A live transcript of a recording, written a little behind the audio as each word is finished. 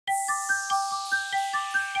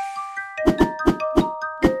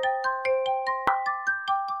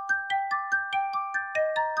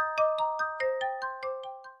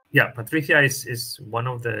yeah, Patricia is one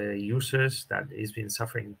of the users that has been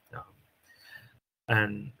suffering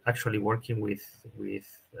and actually working with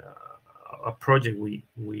a project.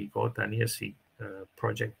 We got an ESC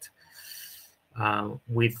project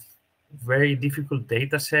with very difficult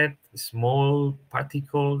data set, small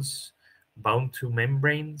particles bound to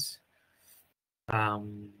membranes.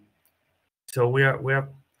 So we are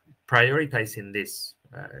prioritizing this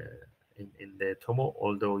in the tomo,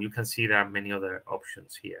 although you can see there are many other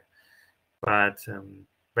options here. But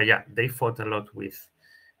yeah, they fought a lot with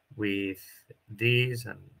this,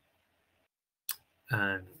 and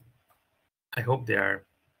I hope they are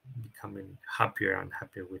becoming happier and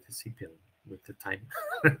happier with the Scipion with the time.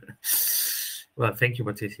 Well, thank you,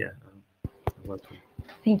 Patricia. Welcome.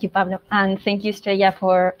 Thank you, Pablo, and thank you, Estrella,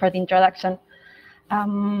 for the introduction.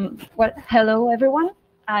 Well, hello, everyone.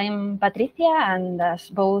 I'm Patricia, and as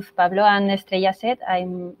both Pablo and Estrella said,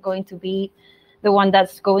 I'm going to be the one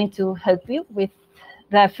that's going to help you with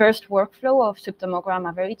the first workflow of subtomogram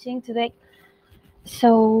averaging today.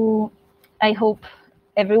 So I hope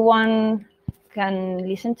everyone can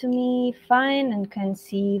listen to me fine and can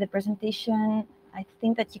see the presentation. I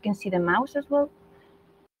think that you can see the mouse as well.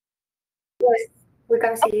 Yes, we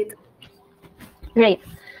can see it. Great.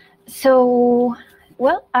 So,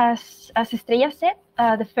 well, as Estrella said,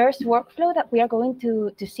 the first workflow that we are going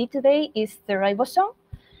to see today is the ribosome.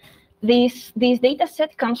 This data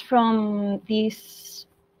set comes from this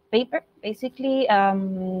paper. Basically,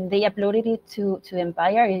 they uploaded it to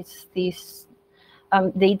Empire. It's this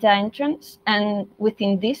data entrance. And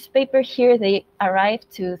within this paper here, they arrived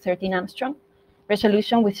to 13 Armstrong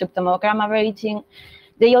resolution with subtomogram averaging.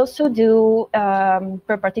 They also do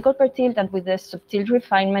per particle per tilt, and with the subtilt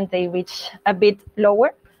refinement, they reach a bit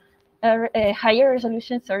lower, a higher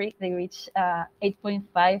resolution, sorry, they reach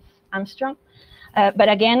 8.5 Armstrong. But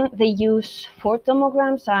again, they use 4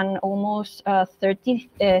 tomograms and almost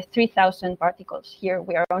 33,000 particles. Here,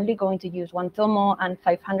 we are only going to use 1 tomo and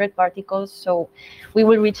 500 particles, so we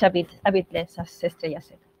will reach a bit less, as Estrella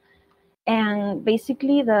said. And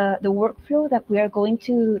basically, the workflow that we are going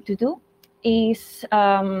to do is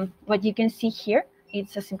what you can see here.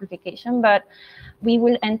 It's a simplification, but we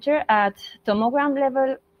will enter at tomogram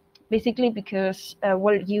level, basically because,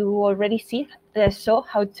 well, you already saw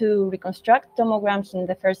how to reconstruct tomograms in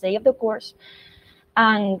the first day of the course,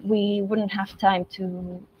 and we wouldn't have time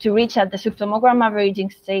to reach at the subtomogram averaging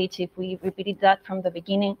stage if we repeated that from the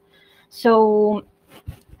beginning. So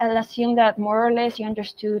I'll assume that more or less you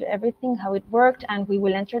understood everything, how it worked, and we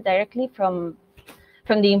will enter directly from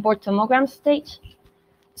the import tomogram stage.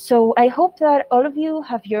 So I hope that all of you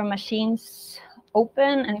have your machines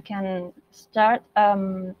open and can start.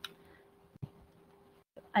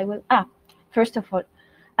 First of all,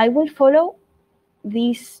 I will follow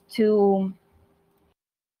these 2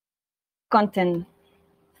 content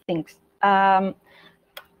things.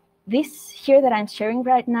 This here that I'm sharing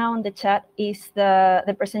right now in the chat is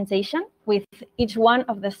the presentation with each one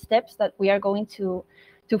of the steps that we are going to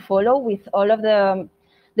follow, with all of the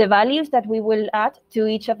values that we will add to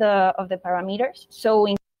each of the parameters. So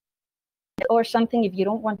or something, if you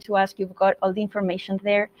don't want to ask, you've got all the information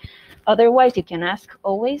there. Otherwise, you can ask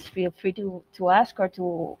always. Feel free to ask, or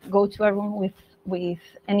to go to a room with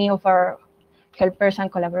any of our helpers and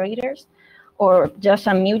collaborators, or just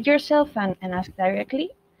unmute yourself and ask directly.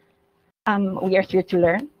 We are here to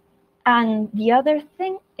learn. And the other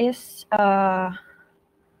thing is, I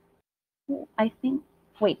think,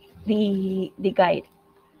 the guide,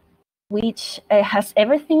 which has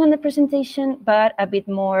everything on the presentation, but a bit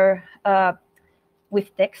more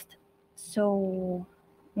with text. So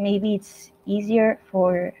maybe it's easier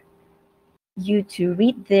for you to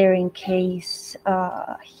read there in case,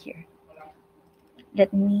 here.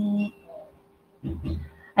 Let me,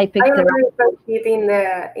 I picked I already put it in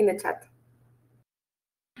the chat.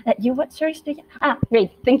 You what, sorry, Estrella?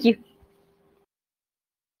 Great, thank you.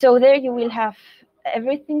 So there you will have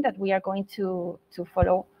everything that we are going to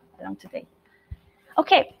follow along today.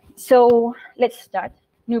 Okay, so let's start.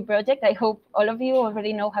 New project. I hope all of you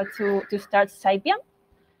already know how to start Scipion.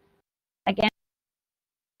 Again,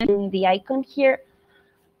 the icon here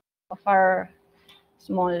of our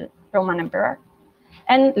small Roman emperor.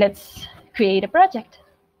 And let's create a project.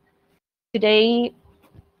 Today,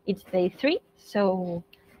 it's day 3. So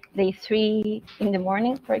day 3 in the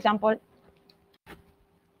morning, for example.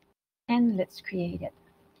 And let's create it.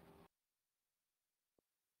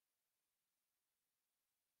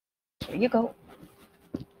 Here you go.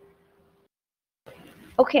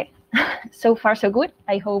 Okay, so far so good.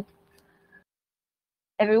 I hope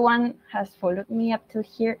everyone has followed me up to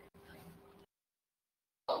here.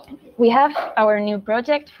 we have our new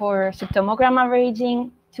project for subtomogram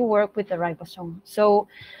averaging to work with the ribosome. So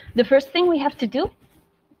the first thing we have to do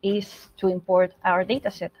is to import our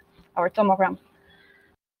dataset, our tomogram.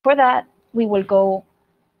 For that, we will go,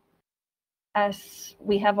 as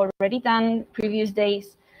we have already done previous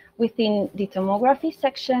days, within the tomography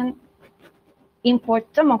section,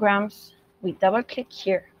 import tomograms. We double click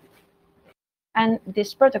here, and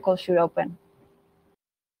this protocol should open.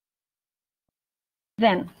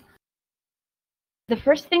 Then, the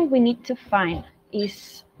first thing we need to find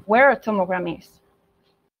is where a tomogram is.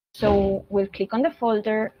 So we'll click on the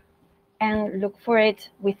folder and look for it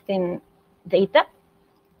within data,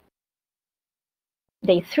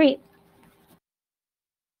 day 3.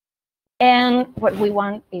 And what we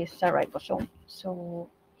want is a ribosome. So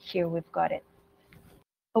here we've got it.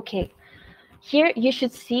 Okay, here you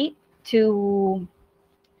should see two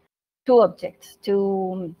objects,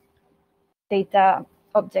 two data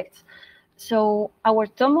objects. So our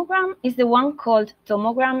tomogram is the one called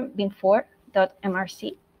tomogram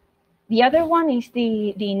bin4.mrc. The other one is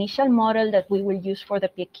the initial model that we will use for the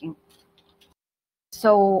picking.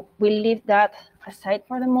 So we'll leave that aside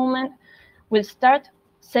for the moment. We'll start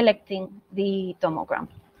selecting the tomogram.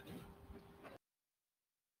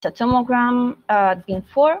 It's a tomogram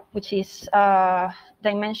bin4, which is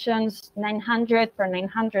dimensions 900 per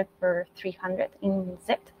 900 per 300 in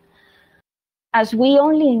Z. As we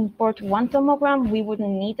only import one tomogram, we wouldn't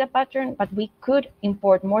need a pattern, but we could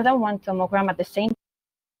import more than one tomogram at the same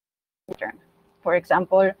pattern. For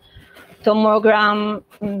example,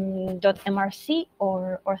 tomogram.mrc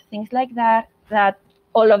or things like that, that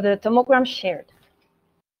all of the tomograms shared.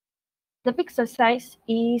 The pixel size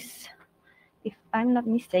is, if I'm not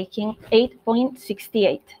mistaken,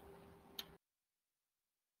 8.68.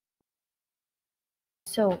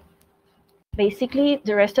 So basically,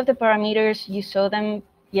 the rest of the parameters, you saw them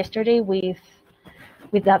yesterday with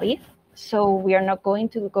David. So we are not going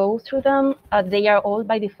to go through them. They are all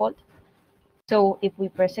by default. So if we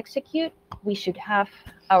press execute, we should have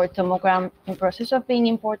our tomogram in process of being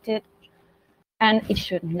imported, and it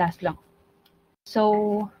shouldn't last long.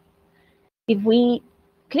 So if we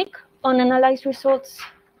click on Analyze Results,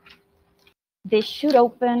 they should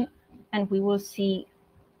open, and we will see,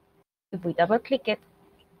 if we double click it,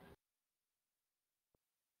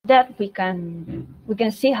 that we can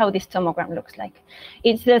see how this tomogram looks like.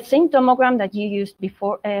 It's the same tomogram that you used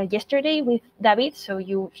before yesterday with David, so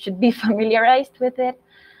you should be familiarized with it.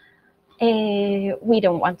 We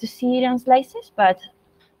don't want to see it on slices, but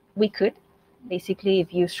we could. Basically,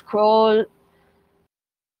 if you scroll,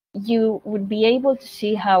 you would be able to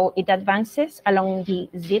see how it advances along the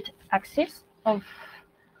Z axis of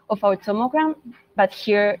our tomogram, but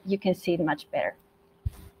here you can see it much better.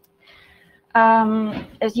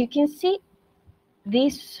 As you can see,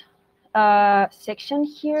 this section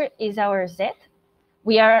here is our Z.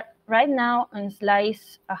 We are right now on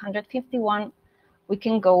slice 151. We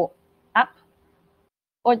can go up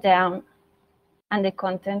or down, and the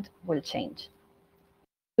content will change.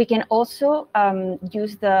 We can also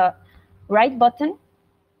use the right button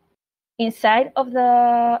inside of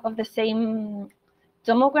the same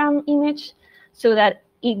tomogram image, so that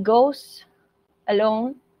it goes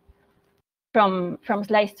along from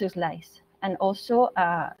slice to slice. And also,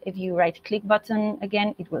 if you right-click button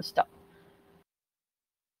again, it will stop.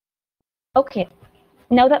 Okay,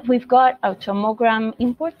 now that we've got our tomogram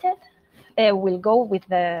imported, we'll go with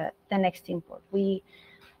the next import.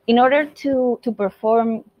 In order to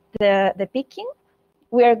perform the picking,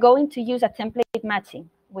 we are going to use a template matching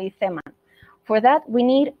with Eman. For that, we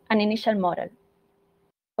need an initial model.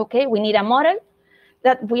 Okay, we need a model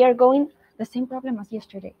that we are going, the same problem as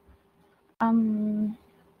yesterday. I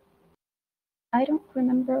don't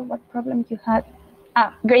remember what problem you had.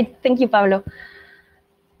 Great, thank you, Pablo.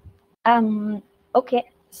 Okay,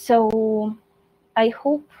 so I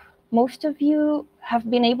hope most of you have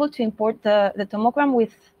been able to import the tomogram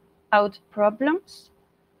without problems.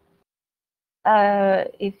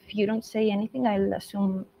 If you don't say anything, I'll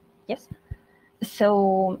assume yes.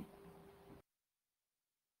 So,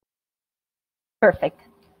 perfect.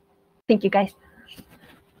 Thank you, guys.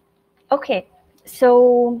 Okay,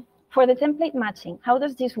 so for the template matching, how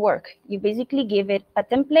does this work? You basically give it a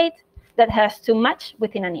template that has to match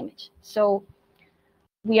within an image. So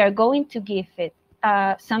we are going to give it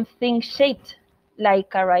something shaped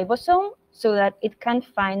like a ribosome, so that it can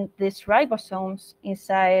find these ribosomes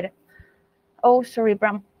inside. Oh, sorry,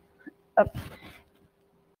 Bram.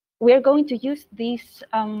 We are going to use this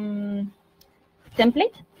template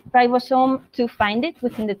ribosome to find it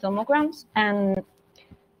within the tomograms and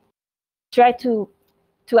try to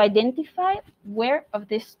to identify where of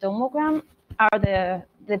this tomogram are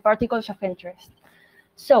the particles of interest.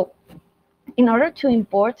 So in order to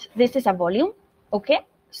import, this is a volume, okay?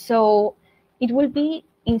 So it will be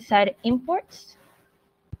inside imports.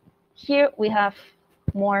 Here we have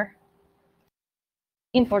more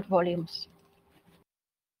import volumes.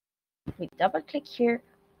 We double click here,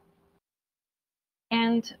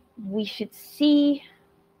 and we should see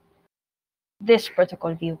this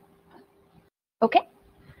protocol view. Okay,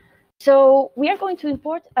 so we are going to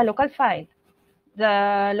import a local file.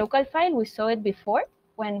 The local file, we saw it before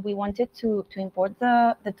when we wanted to import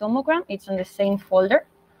the tomogram. It's on the same folder,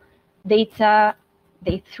 data,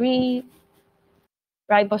 day 3,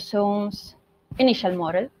 ribosomes, initial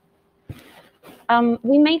model.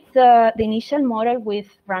 We made the initial model with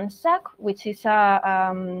RANSAC, which is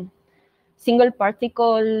a single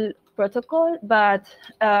particle protocol, but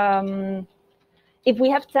if we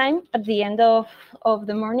have time at the end of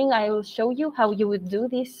the morning, I will show you how you would do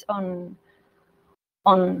this on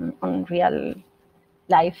real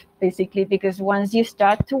life, basically, because once you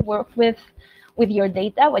start to work with your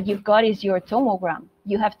data, what you've got is your tomogram.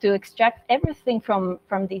 You have to extract everything from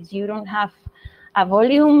this. You don't have a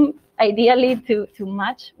volume, ideally, to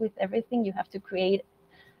match with everything. You have to create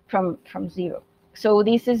from zero. So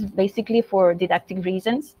this is basically for didactic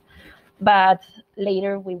reasons, but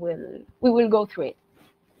later we will go through it.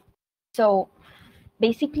 So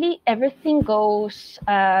basically everything goes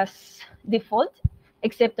as default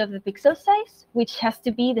except of the pixel size, which has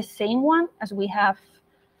to be the same one as we have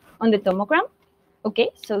on the tomogram. Okay,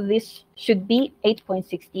 so this should be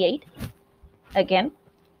 8.68. Again,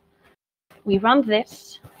 we run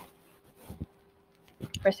this,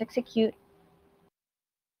 press execute,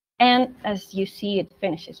 and as you see, it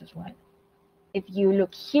finishes as well. If you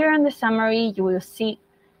look here in the summary, you will see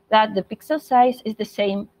that the pixel size is the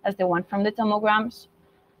same as the one from the tomograms.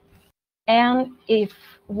 And if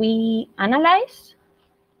we analyze,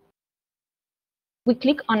 we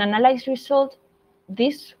click on Analyze Result,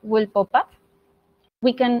 this will pop up.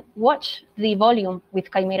 We can watch the volume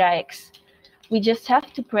with Chimera X. We just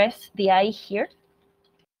have to press the eye here.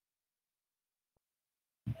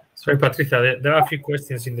 Sorry, Patricia, there are a few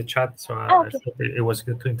questions in the chat, so okay. I thought it was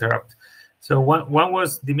good to interrupt. So one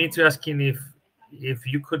was Dimitri asking if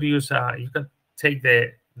you could use you could take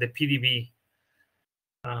the PDB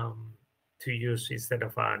to use instead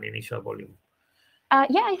of an initial volume.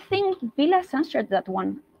 Yeah, I think Vilas answered that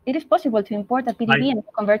one. It is possible to import a PDB and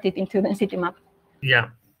convert it into density map. Yeah,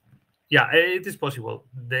 it is possible.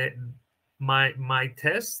 My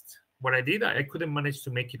test, what I did, I couldn't manage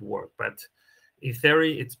to make it work, but in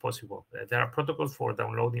theory, it's possible. There are protocols for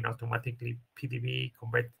downloading automatically PDB,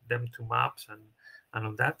 convert them to maps, and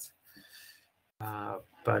all that.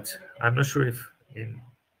 But I'm not sure if in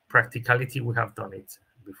practicality we have done it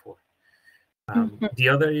before. The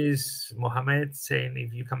other is Mohammed saying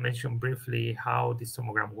if you can mention briefly how this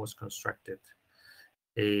tomogram was constructed.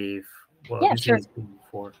 Well, yeah, sure. It's been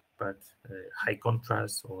before, but high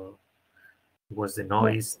contrast, or was the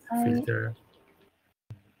noise filter?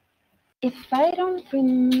 If I don't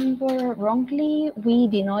remember wrongly, we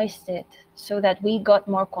denoised it so that we got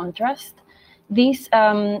more contrast. This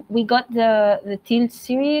we got the tilt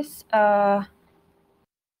series. 1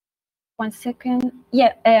 second.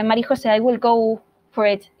 Yeah, Maria Jose, I will go for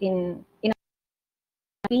it in.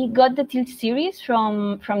 We got the tilt series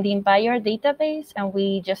from the Empire database, and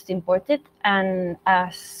we just imported. And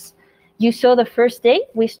as you saw the first day,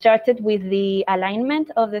 we started with the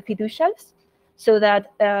alignment of the fiducials, so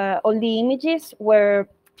that all the images were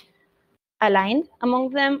aligned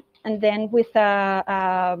among them. And then with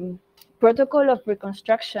a protocol of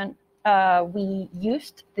reconstruction, we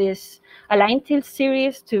used this align tilt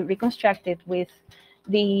series to reconstruct it with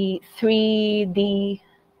the 3D,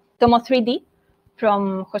 Tomo 3D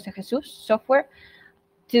from Jose Jesus software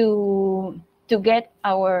to get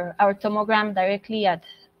our tomogram directly at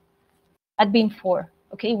beam 4.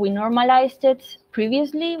 Okay, we normalized it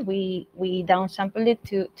previously. We downsampled it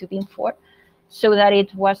to beam 4 so that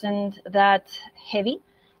it wasn't that heavy.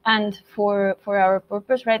 And for our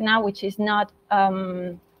purpose right now, which is not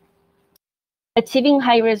achieving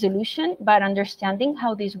high resolution, but understanding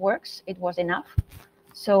how this works, it was enough.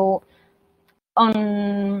 So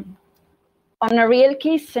on a real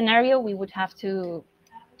case scenario, we would have to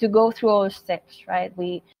go through all steps, right?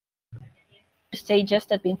 We stay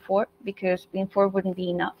just at beam 4 because beam 4 wouldn't be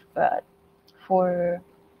enough. But for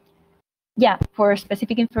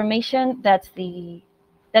specific information, that's the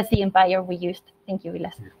Empire we used. Thank you,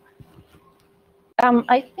 Vilas.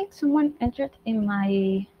 I think someone entered in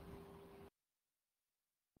my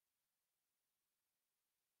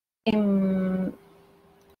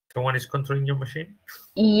Someone is controlling your machine?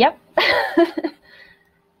 Yep.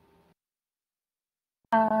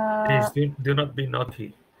 Please do not be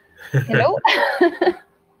naughty. Hello?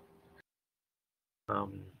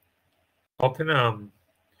 Open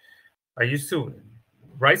I used to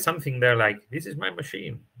write something there like, this is my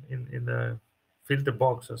machine in the filter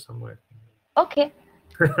box or somewhere. Okay.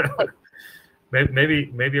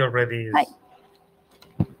 maybe already is. Hi.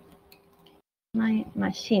 My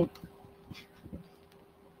machine.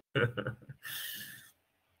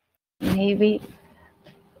 Maybe.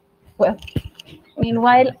 Well,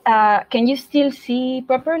 meanwhile, can you still see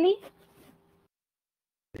properly?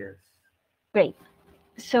 Yes. Great.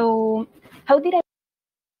 So how did I?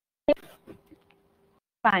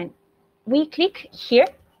 Fine. We click here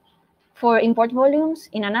for import volumes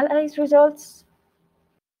in analyze results,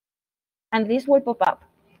 and this will pop up.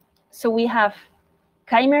 So we have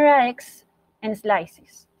Chimera X and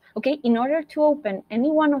slices. Okay, in order to open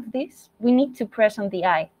any one of these, we need to press on the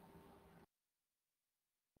eye.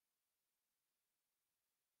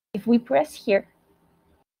 If we press here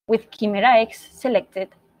with Chimera X selected,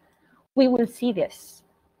 we will see this.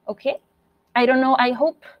 Okay, I don't know, I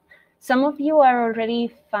hope some of you are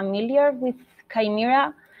already familiar with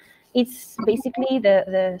Chimera. It's basically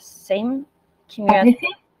the same Chimera.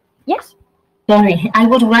 Yes. Sorry, I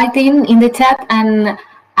was writing in the chat and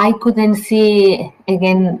I couldn't see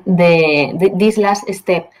again this last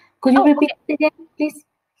step. Could you repeat it again, please?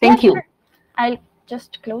 Thank you. Sure. I'll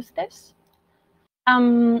just close this.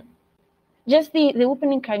 Just the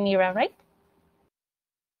opening Chimera, right?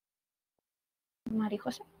 Maria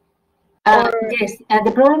Jose? Yes,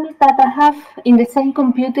 the problem is that I have in the same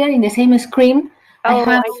computer, in the same screen, I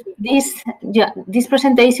have this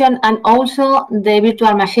presentation and also the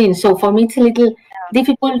virtual machine. So for me, it's a little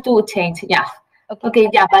difficult to change. Yeah. Okay.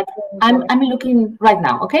 Yeah, but I'm looking right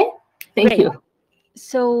now. Okay. Thank you.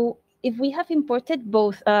 So if we have imported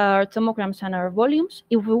both our tomograms and our volumes,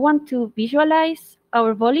 if we want to visualize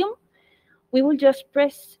our volume, we will just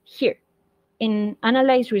press here in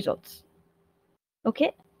Analyze Results.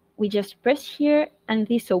 Okay, we just press here and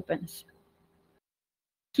this opens.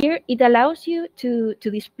 Here it allows you to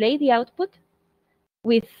display the output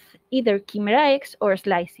with either Chimera X or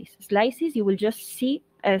slices. Slices you will just see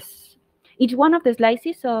as each one of the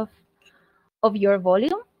slices of your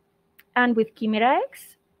volume, and with Chimera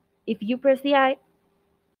X, if you press the eye,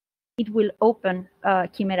 it will open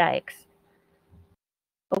Chimera X.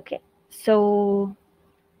 Okay, so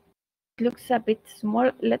it looks a bit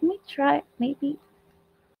small. Let me try maybe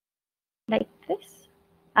like this.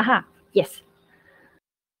 Aha, yes.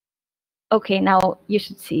 Okay, now you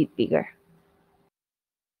should see it bigger.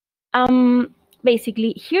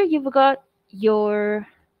 Basically, here you've got your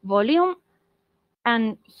volume,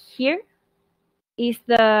 and here is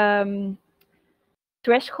the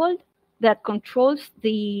threshold that controls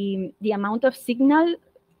the amount of signal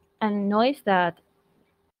and noise that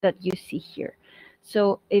you see here.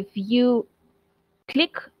 So if you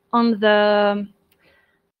click on the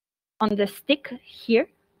stick here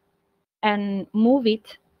and move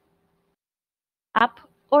it up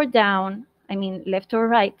or down, I mean left or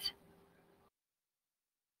right,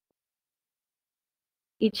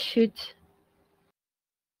 it should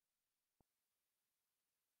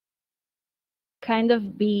kind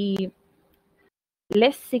of be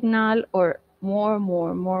less signal or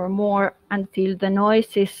more until the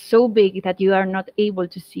noise is so big that you are not able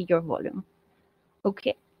to see your volume.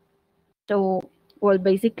 Okay, so well,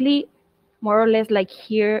 basically more or less like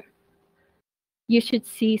here you should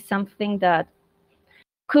see something that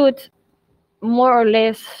could more or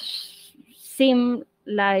less seem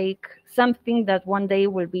like something that one day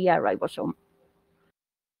will be a ribosome.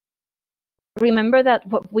 Remember that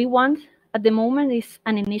what we want at the moment is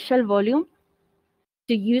an initial volume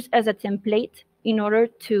to use as a template in order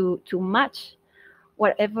to match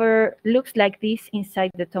whatever looks like this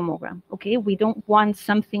inside the tomogram. Okay, we don't want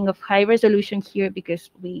something of high resolution here because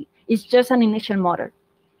it's just an initial model.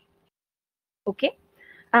 Okay,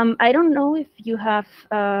 I don't know if you have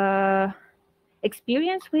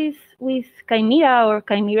experience with Chimera or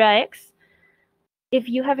Chimera X. If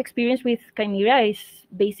you have experience with Chimera, it's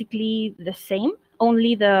basically the same,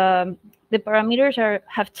 only the parameters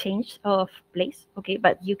have changed of place. Okay,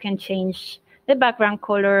 but you can change the background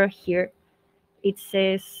color here. It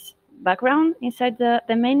says background inside the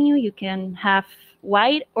menu. You can have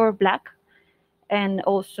white or black, and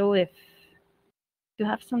also if you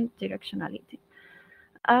have some directionality.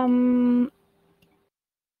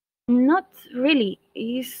 Not really.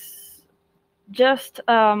 It's just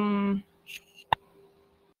well,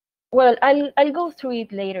 I'll go through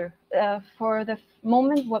it later. For the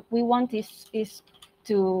moment, what we want is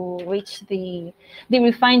to reach the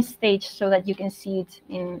refined stage so that you can see it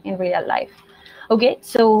in real life. Okay,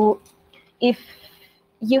 so if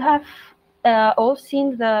you have all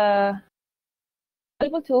seen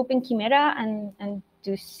able to open Chimera and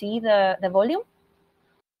to see the volume.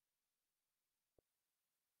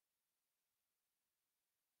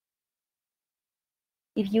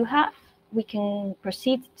 If you have, we can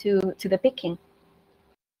proceed to the picking.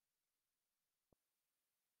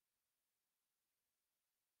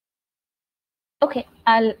 Okay,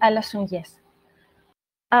 I'll assume yes.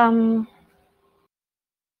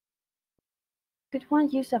 Could one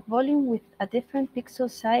use a volume with a different pixel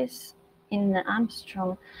size in the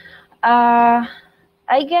Armstrong?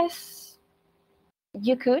 I guess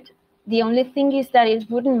you could. The only thing is that it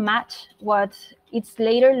wouldn't match what it's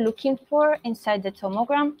later looking for inside the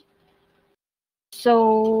tomogram.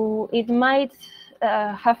 So it might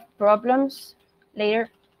have problems later.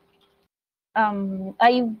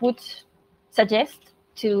 I would suggest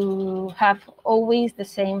to have always the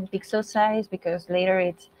same pixel size, because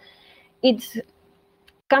later it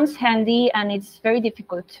comes handy, and it's very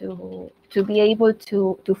difficult to be able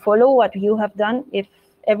to follow what you have done if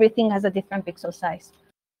everything has a different pixel size.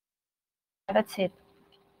 That's it.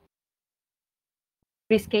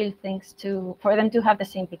 Rescale things for them to have the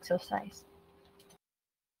same pixel size.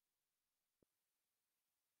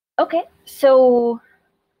 Okay, so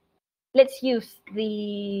let's use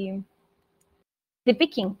the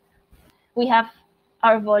picking. We have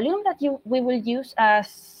our volume that we will use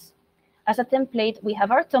as a template. We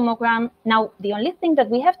have our tomogram. Now, the only thing that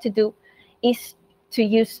we have to do is to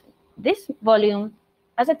use this volume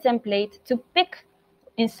as a template to pick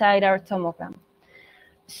inside our tomogram.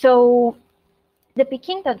 So the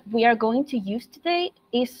picking that we are going to use today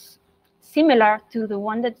is similar to the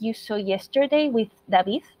one that you saw yesterday with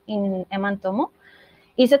David in Eman Tomo.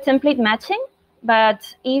 It's a template matching,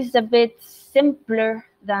 but is a bit simpler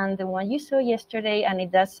than the one you saw yesterday, and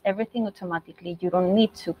it does everything automatically. You don't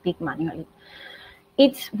need to pick manually.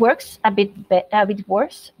 It works a bit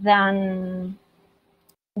worse than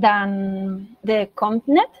the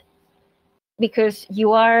CompNet, because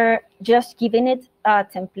you are just giving it a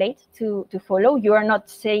template to follow. You are not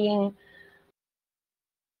saying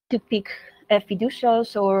to pick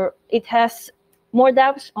fiducials, or it has more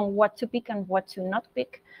doubts on what to pick and what to not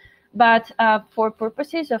pick. But for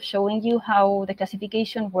purposes of showing you how the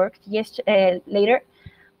classification worked later,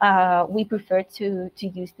 we prefer to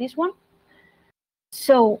use this one.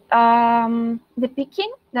 So the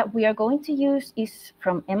picking that we are going to use is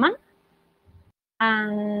from Eman,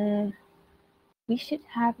 and we should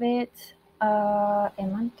have it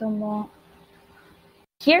Eman Tomo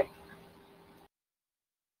here.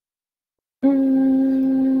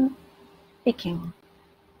 Picking.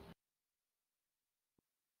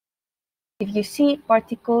 If you see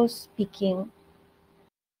particles picking,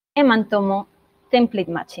 Eman Tomo, template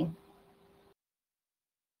matching.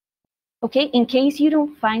 Okay, in case you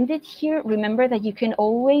don't find it here, remember that you can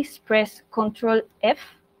always press Ctrl F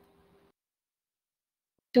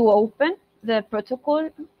to open the protocol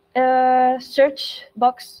search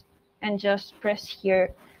box and just press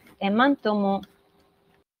here Eman Tomo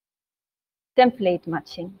template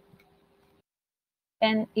matching,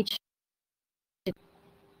 and it should.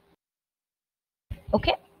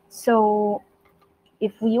 Okay, so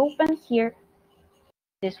if we open here,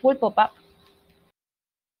 this will pop up,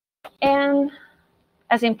 and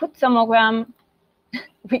as input tomogram,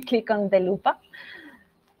 we click on the lupa,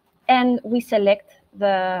 and we select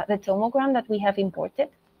the tomogram that we have imported.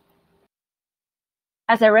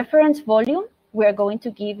 As a reference volume, we are going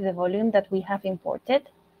to give the volume that we have imported,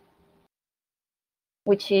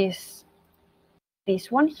 which is this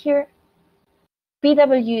one here,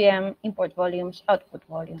 PWM import volumes, output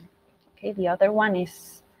volume. Okay, the other one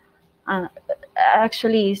is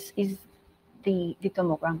actually is the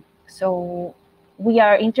tomogram. So we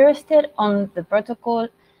are interested on the protocol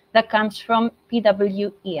that comes from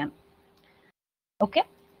PWEM. Okay.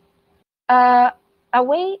 A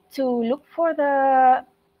way to look for the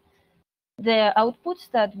outputs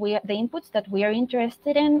the inputs that we are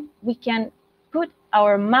interested in, we can put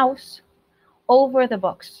our mouse over the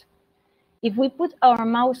box. If we put our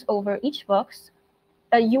mouse over each box,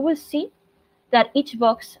 you will see that each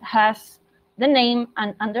box has the name,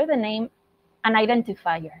 and under the name, an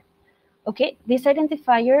identifier. Okay, this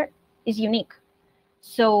identifier is unique.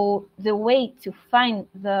 So the way to find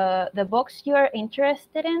the box you are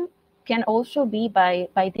interested in can also be by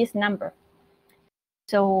this number.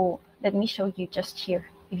 So let me show you just here.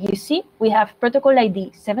 If you see, we have protocol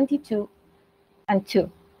ID 72 and 2.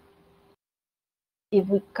 If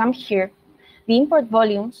we come here, the import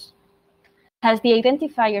volumes, has the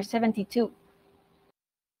identifier 72,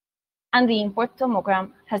 and the import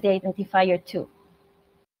tomogram has the identifier 2.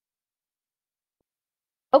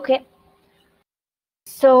 Okay,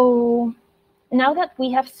 so now that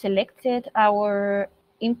we have selected our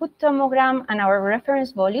input tomogram and our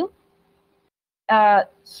reference volume,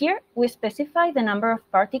 here we specify the number of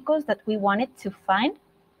particles that we wanted to find.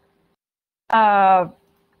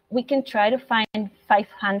 We can try to find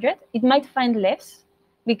 500. It might find less,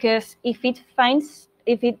 because if it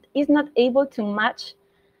is not able to match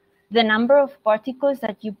the number of particles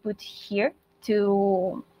that you put here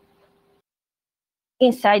to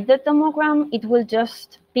inside the tomogram, it will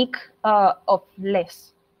just pick of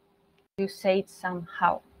less, to say it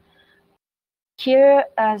somehow. Here,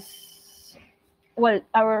 as well,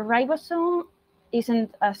 our ribosome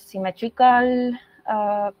isn't a symmetrical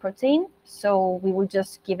protein, so we will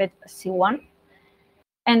just give it a C1.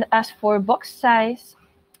 And as for box size,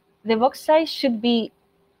 the box size should be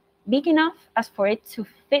big enough as for it to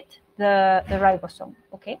fit the ribosome,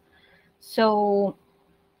 okay? So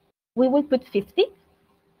we will put 50,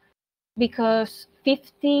 because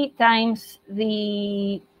 50 times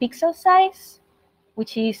the pixel size,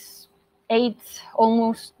 which is 8,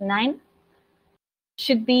 almost 9,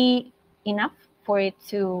 should be enough for it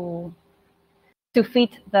to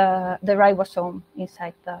fit the ribosome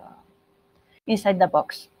inside the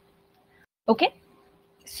box. Okay,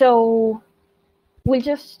 so we'll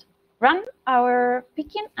just run our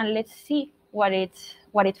picking and let's see what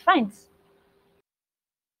it finds.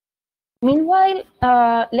 Meanwhile,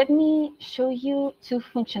 let me show you 2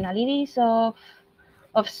 functionalities of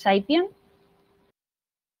Scipion.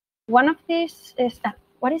 One of these is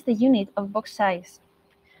what is the unit of box size?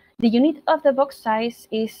 The unit of the box size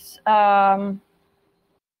is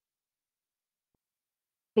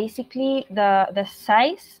basically the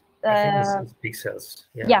size. I think it's pixels.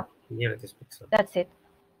 Yeah. The unit is pixels. That's it.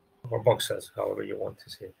 Or boxes, however you want to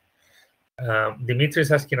say it. Dimitri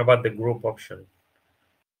is asking about the group option.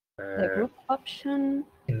 The group option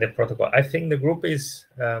in the protocol. I think the group is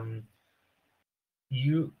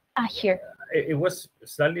here. It was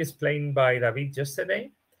slightly explained by David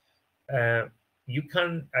yesterday. You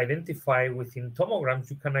can identify within tomograms,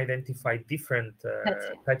 you can identify different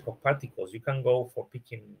type of particles. You can go for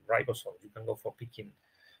picking ribosomes. You can go for picking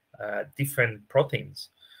different proteins.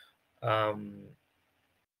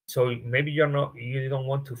 So maybe you don't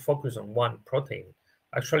want to focus on one protein.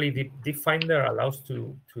 Actually, the Finder allows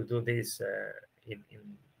to do this in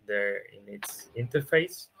its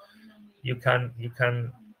interface. You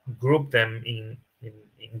can group them in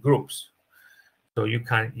groups, so you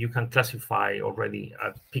can classify already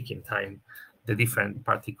at picking time the different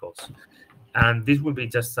particles, and this will be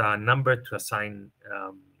just a number to assign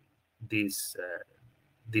this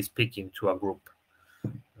picking to a group.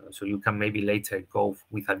 So you can maybe later go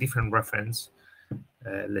with a different reference.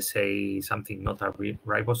 Let's say something not a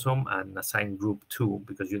ribosome, and assign group 2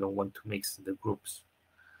 because you don't want to mix the groups.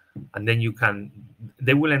 And then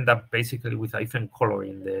they will end up basically with a different color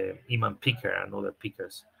in the Iman picker and other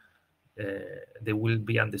pickers. They will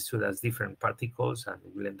be understood as different particles, and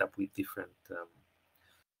it will end up with different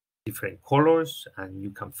colors, and you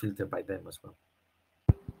can filter by them as well.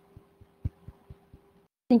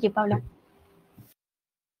 Thank you, Paula.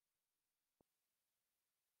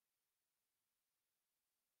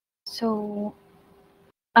 So,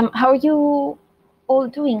 how are you all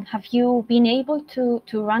doing? Have you been able to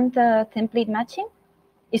run the template matching?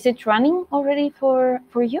 Is it running already for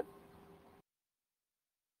you?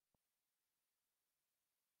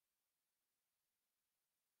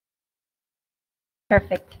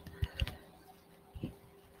 Perfect.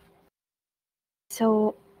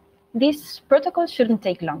 So this protocol shouldn't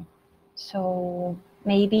take long. So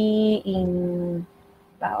maybe in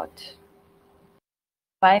about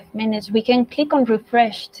 5 minutes, we can click on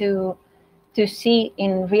refresh to see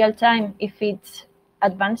in real time if it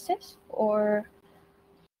advances or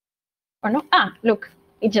not. Look,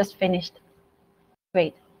 it just finished.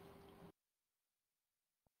 Great.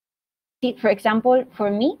 See, for example,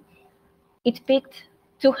 for me, it picked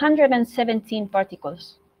 217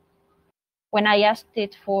 particles when I asked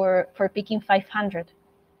it for picking 500.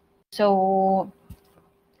 So,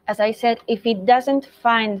 as I said, if it doesn't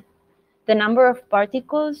find the number of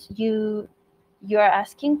particles you are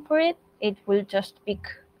asking for it, it will just pick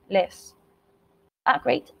less.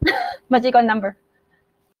 Great. Magical number.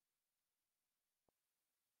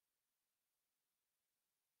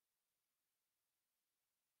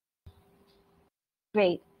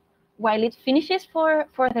 Great. While it finishes for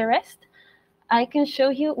the rest, I can show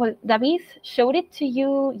you, well, David showed it to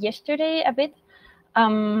you yesterday a bit.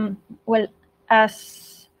 Well,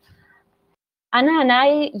 as Anna and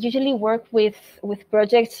I usually work with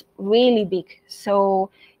projects really big. So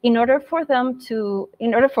in order for us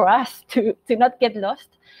to not get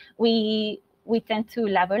lost, we tend to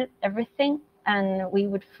label everything, and we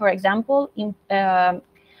would, for example,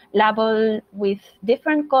 label with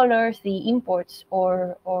different colors the imports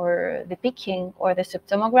or the picking or the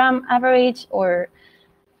subtomogram average or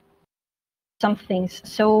some things.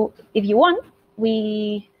 So if you want,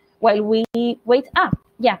 while we wait,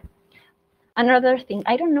 yeah. Another thing,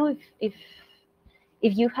 I don't know if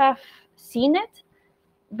you have seen it,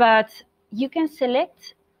 but you can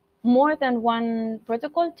select more than one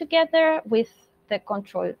protocol together with the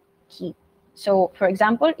control key. So for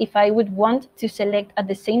example, if I would want to select at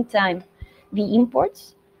the same time the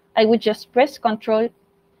imports, I would just press Control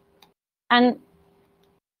and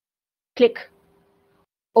click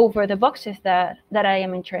over the boxes that I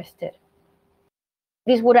am interested.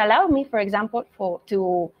 This would allow me, for example,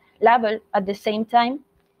 to label at the same time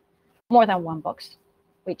more than one box,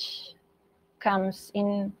 which comes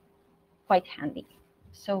in quite handy.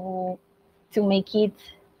 So to make it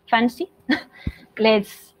fancy,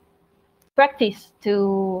 let's practice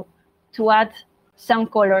to add some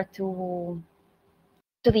color to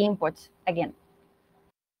the imports again.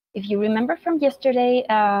 If you remember from yesterday,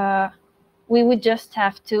 we would just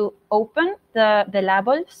have to open the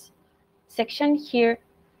labels section here,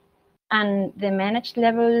 and the managed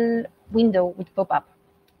level window would pop up.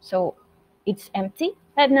 So it's empty,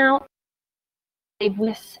 and now if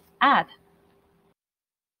we add,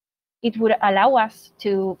 it would allow us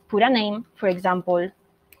to put a name, for example,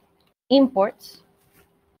 imports,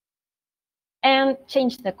 and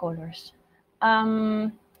change the colors.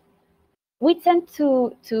 We tend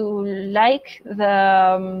to like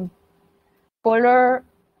the color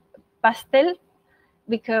pastel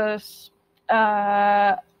because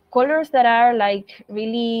colors that are like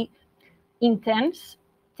really intense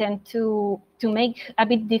tend to make a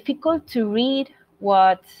bit difficult to read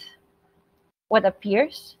what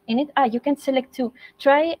appears in it. You can select two.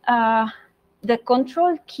 Try the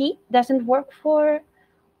control key doesn't work for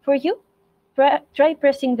you. Try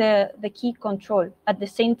pressing the key control at the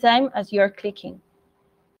same time as you're clicking.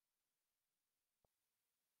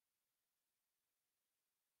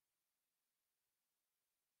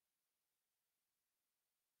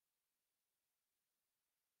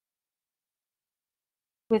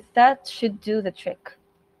 With that should do the trick.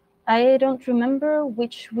 I don't remember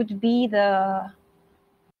which would be the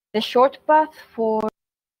short path for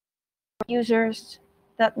users.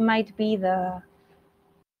 That might be the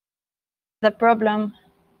problem.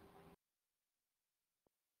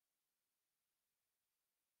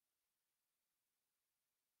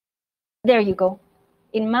 There you go.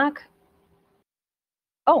 In Mac,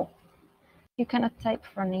 oh, you cannot type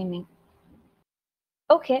for naming.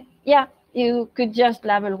 Okay, yeah, you could just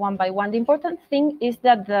label one by one. The important thing is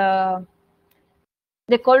that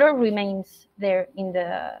the color remains there in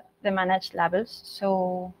the managed labels,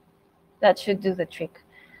 so that should do the trick.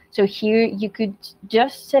 So here you could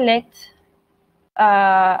just select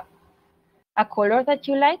a color that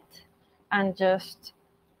you liked and just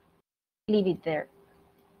leave it there.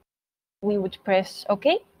 We would press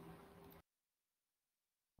OK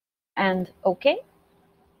and OK,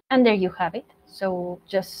 and there you have it. So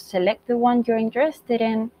just select the one you're interested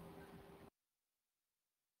in,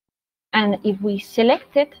 and if we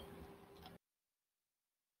select it,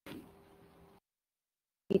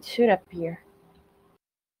 it should appear.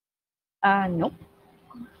 No.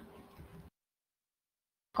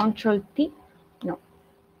 Control T, no.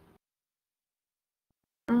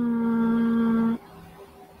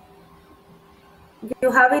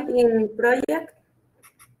 You have it in project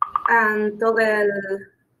and toggle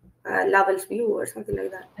labels view or something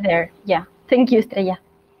like that. There, yeah. Thank you, Estrella.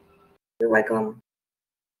 You're welcome.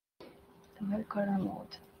 Toggle color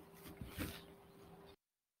mode.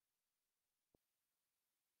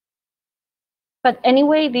 But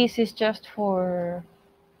anyway, this is just for,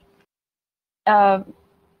 as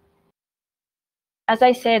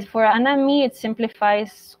I said, for Anna and me, it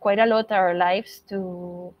simplifies quite a lot our lives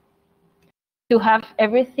to have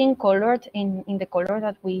everything colored in the color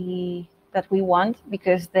that we want,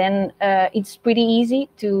 because then it's pretty easy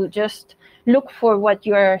to just look for what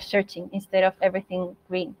you are searching instead of everything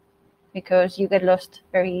green, because you get lost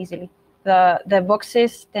very easily. The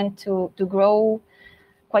boxes tend to grow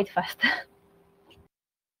quite fast.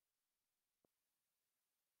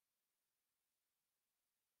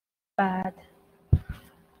 But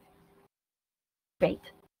great.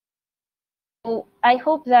 So I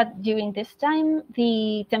hope that during this time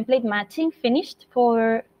the template matching finished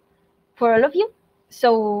for all of you.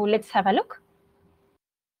 So let's have a look.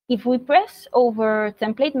 if we press over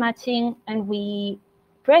template matching and we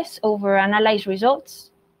press over analyze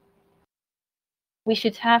results, we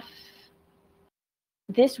should have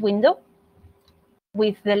this window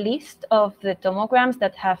with the list of the tomograms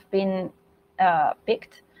that have been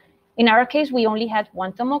picked. In our case, we only had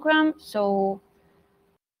one tomogram, so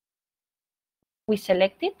we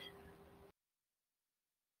select it.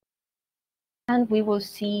 And we will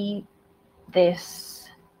see this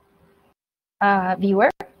viewer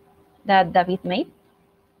that David made.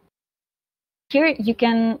 Here you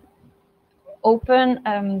can open,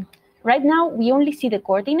 right now we only see the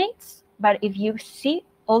coordinates, but if you see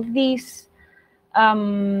all these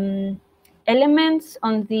elements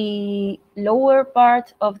on the lower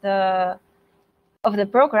part of the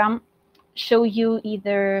program show you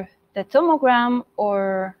either the tomogram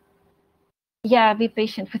or, yeah, be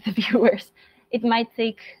patient with the viewers. It might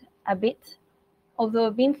take a bit,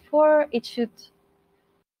 although Bin4, it should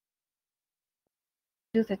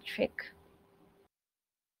do the trick.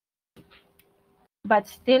 But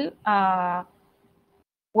still,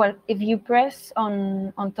 well, if you press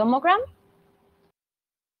on tomogram,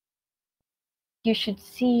 you should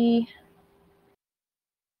see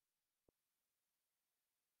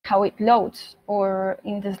how it loads, or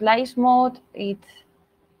in the slice mode, it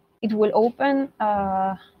will open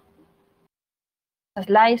a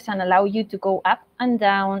slice and allow you to go up and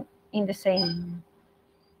down in the same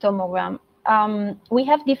tomogram. We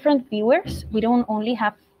have different viewers. We don't only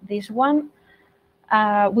have this one.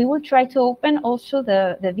 We will try to open also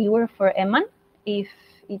the viewer for Eman, if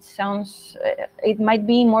it sounds, it might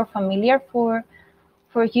be more familiar for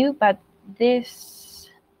you, but this,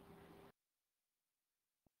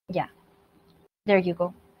 yeah, there you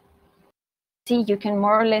go. See, you can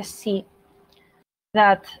more or less see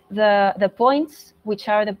that the points, which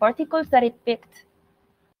are the particles that it picked,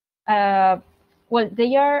 well,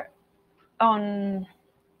 they are on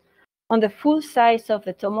the full size of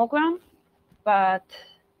the tomogram, but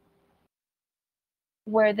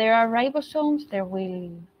where there are ribosomes, there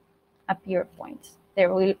will appear points.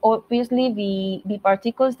 There will obviously be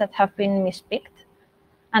particles that have been mispicked,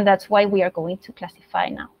 and that's why we are going to classify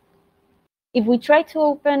now. If we try to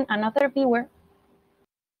open another viewer,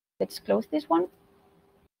 let's close this one.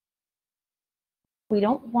 We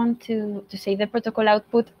don't want to save the protocol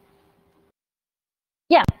output.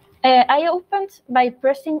 Yeah, I opened by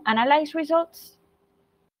pressing Analyze Results.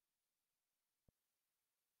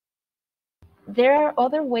 There are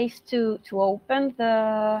other ways to open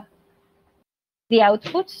the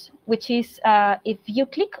outputs, which is if you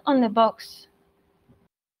click on the box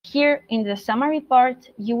here in the summary part,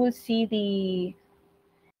 you will see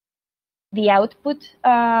the output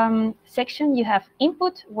section. You have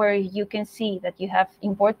input, where you can see that you have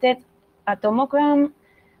imported a tomogram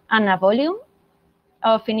and a volume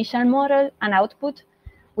of initial model, and output,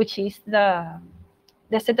 which is the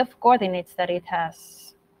set of coordinates that it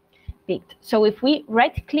has picked. So if we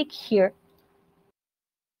right-click here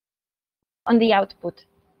on the output,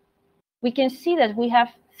 we can see that we have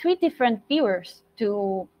 3 different viewers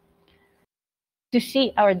to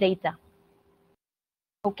see our data.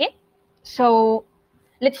 Okay, so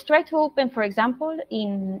let's try to open, for example,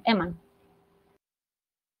 in Eman.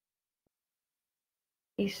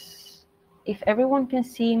 If everyone can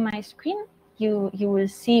see my screen, you will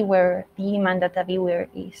see where the Eman data viewer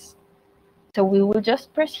is. So we will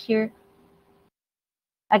just press here.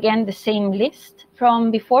 Again, the same list from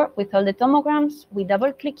before with all the tomograms. We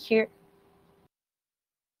double click here.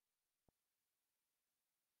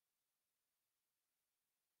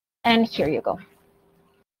 And here you go.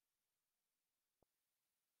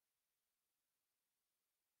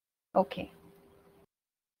 Okay.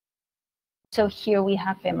 So here we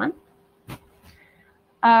have Eman.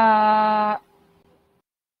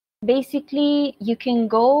 Basically, you can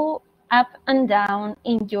go up and down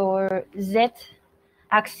in your Z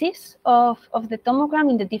axis of the tomogram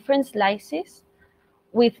in the different slices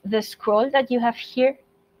with the scroll that you have here.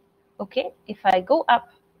 Okay, if I go up,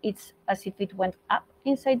 it's as if it went up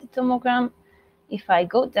inside the tomogram. If I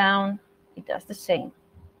go down, it does the same.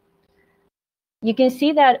 You can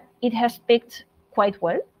see that it has picked quite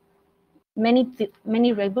well. Many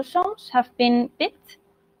ribosomes have been picked,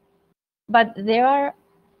 but there are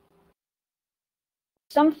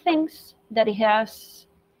some things that it has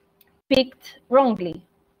picked wrongly,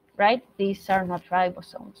 right? These are not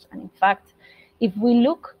ribosomes. And in fact, if we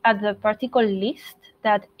look at the particle list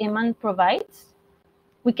that Eman provides,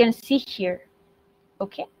 we can see here,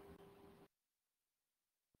 okay?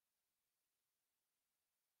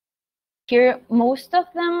 Here, most of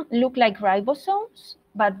them look like ribosomes,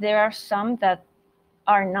 but there are some that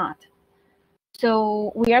are not.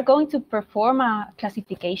 So we are going to perform a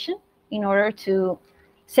classification in order to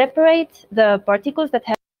separate the particles that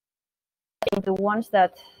have the ones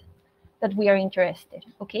that we are interested.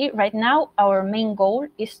 Okay, right now our main goal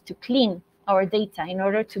is to clean our data in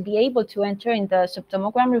order to be able to enter in the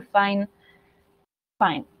Subtomogram refine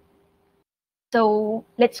fine. So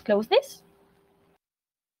let's close this.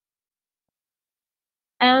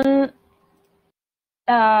 And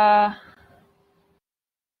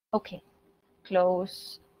okay,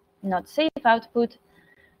 close, not save output.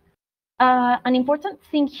 An important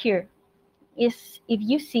thing here is if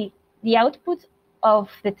you see the output of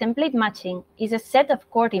the template matching is a set of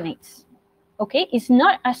coordinates. Okay, it's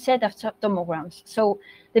not a set of tomograms. So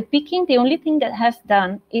the picking, the only thing that has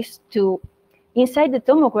done is to, inside the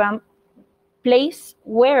tomogram, place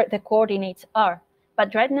where the coordinates are.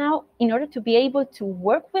 But right now, in order to be able to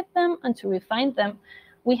work with them and to refine them,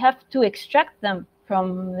 we have to extract them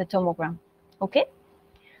from the tomogram. Okay,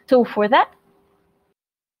 so for that,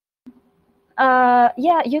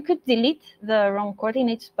 yeah, you could delete the wrong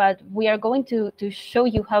coordinates, but we are going to show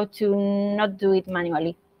you how to not do it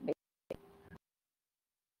manually.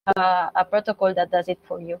 A protocol that does it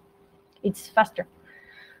for you. It's faster.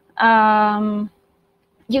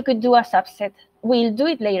 You could do a subset. We'll do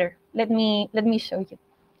it later. Let me show you.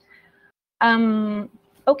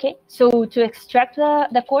 Okay, so to extract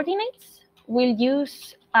the coordinates, we'll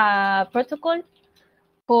use a protocol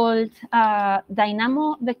called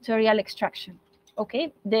dynamo vectorial extraction.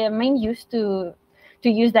 Okay, the main use to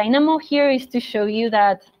use dynamo here is to show you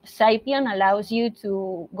that Scipion allows you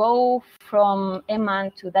to go from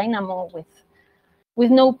Eman to dynamo with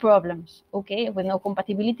no problems, okay, with no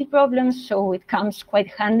compatibility problems. So it comes quite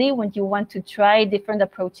handy when you want to try different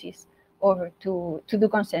approaches or to do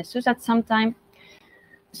consensus at some time.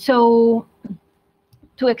 So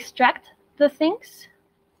to extract the things,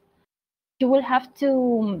 you will have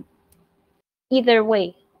to either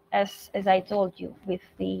way, as I told you, with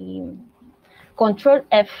the Control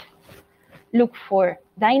F, look for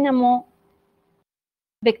dynamo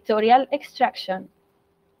vectorial extraction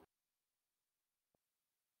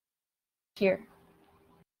here.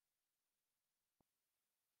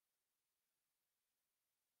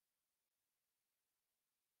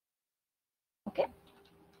 Okay.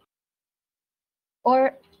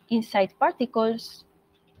 Or inside particles,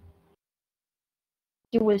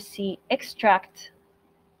 you will see extract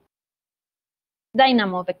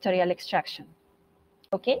dynamo vectorial extraction.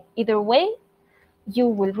 Okay, either way, you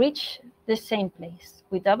will reach the same place.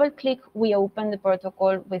 We double click, we open the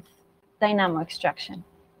protocol with dynamo extraction.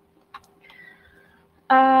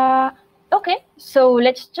 Okay, so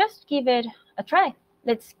let's just give it a try.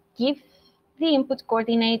 Let's give the input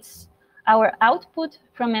coordinates our output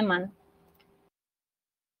from Eman.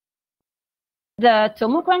 The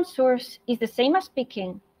tomogram source is the same as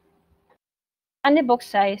picking, and the box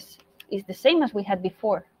size is the same as we had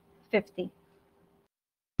before, 50.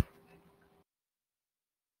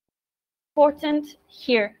 Important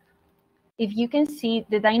here, if you can see,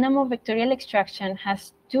 the dynamo vectorial extraction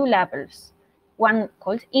has two labels, one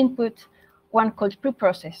called input, one called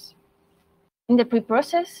preprocess. In the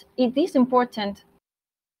preprocess, it is important.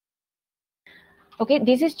 Okay,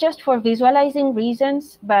 this is just for visualizing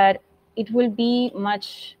reasons, but it will be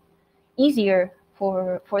much easier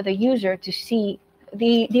for the user to see.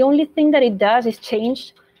 The only thing that it does is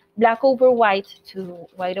change black over white to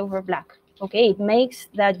white over black. Okay, it makes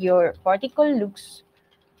that your particle looks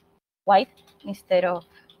white instead of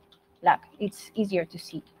black. It's easier to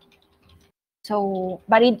see. So,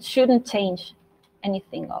 but it shouldn't change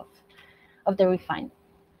anything of the refine.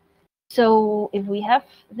 So if we have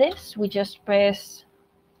this, we just press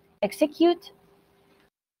execute,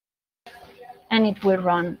 and it will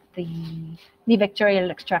run the vectorial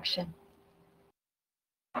extraction.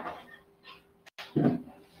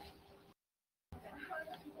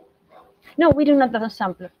 No, we do not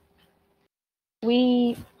downsample.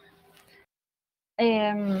 We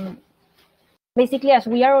basically, as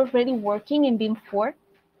we are already working in Beam 4,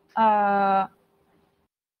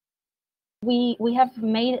 we have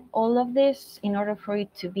made all of this in order for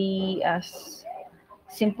it to be as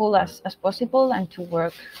simple as possible and to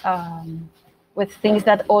work with things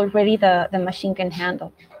that already the machine can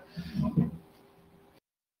handle.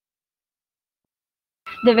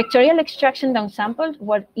 The vectorial extraction downsampled,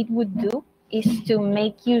 what it would do is to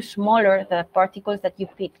make you smaller the particles that you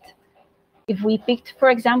picked. If we picked,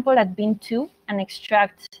 for example, at bin 2 and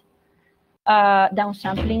extract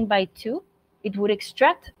downsampling by 2, it would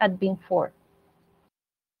extract at bin 4.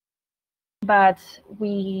 But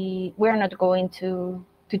we're not going to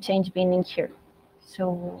change binning here.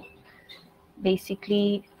 So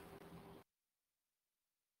basically,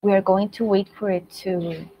 We are going to wait for it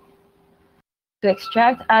to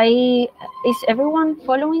extract. Is everyone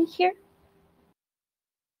following here?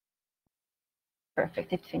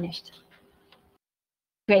 Perfect, it finished.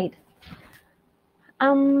 Great.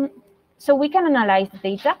 So we can analyze the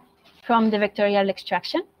data from the vectorial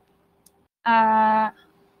extraction.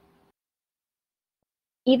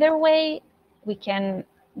 Either way, we can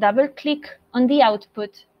double-click on the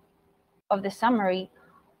output of the summary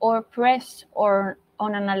or press on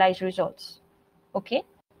Analyze Results, okay?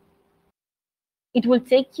 It will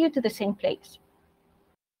take you to the same place.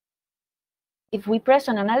 If we press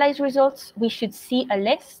on Analyze Results, we should see a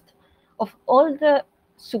list of all the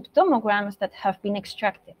subtomograms that have been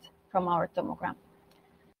extracted from our tomogram.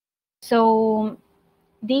 So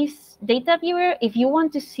this data viewer, if you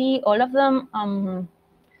want to see all of them,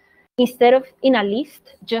 instead of in a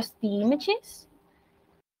list, just the images,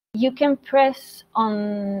 you can press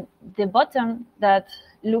on the button that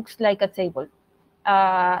looks like a table.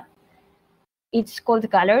 It's called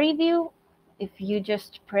Gallery View. If you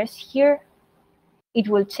just press here, it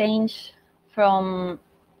will change from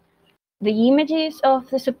the images of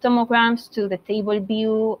the subtomograms to the table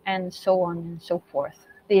view and so on and so forth.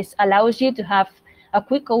 This allows you to have a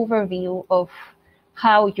quick overview of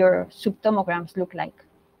how your subtomograms look like.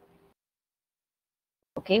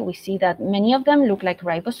 Okay, we see that many of them look like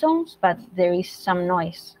ribosomes, but there is some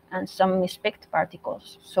noise and some mispicked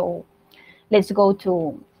particles. So let's go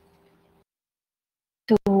to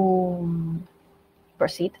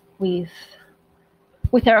proceed with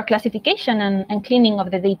our classification and cleaning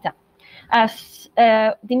of the data. As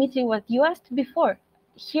Dimitri, what you asked before,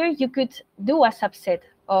 here you could do a subset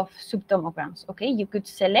of subtomograms, okay? You could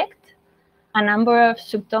select a number of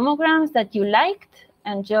subtomograms that you liked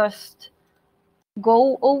and just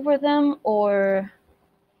go over them, or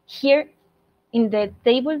here in the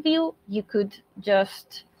table view, you could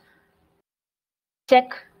just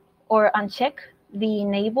check or uncheck the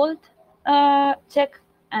enabled check,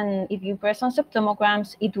 and if you press on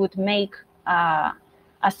subtomograms, it would make a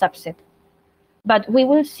subset. But we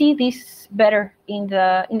will see this better in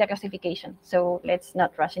the classification, so let's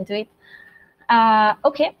not rush into it.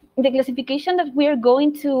 Okay, the classification that we are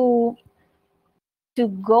going to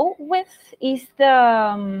go with is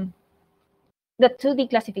the 2D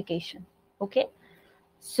classification. Okay,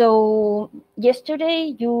 so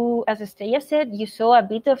yesterday you, as Estrella said, you saw a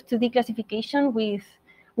bit of 2D classification with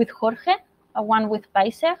Jorge, one with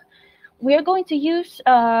Pfizer. We are going to use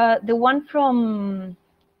the one from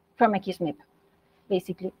XMIP,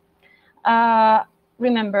 basically.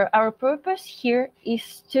 Remember, our purpose here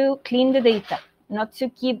is to clean the data, not to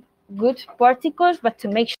keep good particles, but to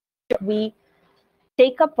make sure we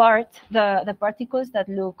take apart the particles that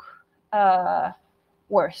look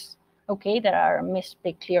worse, okay, that are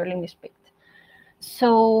mispicked, clearly mispicked.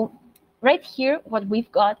 So right here, what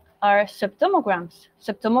we've got are subtomograms.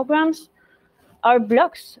 Subtomograms are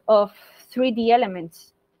blocks of 3D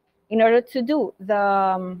elements. In order to do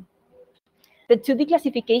the 2D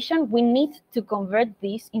classification, we need to convert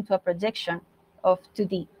this into a projection of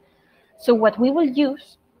 2D. So what we will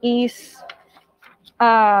use is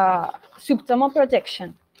Subtomo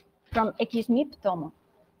projection from XMIP Tomo.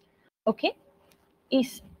 Okay,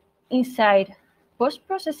 is inside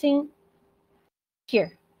post-processing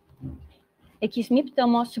here. XMIP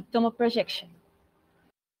Tomo Subtomo projection.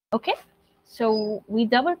 Okay, so we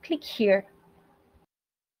double-click here.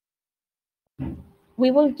 We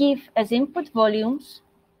will give as input volumes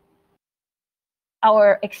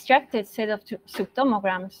our extracted set of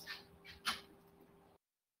subtomograms,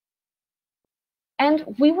 and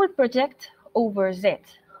we will project over Z.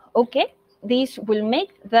 Okay, this will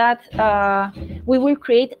make that we will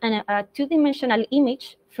create a two-dimensional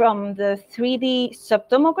image from the 3D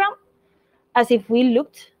subtomogram as if we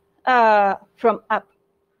looked from up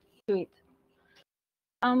to it.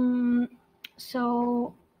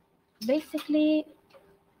 So basically,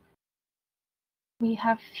 we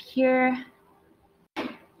have here,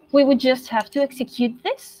 we would just have to execute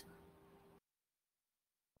this.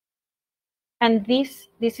 And this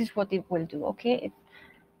is what it will do, okay?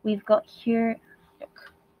 We've got here,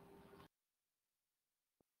 look.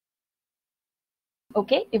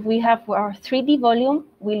 Okay, if we have our 3D volume,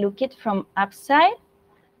 we look it from upside,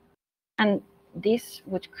 and this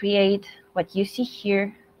would create what you see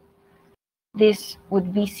here. This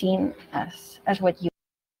would be seen as what you.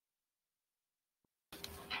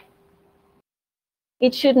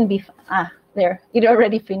 It shouldn't be, there, it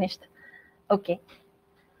already finished. Okay.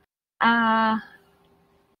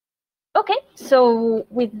 Okay, so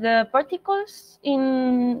with the particles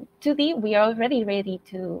in 2D, we are already ready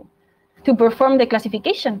to perform the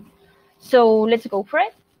classification. So let's go for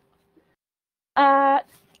it.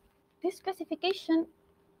 This classification,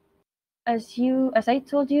 as I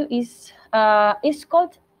told you, is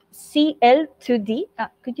called CL2D.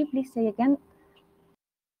 Could you please say again?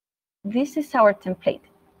 This is our template.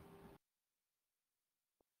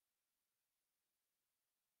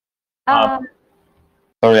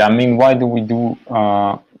 Sorry, I mean, why do we do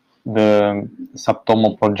the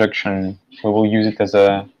subtomo projection? We will use it as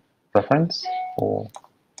a reference for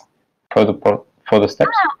the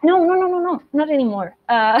steps? No, not anymore.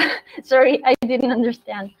 Sorry, I didn't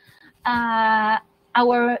understand.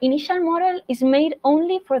 Our initial model is made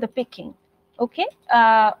only for the picking. Okay,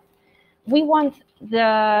 we want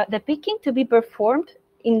the picking to be performed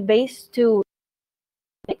in base 2.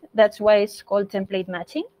 That's why it's called template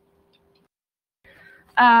matching.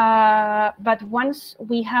 But once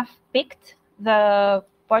we have picked the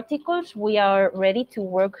particles, we are ready to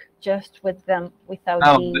work just with them without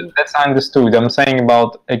that's understood. I'm saying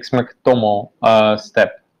about tomo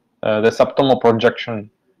step, the subtomo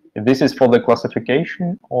projection. This is for the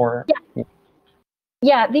classification, or?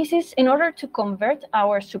 Yeah, this is in order to convert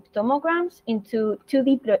our subtomograms into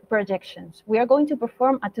 2D projections. We are going to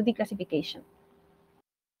perform a 2D classification.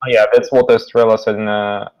 Oh, yeah, that's what Estrella said in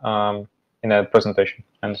a presentation.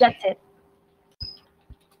 That's it.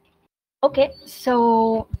 Okay,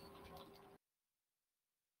 so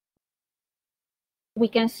we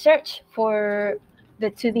can search for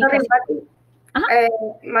the 2D classification.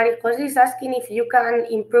 Maricos is asking if you can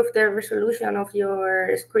improve the resolution of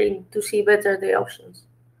your screen to see better the options.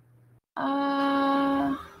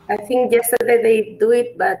 I think yesterday they do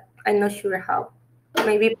it, but I'm not sure how.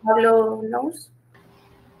 Maybe Pablo knows.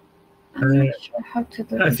 I'm not sure how to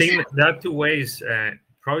do I this. think there are two ways.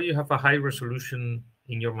 Probably you have a high resolution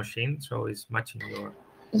in your machine, so it's matching your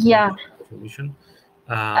resolution.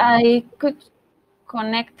 I could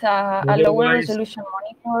connect a lower resolution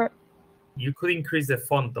monitor. You could increase the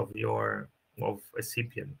font of a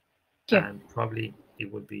Scipion, and probably it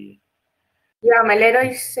would be. Yeah, my letter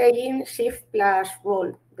is saying shift plus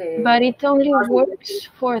roll. But it only works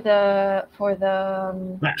for the.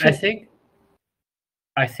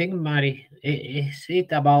 I think, Mari, is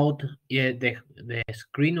it about the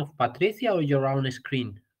screen of Patricia or your own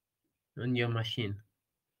screen on your machine?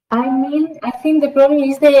 I mean, I think the problem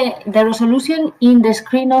is the resolution in the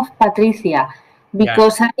screen of Patricia,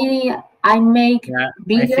 because I make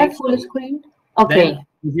bigger full screen. Okay. Then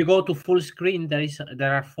if you go to full screen,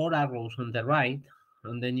 there are 4 arrows on the right,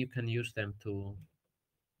 and then you can use them to.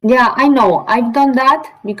 Yeah, I know. I've done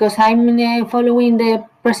that because I'm following the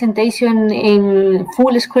presentation in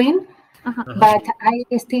full screen, but I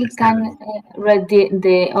still can read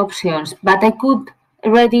the options. But I could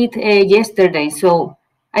read it yesterday, so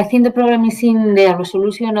I think the problem is in the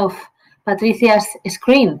resolution of Patricia's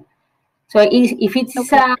screen. So if it's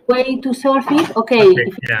a way to solve it, okay.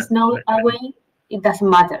 If it's not a way, it doesn't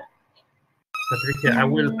matter. Patricia, I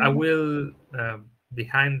will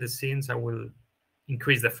behind the scenes, I will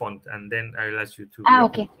increase the font, and then I will ask you to.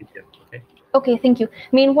 Okay. Okay, thank you.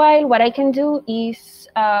 Meanwhile, what I can do is.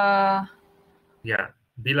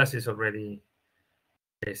 Vilas is already.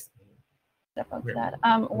 About that.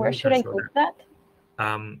 Where should I put that?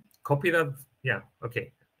 Copy that. Yeah.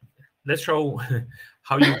 Okay. Let's show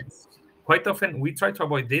how you. Quite often we try to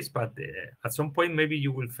avoid this, but at some point maybe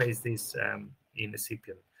you will face this in a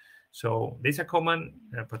Scipion. So there's a command,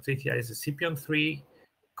 Patricia, is a Scipion 3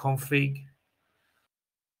 config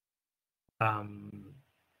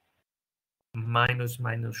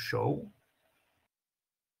 -- show.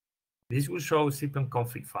 This will show Scipion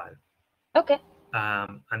config file. Okay.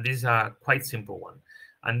 And this is a quite simple one.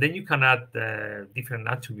 And then you can add different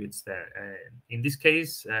attributes there. In this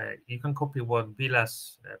case, you can copy what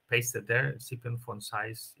Vilas pasted there. Scipion font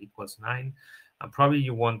size equals 9. And probably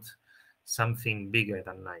you want something bigger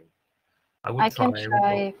than 9. I can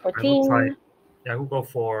try 14. I will go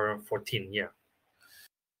for 14, yeah.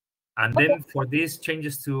 And then for these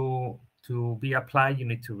changes to be applied, you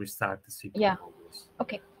need to restart the Scipion. Yeah.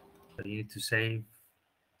 Okay. So you need to save.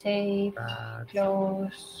 Save,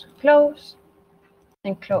 close,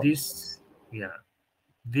 and close.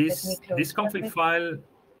 This config file,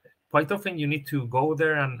 quite often you need to go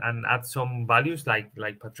there and add some values like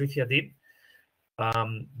Patricia did.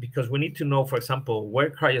 Because we need to know, for example, where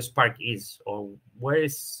CryoSpark is or where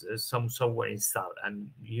is some software installed, and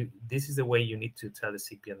this is the way you need to tell the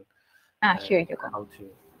Scipion. Here you go. How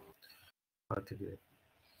to do it.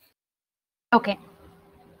 Okay.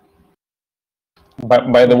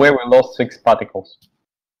 By the way, we lost 6 particles.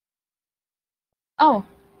 Oh.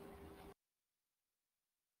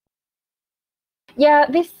 Yeah,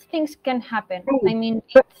 these things can happen. I mean,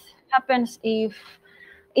 it happens if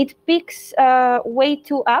it picks way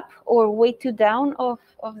too up or way too down of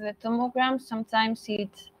the tomogram. Sometimes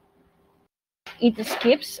it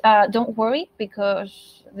skips. Don't worry,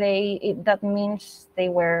 because that means they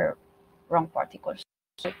were wrong particles.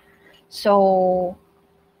 So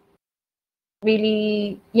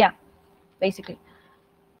really, yeah, basically.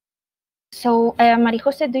 So Maria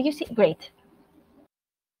Jose, do you see? Great.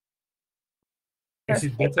 Is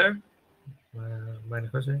it better, Maria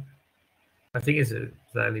Jose? I think it's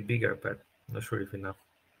slightly bigger, but not sure if enough.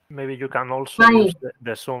 Maybe you can also use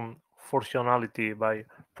the zoom functionality by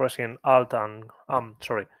pressing Alt and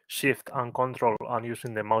Shift and Control and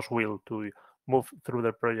using the mouse wheel to move through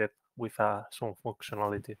the project with a zoom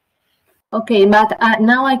functionality. Okay, but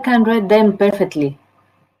now I can read them perfectly.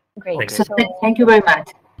 Great. Okay. So thank you very much.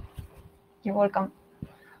 You're welcome.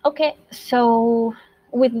 Okay, so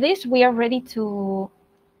with this, we are ready to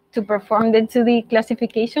perform the 2D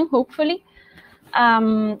classification, hopefully.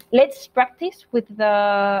 Let's practice with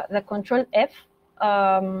the Control F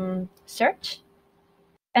search,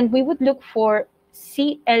 and we would look for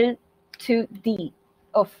CL2D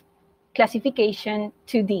of classification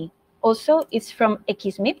 2D. Also, it's from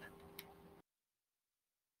XMIP.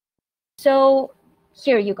 So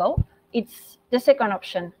here you go. It's the second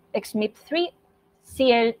option, XMIP3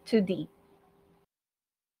 CL2D.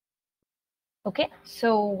 Okay,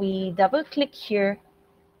 so we double click here,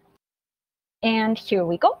 and here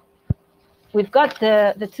we go. We've got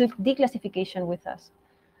the 2D classification with us.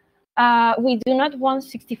 We do not want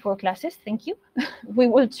 64 classes, thank you. We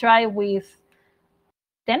will try with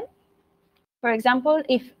 10. For example,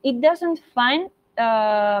 if it doesn't find,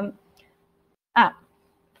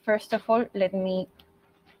 first of all, let me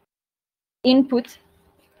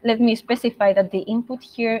specify that the input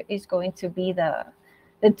here is going to be the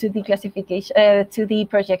 2D classification, 2D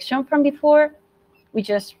projection from before. We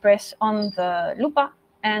just press on the lupa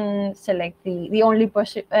and select the only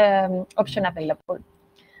option available.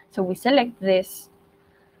 So we select this.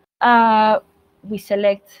 We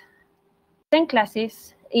select 10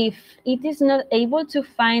 classes. If it is not able to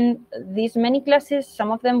find this many classes,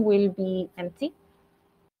 some of them will be empty.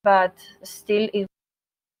 But still, if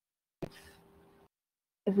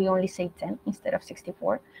we only say 10 instead of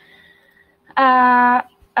 64.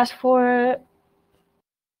 As for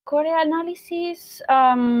Correa analysis,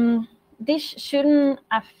 this shouldn't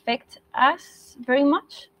affect us very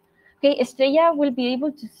much. Okay, Estrella will be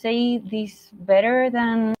able to say this better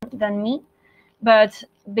than me, but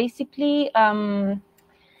basically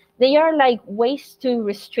they are like ways to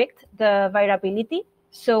restrict the variability.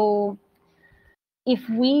 So if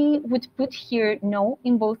we would put here no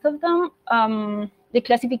in both of them, the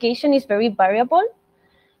classification is very variable.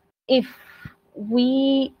 If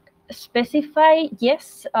we specify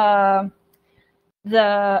yes, the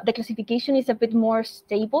classification is a bit more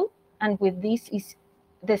stable, and with this is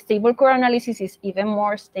the stable core analysis is even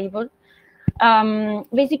more stable.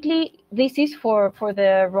 Basically, this is for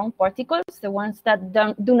the wrong particles, the ones that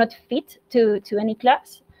do not fit to any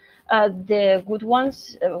class. The good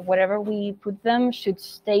ones, wherever we put them, should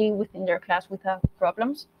stay within their class without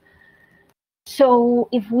problems. So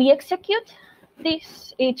if we execute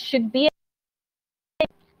this, it should be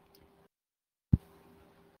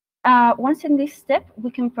once in this step,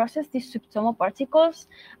 we can process these subtomo particles.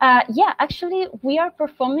 Yeah, actually, we are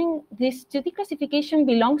performing this 2D classification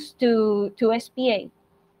belongs to SPA.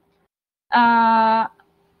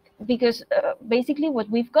 Because basically what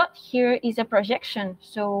we've got here is a projection.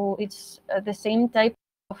 So it's the same type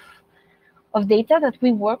of data that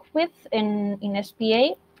we work with in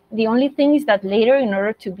SPA. The only thing is that later, in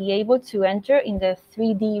order to be able to enter in the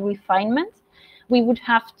 3D refinement, we would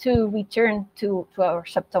have to return to our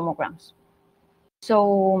subtomograms.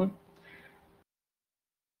 So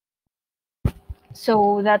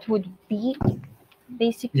that would be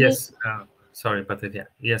basically... Yes, sorry, Patricia.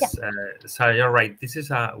 Yes, yeah. Sarah, you're right. This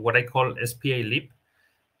is what I call SPA leap.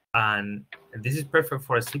 And this is perfect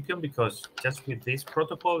for a Scipion because just with this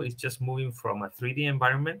protocol, it's just moving from a 3D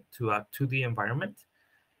environment to a 2D environment.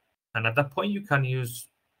 And at that point, you can use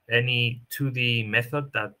any 2D method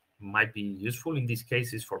that might be useful. In this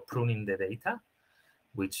case, is for pruning the data,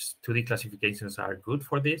 which 2D classifications are good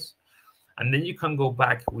for this. And then you can go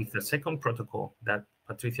back with the second protocol that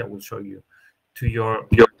Patricia will show you to your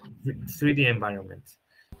 3D environment.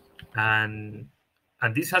 And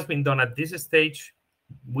this has been done at this stage.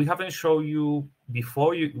 We haven't shown you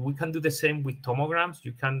before. We can do the same with tomograms.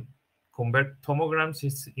 You can convert tomograms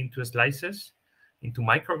into slices, into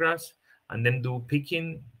micrographs, and then do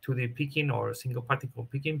picking, 2D picking or single particle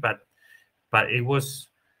picking. But it was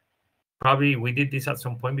Probably we did this at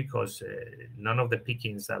some point because none of the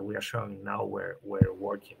pickings that we are showing now were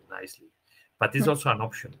working nicely. But it's also an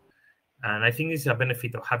option. And I think it's a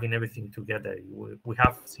benefit of having everything together. We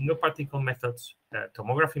have single particle methods,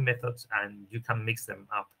 tomography methods, and you can mix them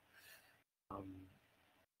up.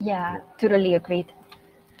 Yeah, totally agreed.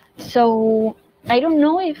 So I don't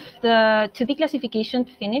know if the 2D classification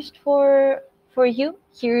finished for you.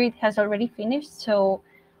 Here it has already finished, so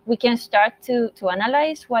we can start to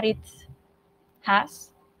analyze what it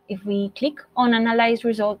has. If we click on Analyze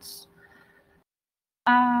Results,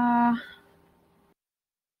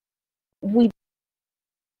 we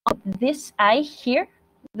this eye here,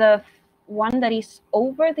 the one that is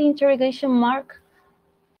over the interrogation mark,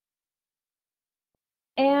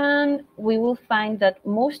 and we will find that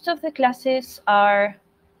most of the classes are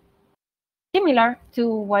similar to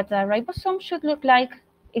what a ribosome should look like,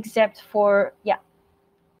 except for, yeah,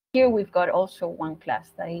 here we've got also one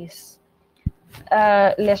class that is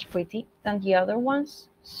less pretty than the other ones.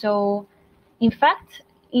 So in fact,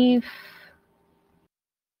 if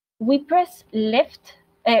we press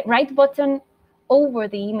right button over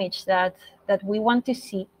the image that we want to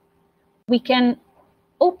see, we can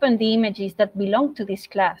open the images that belong to this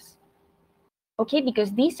class. Okay,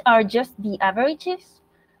 because these are just the averages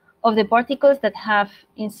of the particles that have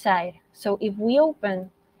inside. So if we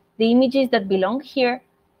open the images that belong here,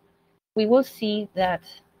 we will see that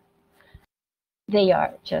they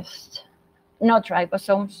are just not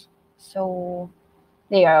ribosomes, so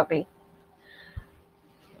they are ugly.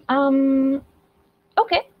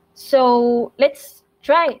 Okay, so let's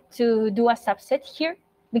try to do a subset here,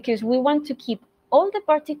 because we want to keep all the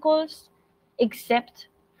particles except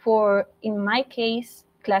for, in my case,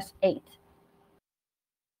 class 8.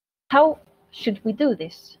 How should we do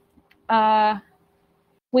this?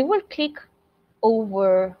 We will click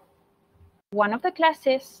over one of the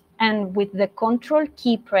classes, and with the Control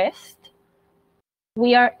key pressed,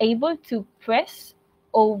 we are able to press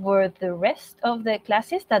over the rest of the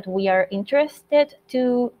classes that we are interested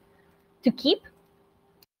to keep.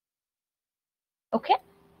 Okay,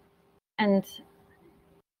 and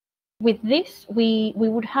with this, we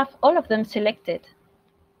would have all of them selected.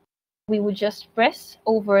 We would just press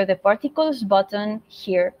over the particles button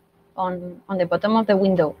here on the bottom of the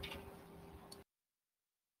window.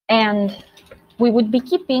 And we would be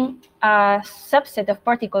keeping a subset of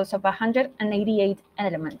particles of 188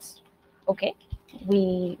 elements. Okay,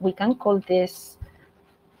 we can call this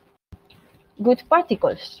good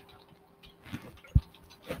particles.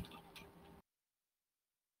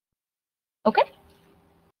 Okay,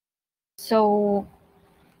 so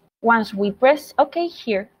once we press OK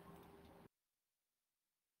here,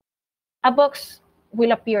 a box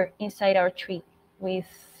will appear inside our tree with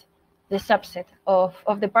the subset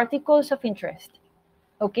of the particles of interest.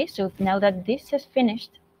 Okay, so now that this is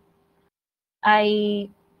finished, I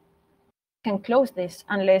can close this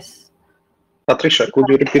unless... Patricia, could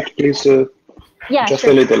you repeat, please, yeah, just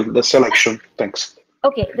sure. a little, the selection? Thanks.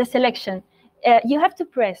 Okay, the selection. You have to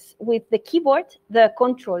press with the keyboard the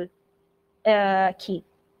Control key.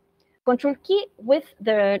 Control key with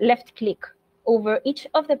the left click over each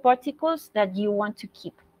of the particles that you want to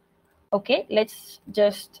keep. Okay, let's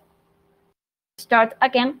just start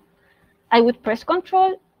again. I would press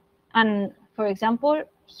Control, and for example,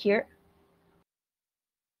 here,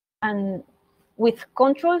 and with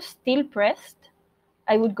Control still pressed,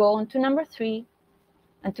 I would go on to number 3,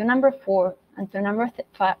 and to number 4, and to number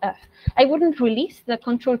 5. I wouldn't release the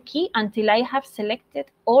Control key until I have selected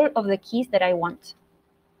all of the keys that I want.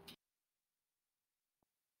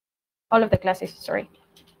 All of the classes, sorry.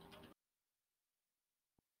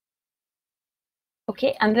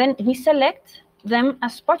 Okay, and then we select them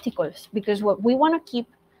as particles, because what we want to keep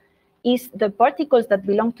is the particles that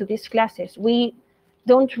belong to these classes. We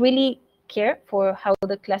don't really care for how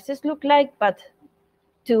the classes look like, but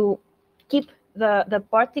to keep the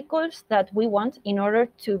particles that we want in order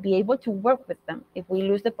to be able to work with them. If we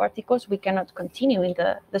lose the particles, we cannot continue in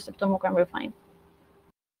the Subtomogram refine.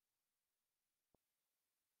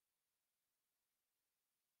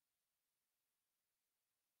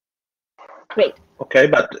 Great. Okay,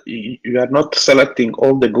 but you are not selecting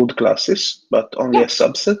all the good classes, but only a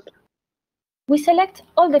subset? We select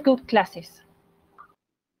all the good classes.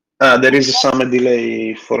 There is some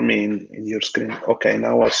delay for me in your screen. Okay,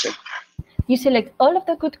 now I see. You select all of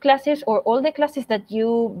the good classes, or all the classes that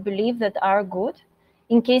you believe that are good.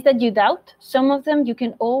 In case that you doubt some of them, you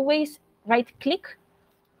can always right-click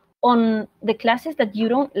on the classes that you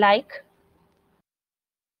don't like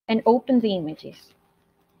and open the images.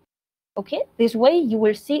 Okay, this way you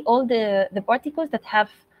will see all the particles that have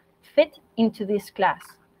fit into this class.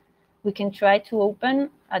 We can try to open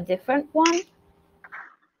a different one,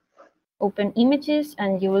 open images,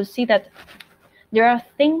 and you will see that there are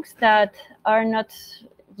things that are not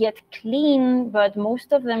yet clean, but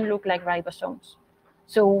most of them look like ribosomes.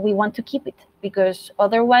 So we want to keep it, because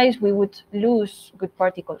otherwise we would lose good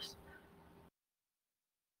particles.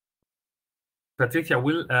 Patricia,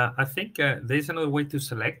 I think there's another way to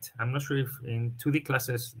select. I'm not sure if in 2D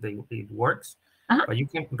classes it works, but you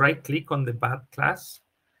can right-click on the bad class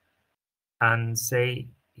and say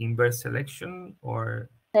invert selection or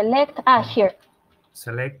select here.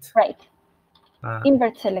 Select. Right.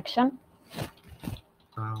 Invert selection.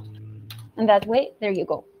 And that way, there you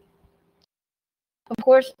go. Of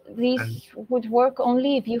course, this would work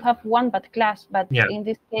only if you have one bad class, but in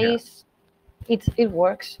this case, it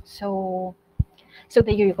works. So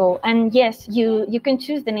there you go. And yes, you can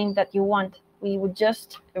choose the name that you want. We would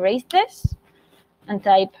just erase this and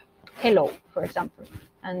type hello, for example.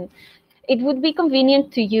 And it would be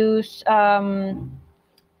convenient to use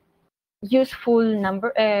full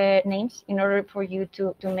number names in order for you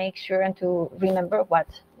to make sure and to remember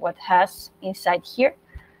what has inside here.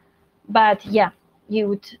 But yeah, you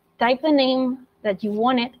would type the name that you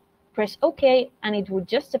wanted, press OK, and it would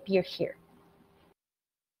just appear here.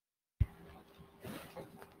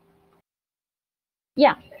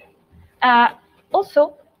 Yeah.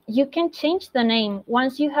 Also, you can change the name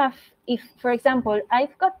once you have, if, for example,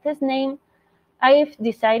 I've got this name, I've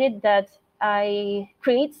decided that I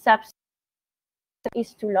create subset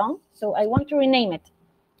is too long, so I want to rename it.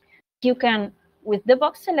 You can, with the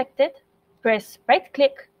box selected, press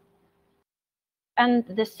right-click, and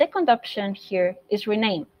the second option here is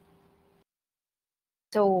rename.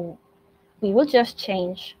 So we will just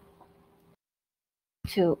change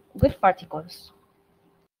to good particles.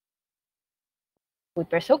 We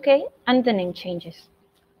press OK, and the name changes.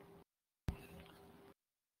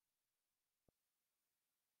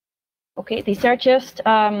 Okay, these are just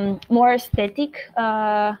more aesthetic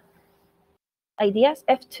ideas.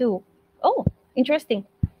 F2. Oh, interesting.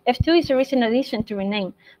 F2 is a recent addition to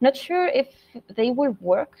rename. Not sure if they will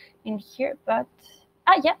work in here, but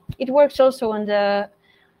yeah, it works also on the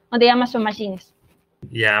Amazon machines.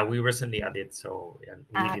 Yeah, we recently added, so we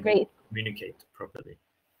didn't great. Communicate properly.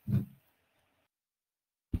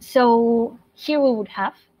 So here we would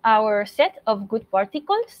have our set of good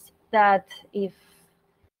particles that if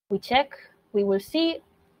we check, we will see.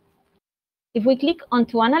 If we click on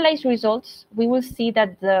to analyze results, we will see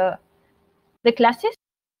that the classes,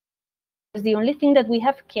 the only thing that we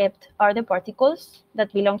have kept are the particles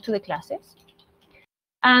that belong to the classes.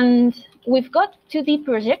 And we've got 2D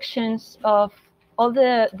projections of all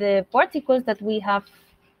the particles that we have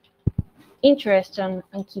interest on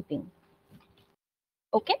keeping.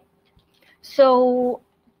 Okay, so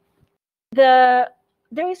there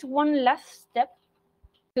is one last step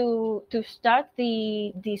to start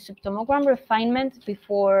the subtomogram refinement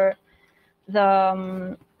before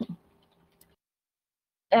the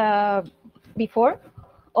before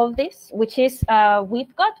all this, which is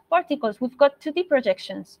we've got particles, we've got 2D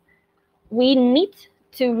projections. We need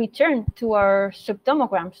to return to our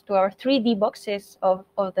subtomograms, to our 3D boxes of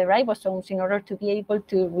the ribosomes in order to be able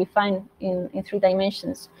to refine in 3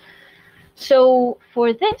 dimensions. So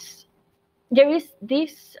for this, there is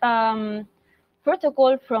this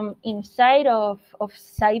protocol from inside of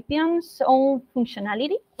Scipions' own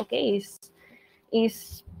functionality. Okay,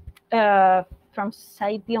 is from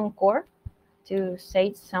Scipion core, to say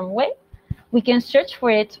it some way. We can search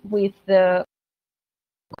for it with the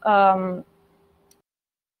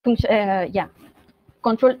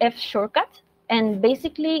Control F shortcut, and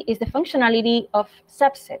basically is the functionality of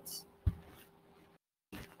subsets.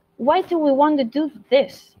 Why do we want to do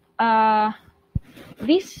this?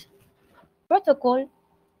 This protocol,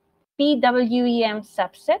 PWEM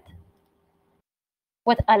subset,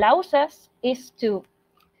 what allows us is to,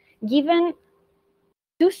 given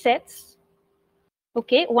 2 sets,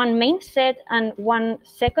 okay, one main set and one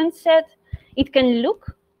second set, it can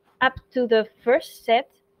look up to the first set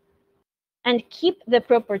and keep the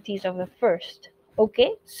properties of the first.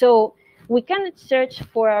 Okay, so we can search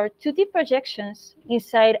for our 2D projections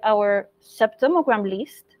inside our subtomogram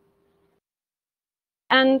list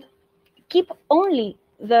and keep only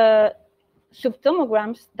the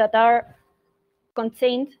subtomograms that are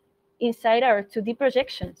contained inside our 2D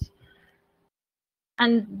projections.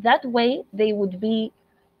 And that way, they would be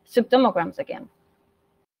subtomograms again.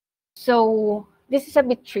 So this is a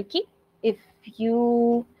bit tricky. If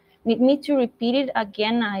you need me to repeat it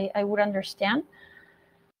again, I would understand.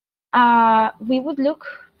 We would look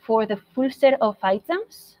for the full set of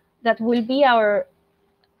items that will be our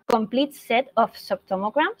complete set of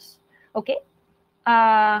subtomograms. Okay.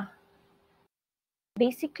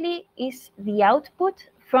 Basically is the output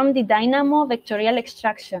from the dynamo vectorial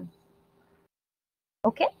extraction.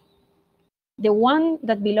 Okay. The one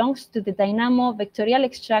that belongs to the dynamo vectorial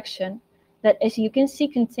extraction that, as you can see,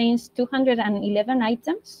 contains 211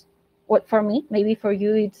 items. What for me, maybe for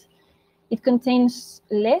you, it contains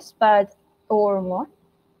less, or more.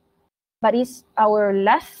 But it's our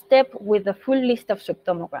last step with the full list of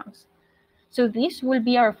subtomograms. So this will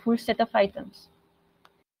be our full set of items.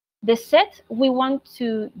 The set we want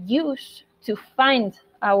to use to find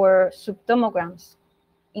our subtomograms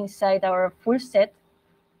inside our full set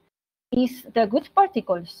is the good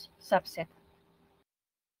particles subset.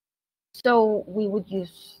 So we would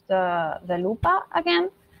use the lupa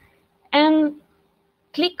again and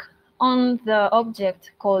click on the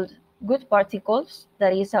object called good particles.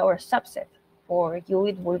 That is our subset. For you,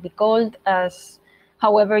 it will be called as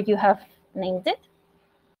however you have named it,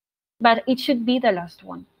 but it should be the last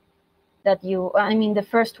one that the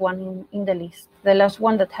first one in the list, the last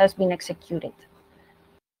one that has been executed.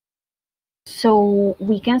 So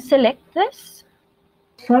we can select this.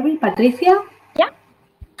 Sorry, Patricia? Yeah.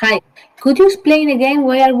 Hi. Could you explain again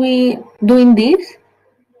why are we doing this?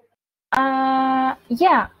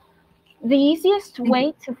 Yeah. The easiest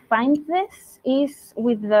way to find this is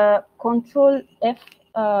with the Control F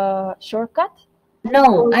shortcut.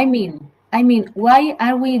 No, I mean, why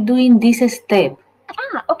are we doing this step?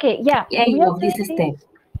 Okay, yeah. Aim of this step.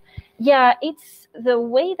 Yeah, it's the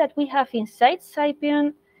way that we have inside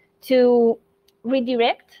Scipion to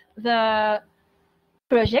redirect the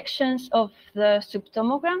projections of the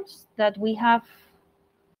subtomograms that we have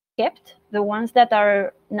kept, the ones that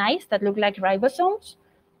are nice, that look like ribosomes.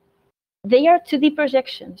 They are 2D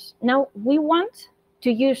projections. Now we want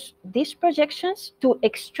to use these projections to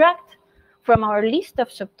extract from our list of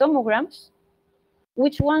subtomograms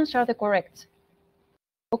which ones are the correct.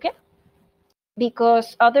 Okay?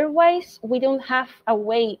 Because otherwise we don't have a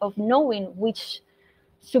way of knowing which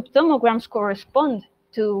subtomograms correspond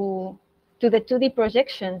to the 2D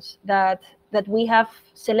projections that we have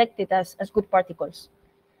selected as good particles.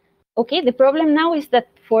 Okay, the problem now is that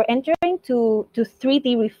for entering to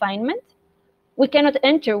 3D refinement, we cannot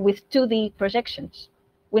enter with 2D projections.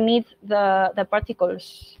 We need the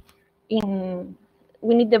particles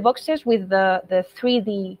we need the boxes with the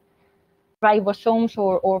 3D ribosomes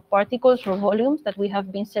or particles or volumes that we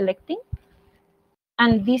have been selecting.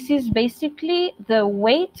 And this is basically the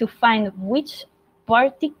way to find which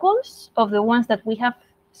particles of the ones that we have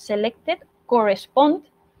selected correspond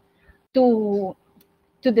to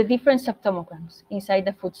the different subtomograms inside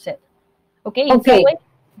the food set. Okay. It's a way,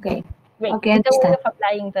 okay. Great. Okay, it's a way of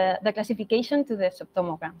applying the classification to the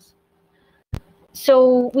subtomograms.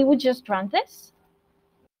 So we would just run this.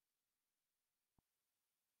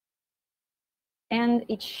 And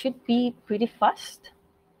it should be pretty fast.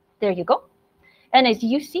 There you go. And as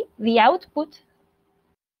you see, the output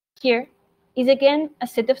here is again a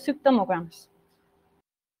set of subtomograms.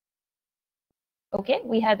 Okay,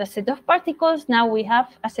 we had a set of particles. Now we have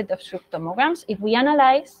a set of subtomograms. If we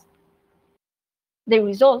analyze the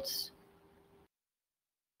results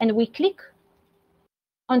and we click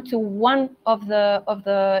onto one of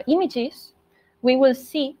the images, we will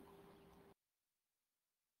see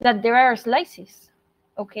that there are slices.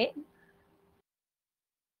 Okay.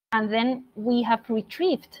 And then we have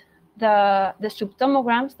retrieved the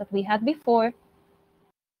subtomograms that we had before,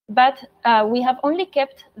 but we have only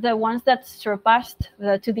kept the ones that surpassed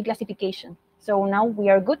the 2D classification. So now we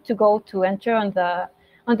are good to go to enter on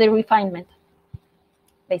the refinement,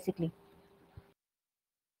 basically.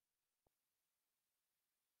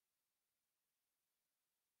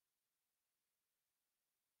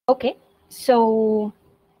 Okay, so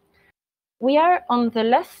we are on the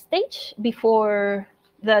last stage before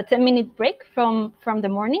the 10-minute break from the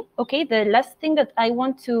morning. Okay, the last thing that I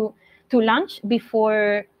want to launch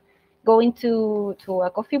before going to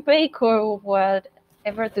a coffee break or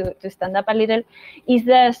whatever to stand up a little is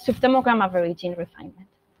the subtomogram averaging refinement.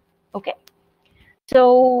 Okay,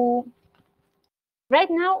 so right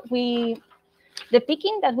now the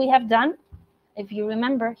picking that we have done, if you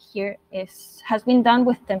remember here, has been done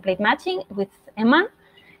with template matching with Eman.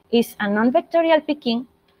 Is a non-vectorial picking,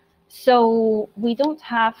 so we don't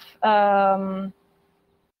have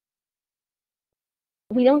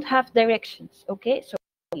directions. Okay, so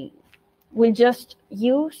we'll just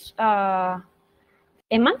use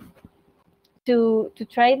Eman to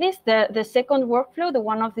try this. The second workflow, the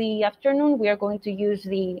one of the afternoon, we are going to use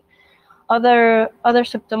the other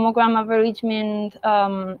subtomogram averagement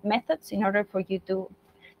methods in order for you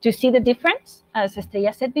to see the difference, as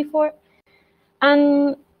Estrella said before.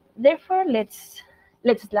 And therefore, let's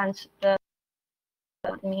launch the.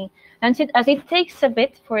 Let me launch it, as it takes a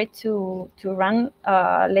bit for it to run.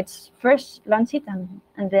 Let's first launch it, and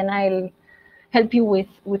then I'll help you with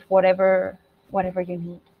whatever you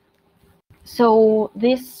need. So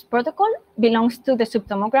this protocol belongs to the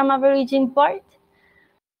Subtomogram averaging part.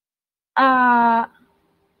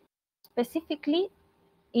 Specifically,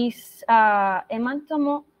 is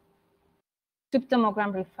tomo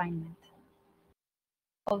Subtomogram refinement.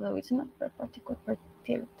 Although it's not per particle per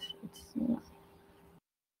tilt, it's not.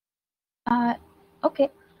 Okay.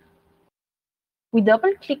 We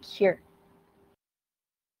double click here.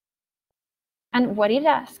 And what it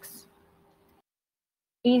asks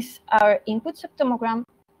is our input subtomogram.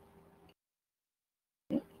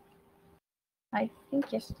 I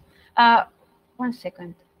think yes. 1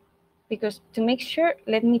 second, because to make sure,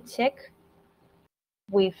 let me check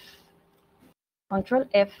with Control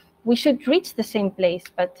F. We should reach the same place,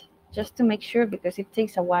 but just to make sure, because it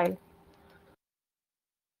takes a while.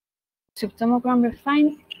 Subtomogram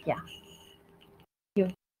refine, yeah.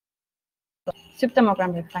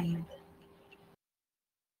 Subtomogram refinement.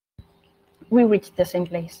 We reached the same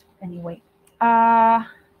place anyway.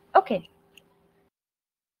 Okay.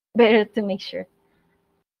 Better to make sure.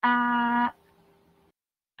 As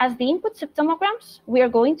the input subtomograms, we are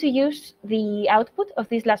going to use the output of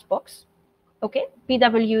this last box. Okay,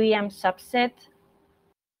 PWEM subset,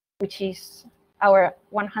 which is our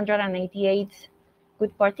 188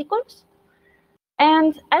 good particles.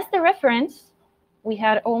 And as the reference, we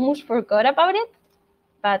had almost forgot about it,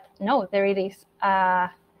 but no, there it is,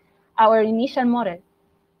 our initial model.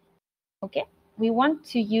 Okay, we want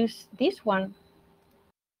to use this one,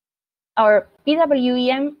 our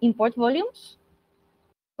PWEM import volumes,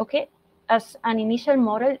 okay, as an initial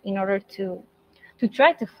model in order to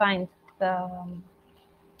try to find the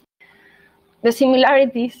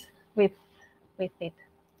similarities with it.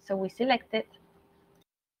 So we select it.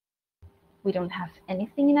 We don't have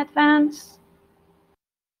anything in advance.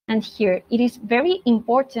 And here, it is very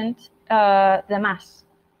important, the mass.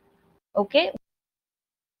 Okay,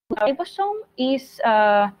 ribosome is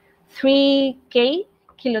 3K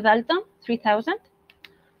kilodalton, 3000.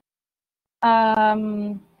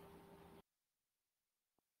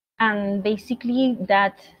 And basically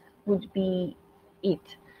that would be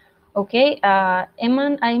it. Okay,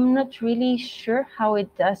 Eman, I'm not really sure how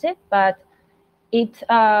it does it, but it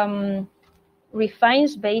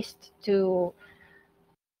refines based to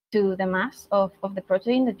the mass of the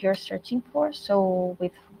protein that you're searching for. So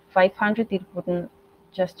with 500, it wouldn't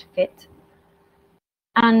just fit.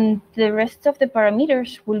 And the rest of the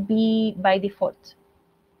parameters will be by default.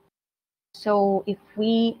 So if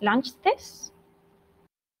we launch this,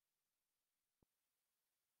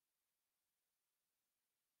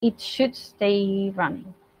 it should stay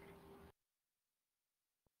running.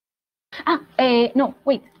 No,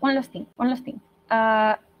 wait, one last thing.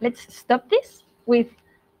 Let's stop this with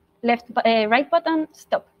right button,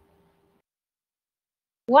 stop.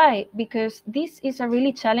 Why? Because this is a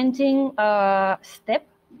really challenging step.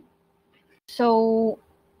 So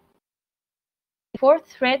 4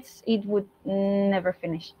 threads, it would never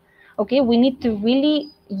finish. Okay, we need to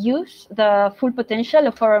really use the full potential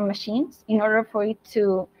of our machines in order for it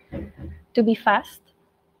to be fast.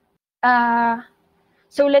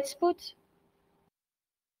 So let's put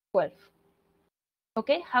 12.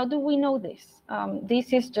 Okay, how do we know this?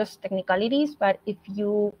 This is just technicalities, but if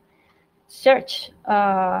you search,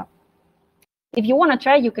 if you want to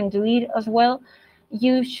try, you can do it as well.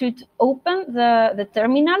 You should open the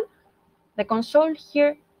terminal, the console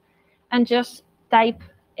here, and just type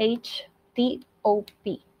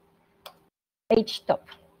HTOP, HTOP.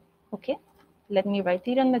 Okay, let me write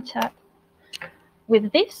it on the chat.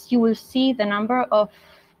 With this, you will see the number of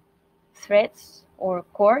threads or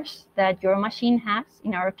cores that your machine has.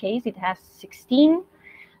 In our case, it has 16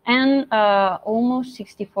 and almost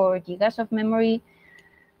 64 gigas of memory.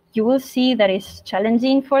 You will see that it's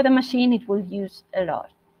challenging for the machine. It will use a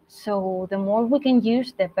lot. So the more we can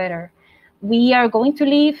use, the better. We are going to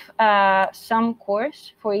leave some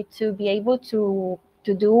cores for it to be able to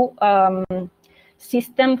do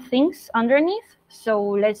system things underneath. So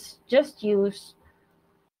let's just use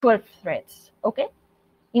 12 threads, okay?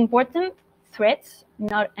 Important threads,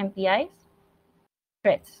 not MPIs,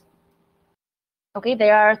 threads. Okay,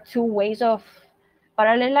 there are 2 ways of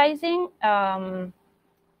parallelizing.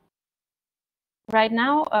 Right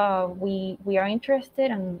now, we are interested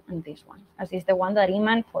in this one, as is the one that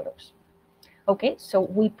Iman follows. Okay, so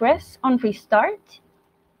we press on restart,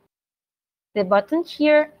 the button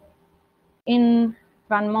here in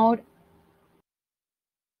run mode,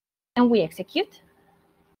 and we execute.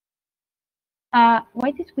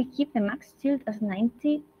 Why did we keep the max tilt as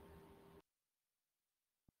 90?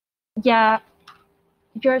 Yeah,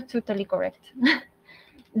 you're totally correct.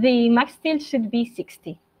 The max tilt should be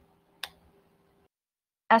 60,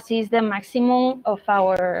 as is the maximum of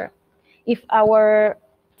our, if our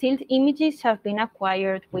tilt images have been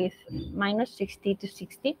acquired with minus 60 to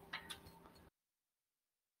 60.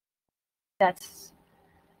 That's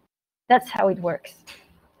how it works.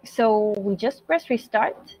 So we just press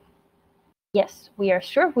restart. Yes, we are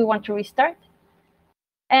sure we want to restart.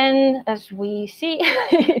 And as we see,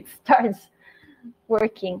 it starts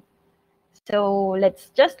working. So let's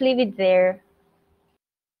just leave it there,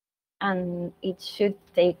 and it should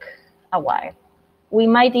take a while. We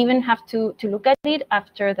might even have to look at it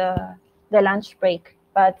after the lunch break.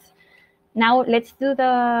 But now let's do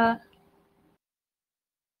the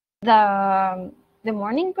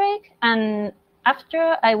morning break, and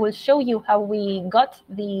after I will show you how we got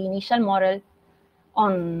the initial model,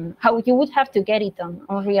 on how you would have to get it on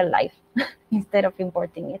real life instead of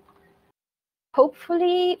importing it.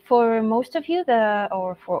 Hopefully for most of you,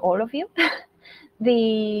 or for all of you,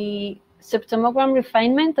 the subtomogram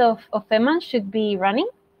refinement of Eman should be running.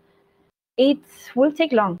 It will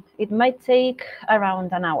take long. It might take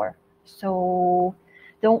around an hour. So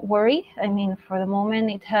don't worry. I mean, for the moment,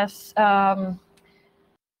 it has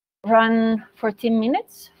run 14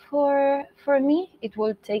 minutes for me. It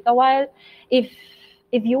will take a while. If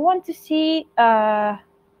you want to see for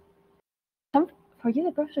you,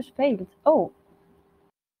 the process failed. Oh.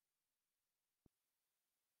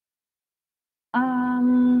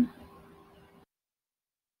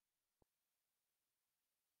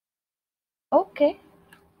 Okay.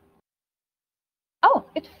 Oh,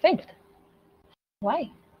 it failed.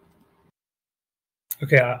 Why?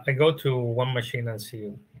 Okay, I go to one machine and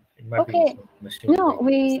see. It might Okay. be machine. No,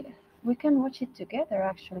 we can watch it together.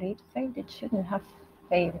 Actually, it failed. It shouldn't have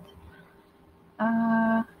failed.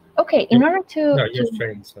 Okay. In order to no, yours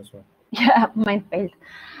fails as well. Yeah, mine failed.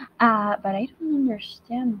 But I don't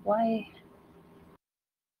understand why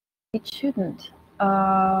it shouldn't.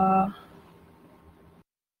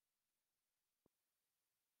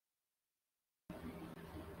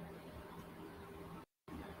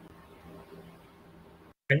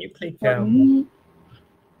 Can you click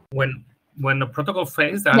when the protocol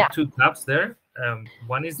fails? There are two tabs there.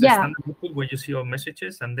 One is the standard output where you see all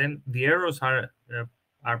messages, and then the errors are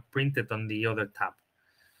printed on the other tab.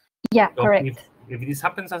 Yeah, so correct. If this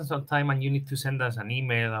happens at some time and you need to send us an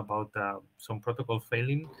email about some protocol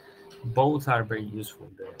failing, both are very useful.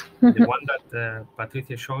 The one that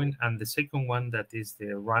Patricia is showing, and the second one that is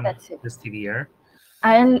the run this TDR.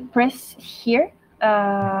 I'll press here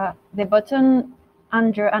the button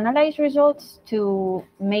under Analyze Results to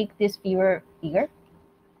make this viewer bigger.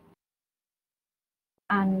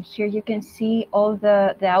 And here you can see all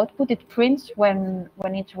the output it prints when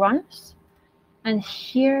it runs. And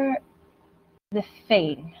here the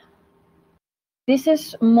fail. This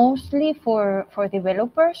is mostly for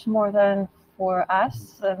developers more than for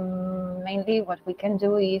us. Mainly what we can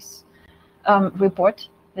do is report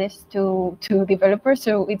this to developers.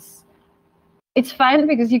 So it's fine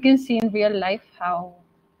because you can see in real life how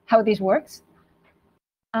this works.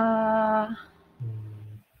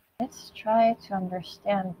 Let's try to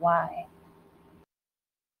understand why.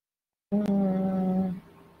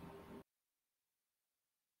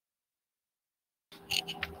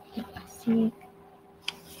 Let's see.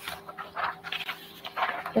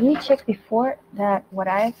 Let me check before that what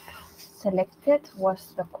I've selected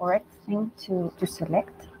was the correct thing to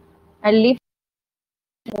select. I leave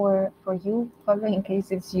for you, Pablo, in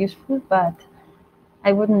case it's useful, but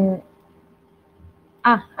I wouldn't.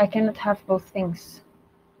 I cannot have both things.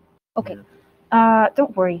 Okay.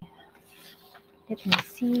 Don't worry. Let me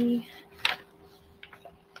see.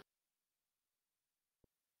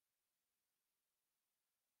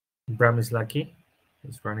 Bram is lucky.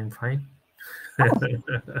 It's running fine.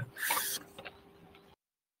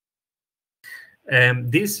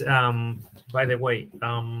 This, by the way,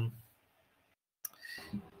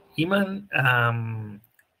 Iman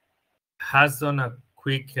has done a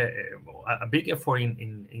big effort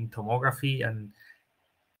in tomography,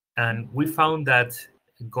 and we found that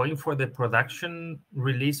going for the production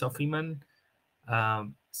release of Iman,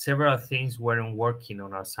 several things weren't working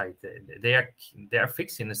on our site. They are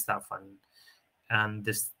fixing stuff, and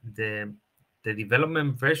the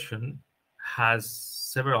development version has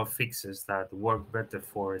several fixes that work better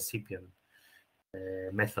for Scipion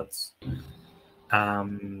methods.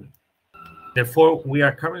 Therefore, we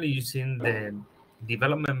are currently using the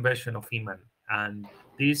development version of Iman, and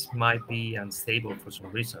this might be unstable for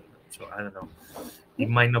some reason. So I don't know. It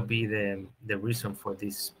might not be the reason for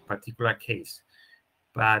this particular case,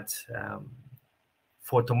 but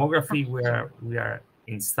for tomography, we are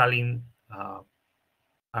installing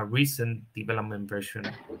a recent development version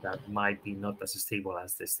that might be not as stable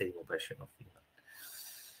as the stable version of it.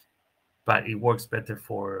 But it works better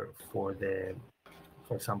for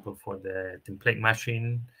example, for the template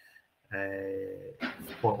machine,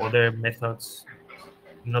 for other methods,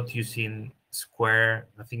 not using square.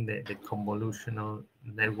 I think the convolutional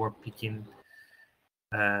network picking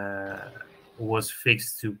was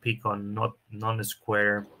fixed to pick on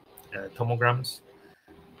non-square tomograms.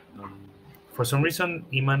 For some reason,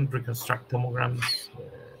 Iman reconstruct tomograms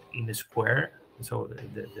in a square, so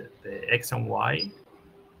the X and Y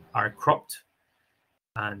are cropped,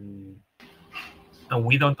 and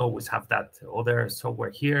we don't always have that. Other software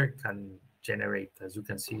here can generate, as you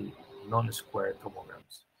can see, non-square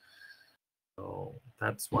tomograms. So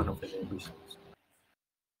that's one of the main reasons.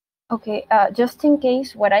 Okay, just in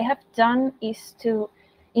case, what I have done is to,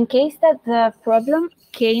 in case that the problem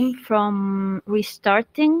came from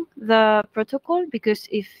restarting the protocol, because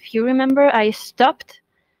if you remember, I stopped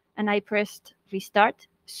and I pressed restart.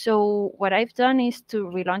 So what I've done is to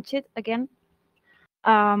relaunch it again.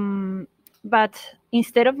 But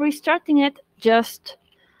instead of restarting it, just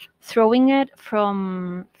throwing it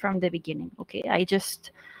from the beginning. Okay, I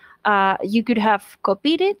just, you could have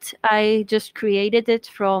copied it. I just created it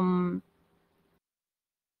from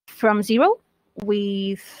zero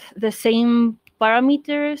with the same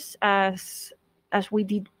parameters as we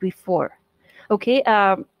did before. Okay,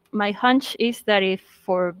 my hunch is that if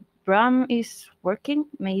for Bram is working,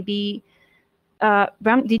 maybe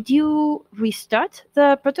Bram, did you restart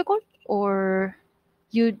the protocol or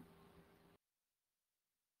you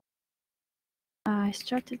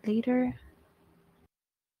started later?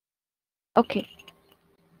 Okay.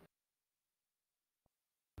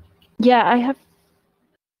 Yeah, I have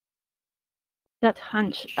that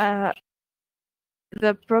hunch.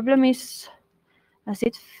 The problem is, as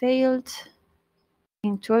it failed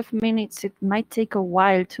in 12 minutes, it might take a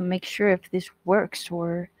while to make sure if this works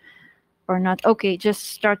or not. Okay,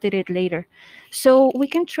 just started it later. So we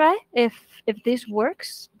can try if this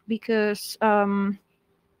works, because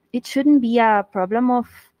it shouldn't be a problem of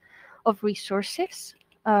resources.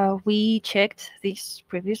 We checked this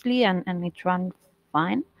previously and it ran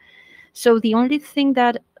fine. So the only thing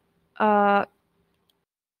that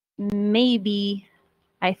maybe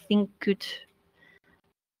I think could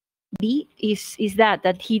be is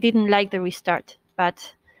that he didn't like the restart.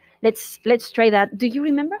 But let's try that. Do you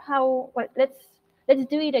remember how? Well, let's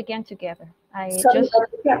do it again together.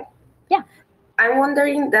 Yeah. I'm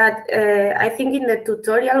wondering that I think in the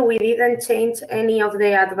tutorial we didn't change any of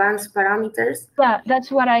the advanced parameters. Yeah,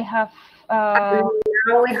 that's what I have.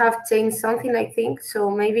 Now we have changed something, I think. So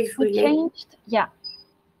maybe it's related. Changed. Yeah.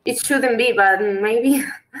 It shouldn't be, but maybe.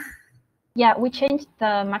 Yeah, we changed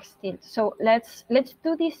the max tilt. So let's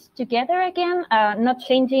do this together again, not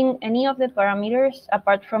changing any of the parameters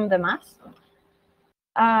apart from the mass.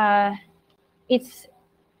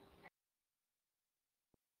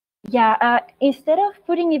 Instead of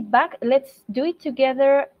putting it back, let's do it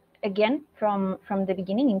together again from the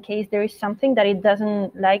beginning, in case there is something that it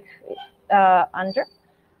doesn't like under.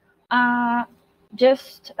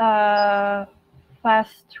 Just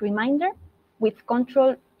fast reminder with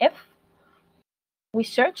Control F. We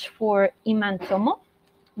search for Iman Tomo,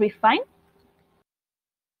 refine.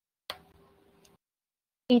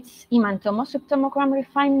 It's Iman Tomo Subtomogram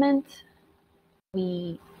refinement.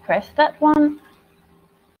 We press that one.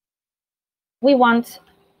 We want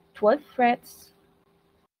 12 threads.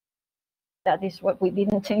 That is what we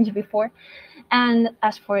didn't change before. And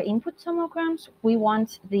as for input tomograms, we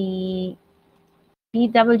want the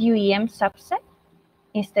PWEM subset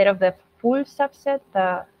instead of the full subset,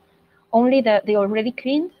 only the already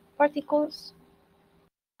cleaned particles.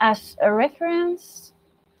 As a reference,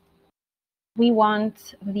 we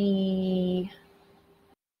want the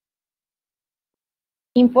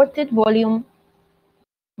imported volume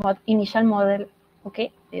initial model.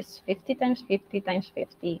 Okay, this 50 times 50 times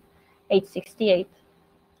 50, 868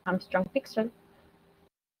 Armstrong pixel.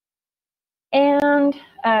 And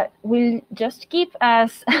we'll just keep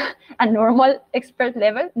as a normal expert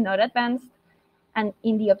level, not advanced. And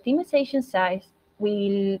in the optimization size,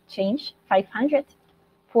 we'll change 500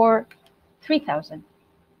 for 3000,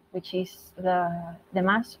 which is the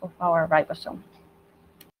mass of our ribosome.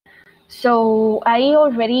 So I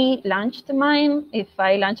already launched mine. If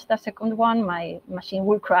I launch the second one, my machine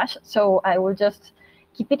will crash. So I will just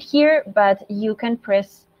keep it here, but you can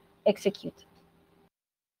press execute.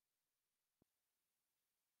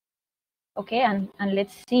 Okay, and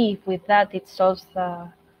let's see if with that it solves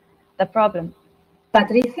the problem.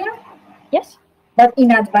 Patricia? Yes? But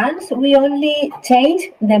in advance, we only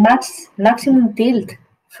change the maximum tilt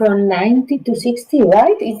from 90 to 60,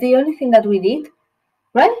 right? It's the only thing that we did,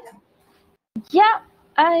 right? Yeah,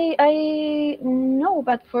 I know,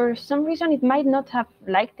 but for some reason it might not have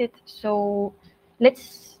liked it. So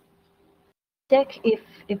let's check if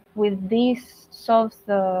with this solves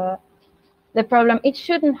the problem. It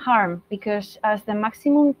shouldn't harm, because as the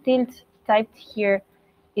maximum tilt typed here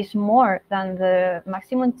is more than the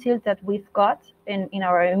maximum tilt that we've got in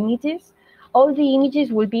our images, all the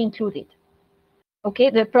images will be included. Okay,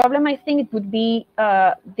 the problem, I think, it would be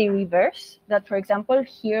the reverse, that, for example,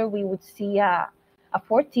 here we would see a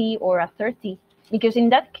 40 or a 30, because in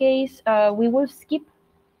that case, we will skip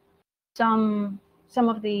some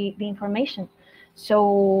of the information.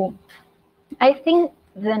 So I think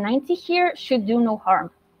the 90 here should do no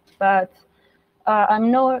harm, but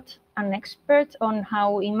I'm not an expert on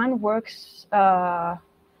how Iman works on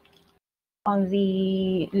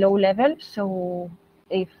the low level. So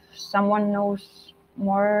if someone knows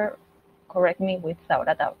more, correct me without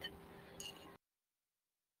a doubt.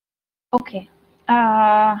 Okay,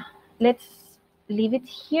 let's leave it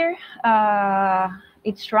here.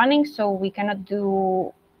 It's running, so we cannot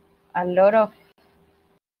do a lot of...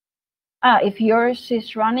 if yours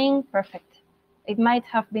is running, perfect. It might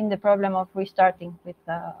have been the problem of restarting with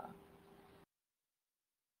the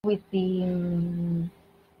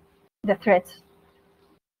threads.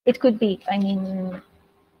 It could be. I mean,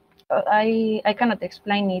 I cannot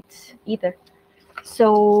explain it either.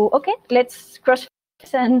 So okay, let's cross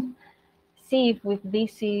and see if with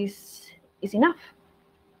this is enough.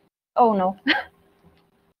 Oh no,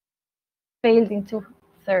 failed in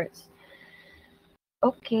 2/3.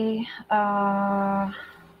 Okay.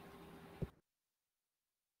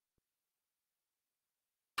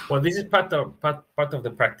 Well, this is part of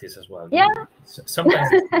the practice as well. Yeah. Sometimes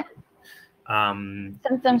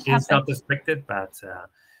sometimes it's happens. not expected, but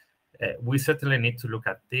we certainly need to look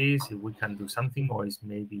at this, if we can do something, or is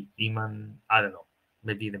maybe Iman, I don't know,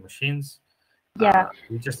 maybe the machines. Yeah.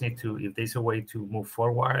 We just need to, if there's a way to move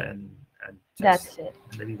forward and That's it.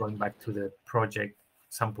 Maybe going back to the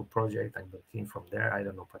sample project and continuing from there. I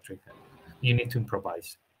don't know, Patricia. You need to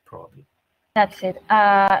improvise, probably. That's it.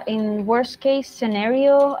 In worst case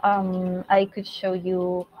scenario, I could show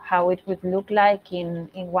you how it would look like in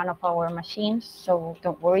one of our machines. So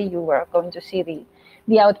don't worry, you are going to see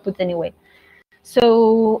the output anyway.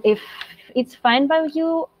 So if it's fine by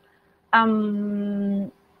you,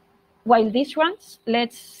 while this runs,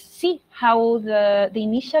 let's see how the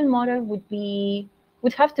initial model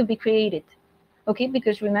would have to be created. Okay,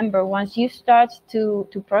 because remember, once you start to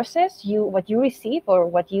process what you receive or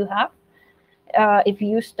what you have, if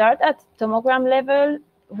you start at tomogram level,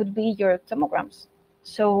 would be your tomograms.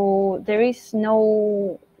 So there is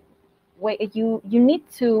no way. You need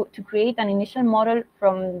to create an initial model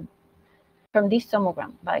from this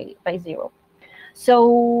tomogram by 0.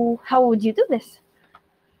 So how would you do this?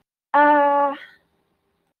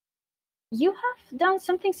 You have done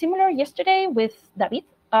something similar yesterday with David.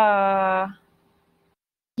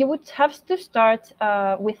 You would have to start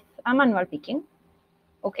with a manual picking.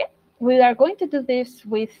 Okay, we are going to do this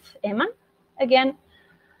with Eman again.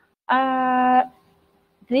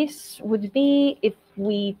 This would be if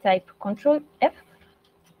we type Control F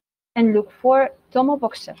and look for Tomo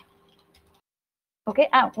Boxer. Okay,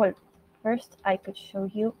 well, first I could show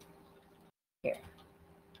you here.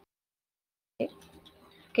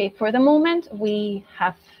 Okay, for the moment we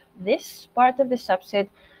have this part of the subset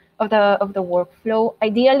of the workflow.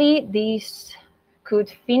 Ideally, this could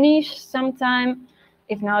finish sometime.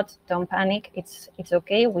 If not, don't panic. It's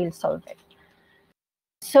okay. We'll solve it.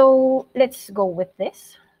 So let's go with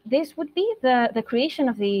this. This would be the creation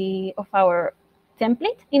of our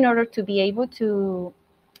template in order to be able to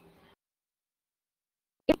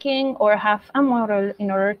picking or have a model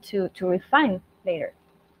in order to refine later.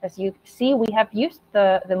 As you see, we have used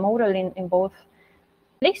the model in both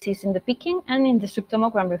places, in the picking and in the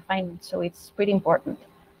subtomogram refinement. So it's pretty important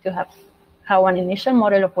to have how an initial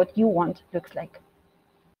model of what you want looks like.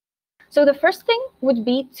 So the first thing would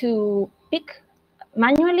be to pick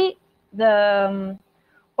manually the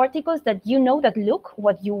particles that you know that look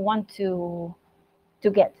what you want to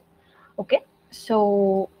get. Okay,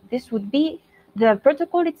 so this would be, the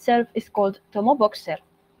protocol itself is called Tomo Boxer.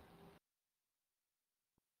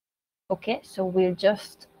 Okay, so we'll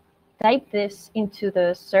just type this into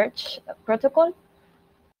the search protocol.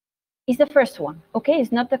 It's the first one. Okay,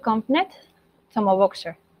 it's not the CompNet, Tomo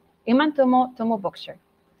Boxer. Iman Tomo Boxer.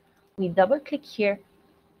 We double click here.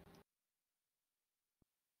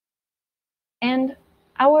 And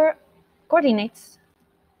our coordinates,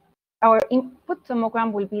 our input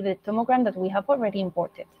tomogram will be the tomogram that we have already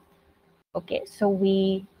imported. Okay, so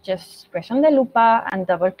we just press on the lupa and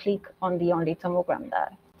double click on the only tomogram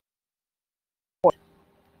that.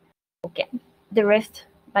 Okay, the rest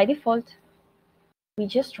by default, we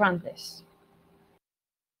just run this.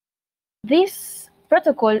 This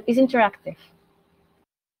protocol is interactive.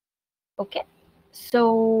 Okay,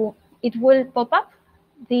 so it will pop up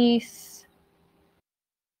this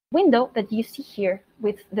window that you see here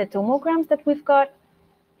with the tomograms that we've got.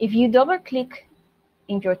 If you double click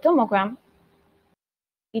in your tomogram,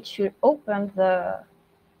 it should open the,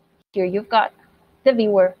 here you've got the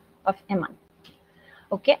viewer of EMAN.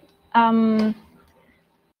 Okay,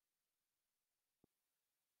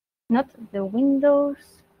 not the windows,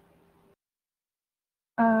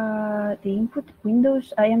 the input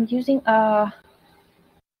windows I am using. I'm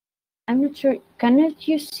not sure, cannot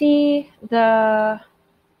you see the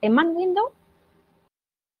EMAN window?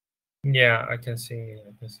 Yeah, I can see.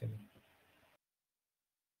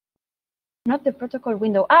 Not the protocol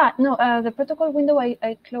window. Ah, no, the protocol window,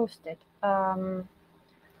 I closed it.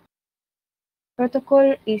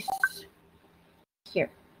 Protocol is here.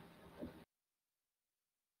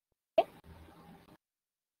 Okay.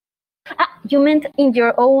 Ah, you meant in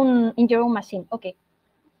your own machine. Okay.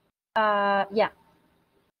 Yeah.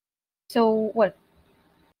 So, well,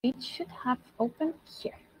 it should have opened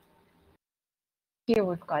here. Here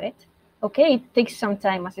we've got it. Okay, it takes some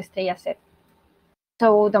time, as Estrella said.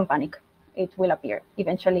 So don't panic. It will appear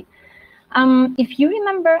eventually. If you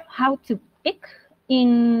remember how to pick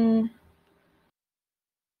in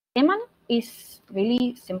EMAN, is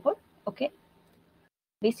really simple. Okay.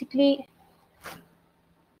 Basically,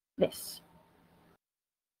 this.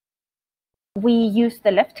 We use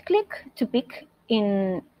the left click to pick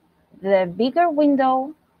in the bigger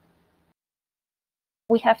window.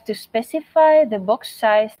 We have to specify the box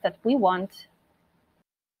size that we want.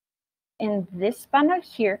 In this panel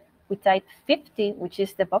here, we type 50, which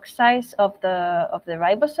is the box size of the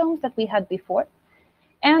ribosomes that we had before.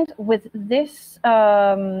 And with this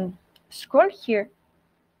scroll here,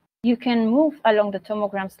 you can move along the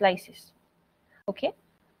tomogram slices. Okay,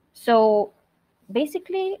 so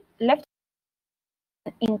basically, left,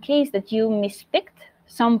 in case that you mispicked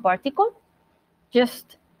some particle,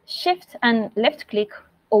 just shift and left click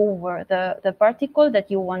over the particle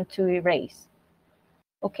that you want to erase.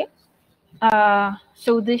 Okay,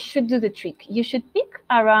 so this should do the trick. You should pick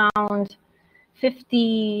around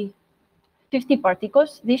 50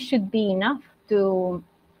 particles. This should be enough to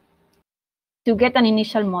get an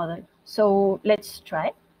initial model. So let's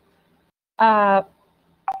try.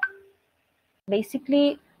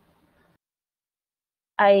 Basically,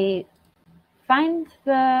 I find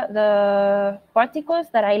the particles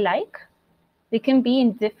that I like. They can be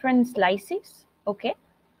in different slices. Okay.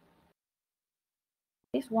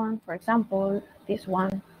 This one, for example, this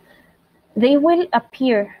one, they will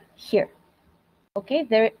appear here. Okay,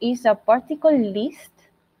 there is a particle list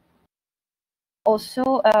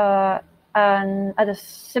also at a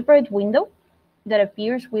separate window that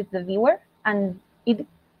appears with the viewer, and it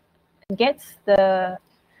gets the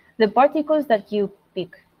particles that you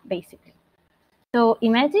pick, basically. So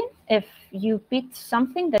imagine if you picked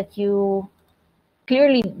something that you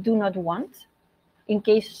clearly do not want. In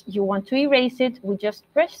case you want to erase it, we just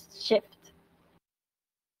press Shift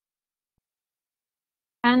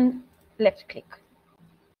and left click.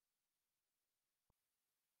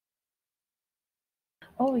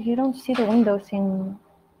 Oh, you don't see the windows in...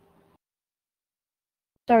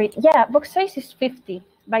 Sorry, yeah, box size is 50.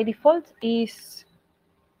 By default is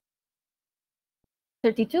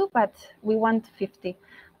 32, but we want 50.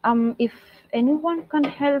 If anyone can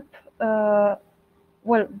help, well,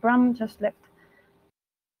 Bram just left.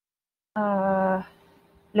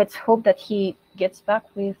 Let's hope that he gets back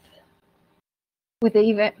with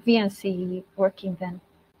the VNC working then.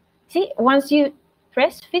 See, once you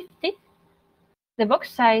press 50, the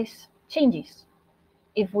box size changes.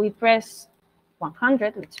 If we press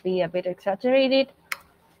 100, let's be a bit exaggerated,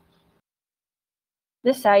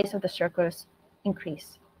 the size of the circles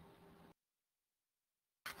increase.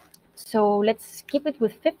 So let's keep it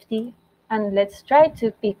with 50, and let's try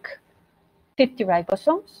to pick 50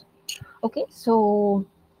 ribosomes. Okay, so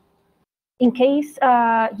in case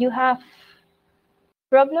you have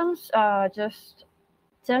problems, just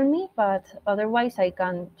tell me, but otherwise I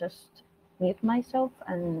can just mute myself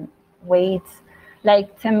and wait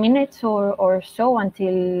like 10 minutes or so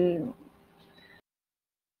until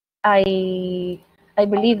I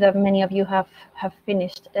believe that many of you have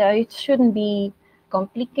finished. It shouldn't be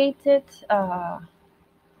complicated.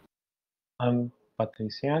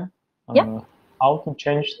 Patricia, Yeah. how to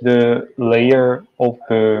change the layer of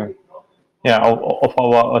the of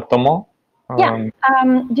our tomo? Yeah.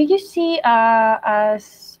 Do you see a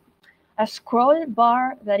scroll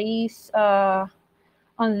bar that is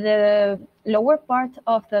on the lower part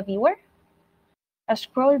of the viewer? A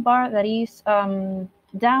scroll bar that is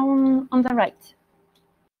down on the right.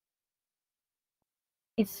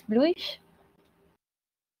 It's bluish.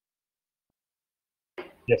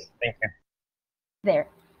 Yes, thank you. There.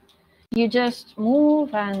 You just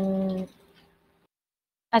move and,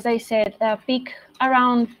 as I said, pick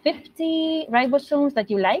around 50 ribosomes that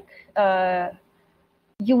you like.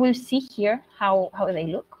 You will see here how they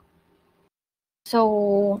look.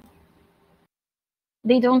 So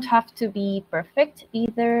they don't have to be perfect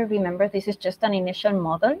either. Remember, this is just an initial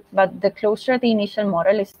model, but the closer the initial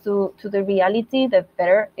model is to the reality, the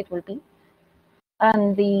better it will be.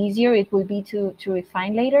 And the easier it will be to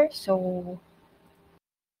refine later. So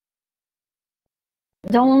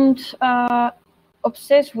don't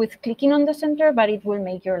obsess with clicking on the center, but it will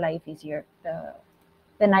make your life easier.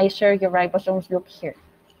 The nicer your ribosomes look here.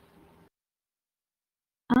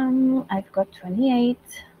 I've got 28.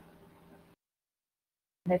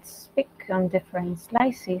 Let's pick on different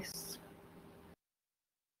slices.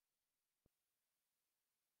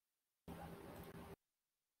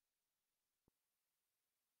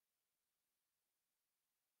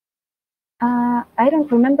 I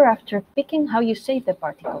don't remember after picking how you save the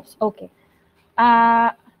particles. Okay.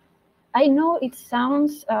 I know it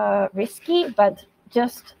sounds risky, but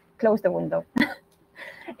just close the window.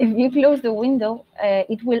 If you close the window,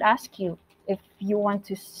 it will ask you if you want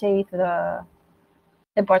to save the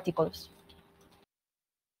particles.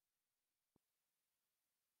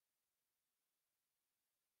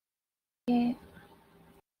 Okay.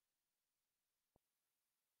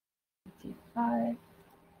 25.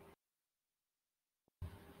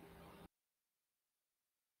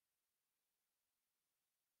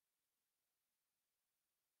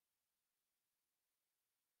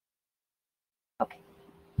 Okay.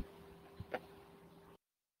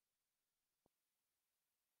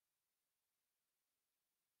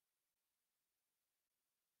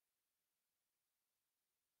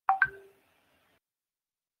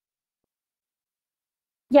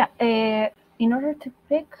 Yeah, in order to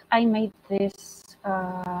pick, I made this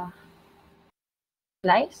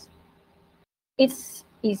slice. It's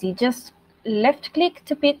easy, just left click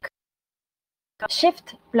to pick,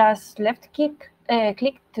 shift plus left click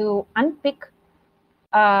to unpick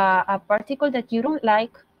a particle that you don't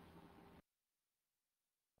like.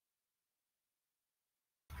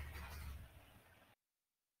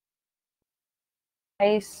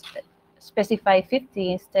 I specify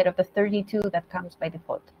 50 instead of the 32 that comes by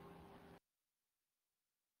default.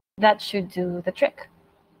 That should do the trick.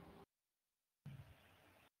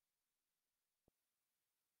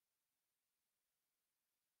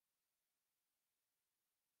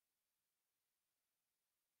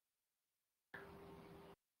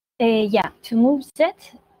 Yeah, to move Z,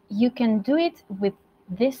 you can do it with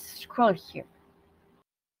this scroll here.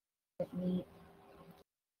 Let me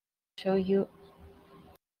show you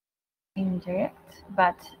indirect,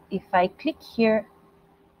 but if I click here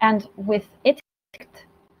and with it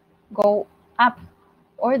go up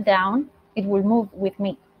or down, it will move with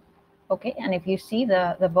me. Okay, and if you see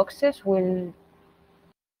the boxes will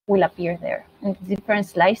appear there. And different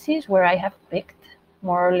slices where I have picked,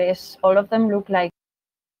 more or less all of them look like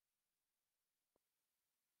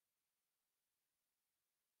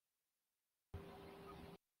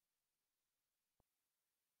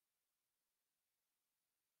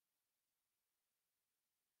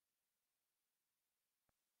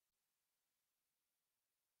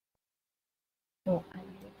so I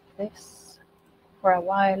leave this for a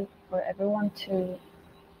while for everyone to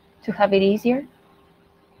have it easier.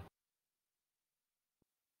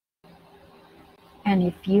 And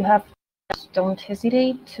if you have, don't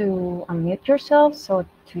hesitate to unmute yourself, so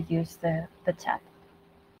to use the chat.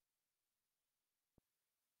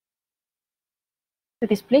 The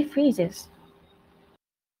display freezes.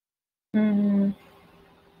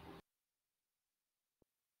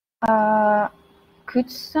 Could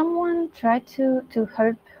someone try to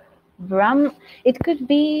help Bram? It could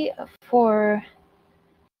be for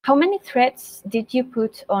how many threads did you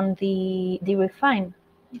put on the refine?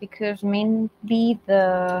 Because maybe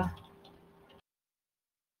the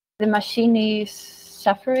machine is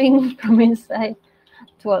suffering from inside.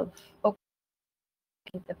 12. Okay,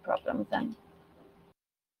 the problem then.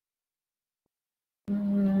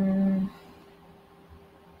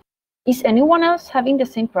 Is anyone else having the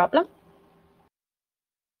same problem?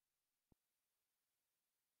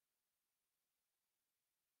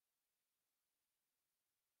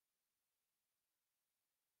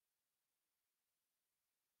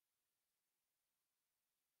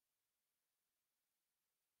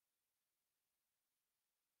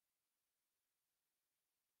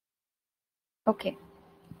 Okay.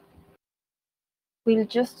 We'll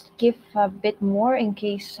just give a bit more in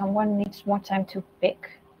case someone needs more time to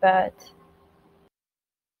pick, but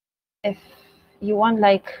if you want,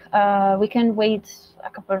 like, we can wait a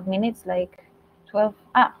couple of minutes, like 12.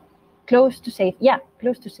 Close to save. Yeah,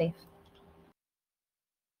 close to save.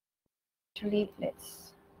 Actually,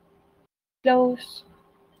 let's close.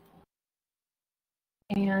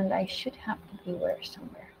 And I should have the viewer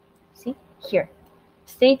somewhere. See, here.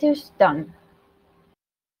 Status done.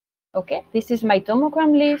 Okay, this is my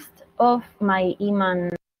tomogram list of my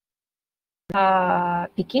Iman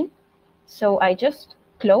picking. So I just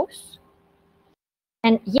close.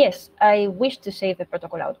 And yes, I wish to save the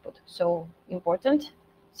protocol output. So important,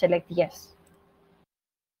 select yes.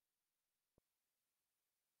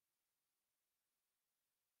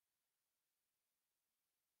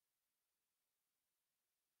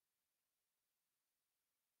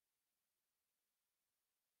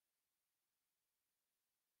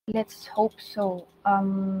 Let's hope so.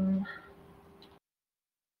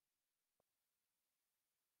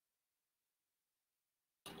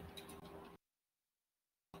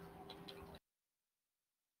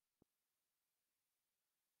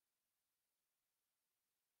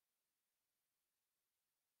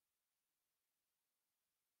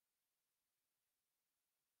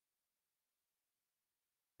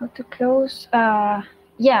 How to close?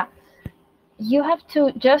 Yeah, you have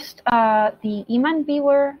to just the Iman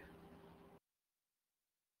viewer.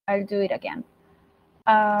 I'll do it again.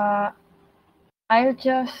 I'll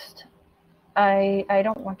just, I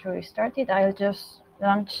don't want to restart it. I'll just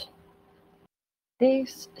launch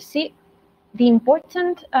this. See, the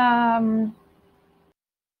important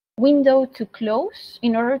window to close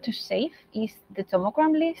in order to save is the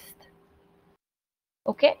tomogram list.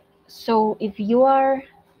 Okay, so if you are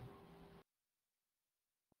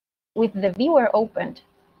with the viewer opened,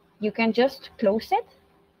 you can just close it.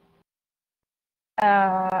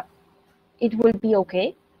 It will be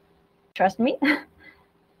okay. Trust me.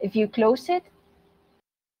 If you close it,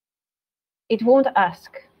 it won't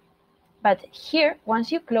ask. But here,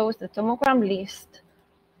 once you close the tomogram list,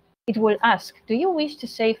 it will ask, do you wish to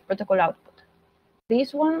save protocol output?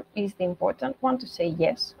 This one is the important one to say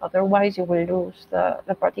yes. Otherwise, you will lose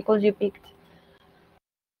the particles you picked.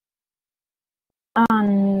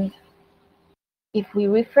 And if we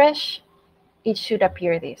refresh, it should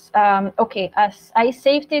appear this. Okay, as I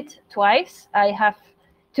saved it twice, I have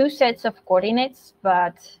 2 sets of coordinates,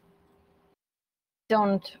 but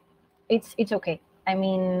don't, it's okay. I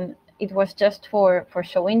mean, it was just for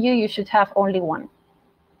showing you, you should have only 1.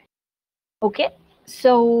 Okay,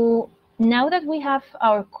 so now that we have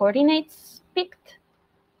our coordinates picked,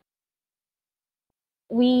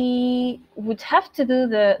 we would have to do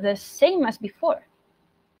the same as before.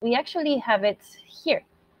 We actually have it here.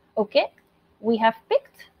 Okay, we have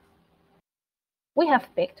picked. We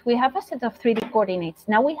have a set of 3D coordinates.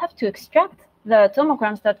 Now we have to extract the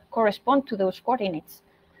tomograms that correspond to those coordinates.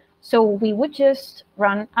 So we would just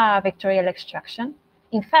run a vectorial extraction.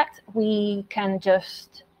 In fact, we can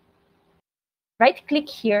just right-click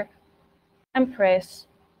here and press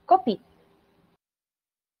copy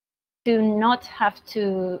to not have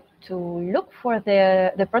to look for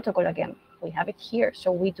the protocol again. We have it here,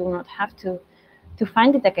 so we do not have to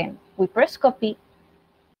find it again. We press copy,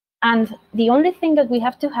 and the only thing that we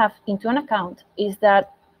have to have into an account is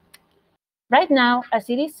that right now, as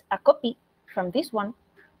it is a copy from this one,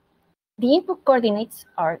 the input coordinates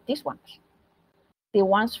are these ones, the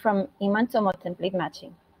ones from Iman Tomo template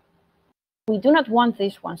matching. We do not want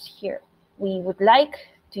these ones here. We would like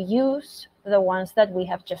to use the ones that we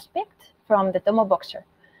have just picked from the Tomo boxer.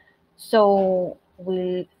 So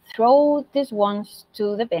we'll throw these ones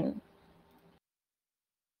to the bin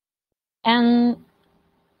and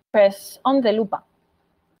press on the lupa.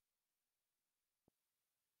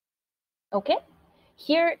 Okay,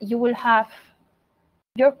 here you will have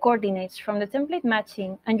your coordinates from the template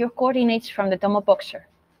matching and your coordinates from the Tomo boxer.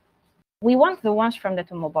 We want the ones from the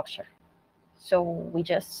Tomo boxer. So we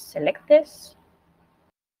just select this.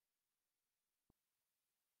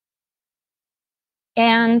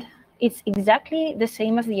 And it's exactly the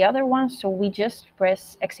same as the other one, so we just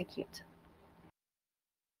press execute.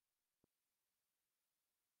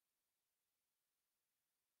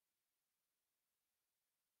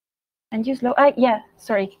 And use low, yeah,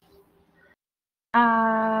 sorry.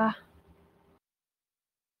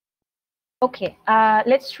 Okay,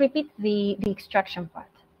 let's repeat the extraction part.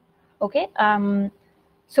 Okay,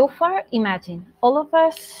 so far, imagine all of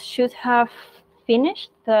us should have finished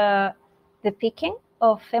the picking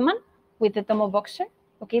of Feman with the Tomo boxer.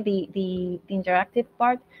 Okay, the interactive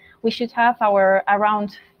part. We should have our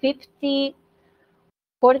around 50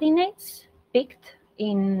 coordinates picked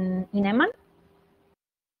in Eman.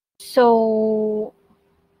 So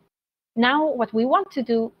now what we want to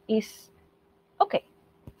do is, okay,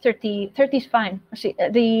 30 is fine. See,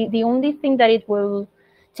 the only thing that it will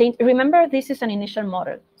change, remember this is an initial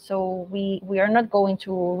model, so we are not going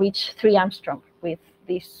to reach 3 Armstrong with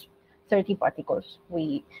these 30 particles.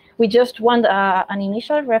 We just want an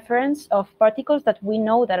initial reference of particles that we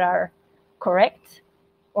know that are correct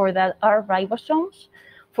or that are ribosomes,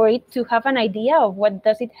 for it to have an idea of what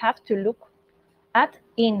does it have to look at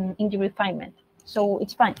in the refinement. So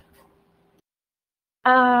it's fine.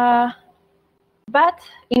 But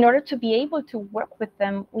in order to be able to work with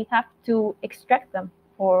them, we have to extract them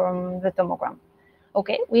from the tomogram.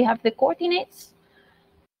 Okay, we have the coordinates.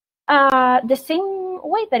 The same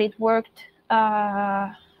way that it worked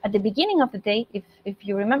at the beginning of the day, if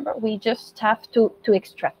you remember, we just have to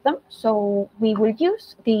extract them. So we will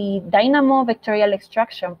use the Dynamo vectorial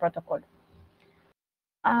extraction protocol.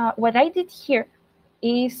 What I did here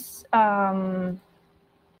is I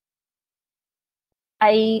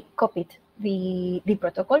copied the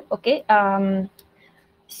protocol. Okay,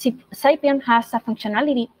 Scipion has a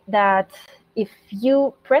functionality that if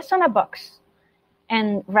you press on a box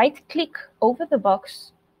and right-click over the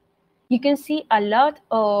box, you can see a lot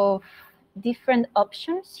of different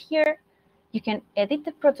options here. You can edit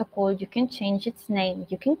the protocol, you can change its name,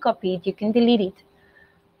 you can copy it, you can delete it.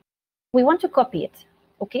 We want to copy it,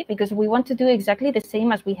 okay, because we want to do exactly the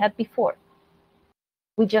same as we had before.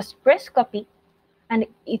 We just press copy, and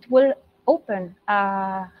it will open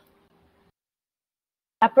a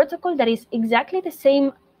protocol that is exactly the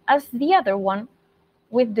same as the other one,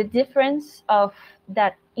 with the difference of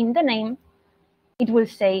that in the name, it will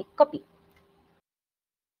say copy.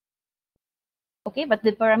 Okay, but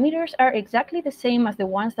the parameters are exactly the same as the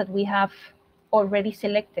ones that we have already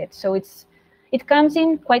selected. So it comes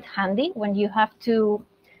in quite handy when you have to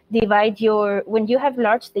divide when you have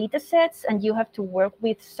large data sets and you have to work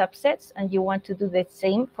with subsets and you want to do the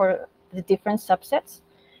same for the different subsets.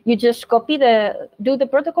 You just do the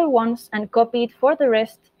protocol once and copy it for the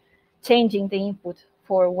rest, changing the input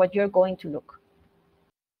for what you're going to look.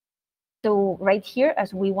 So right here,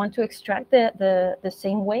 as we want to extract the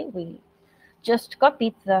same way, we just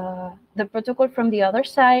copied the protocol from the other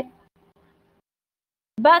side,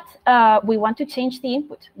 but we want to change the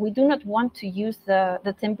input. We do not want to use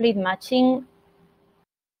the template matching.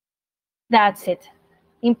 That's it.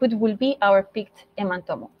 Input will be our picked Eman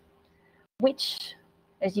tomo, which,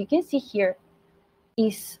 as you can see here,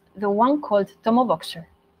 is the one called Tomo Boxer.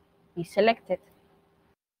 We select it,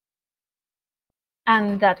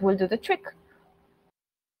 and that will do the trick.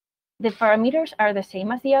 The parameters are the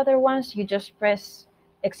same as the other ones. You just press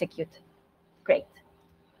execute. Great.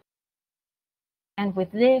 And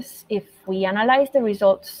with this, if we analyze the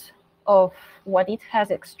results of what it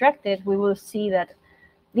has extracted, we will see that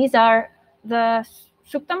these are the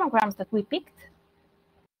subtomograms that we picked.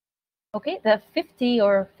 Okay, the 50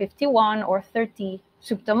 or 51 or 30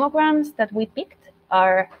 subtomograms that we picked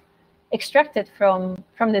are extracted from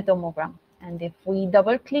the tomogram. And if we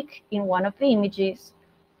double click in one of the images,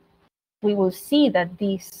 we will see that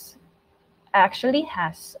this actually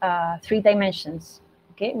has 3 dimensions.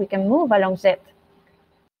 Okay, we can move along Z.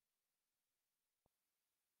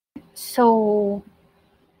 So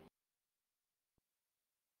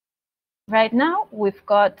right now we've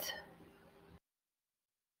got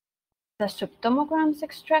the subtomograms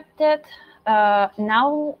extracted.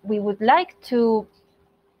 Now we would like to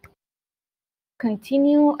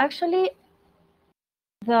continue. Actually,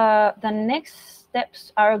 the next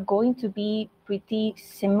steps are going to be pretty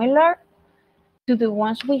similar to the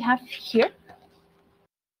ones we have here.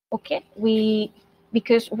 Okay,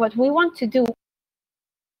 because what we want to do,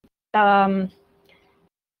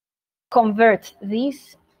 convert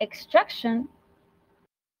this extraction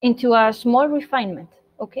into a small refinement.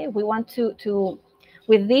 Okay, we want to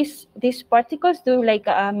with these particles do like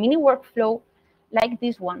a mini workflow like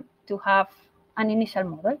this one, to have an initial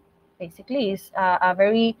model. Basically, is a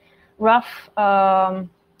very rough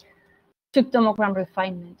subtomogram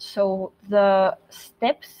refinement. So the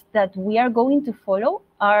steps that we are going to follow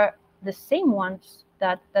are the same ones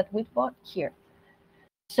that we've got here.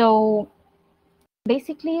 So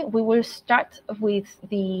basically, we will start with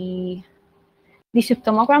the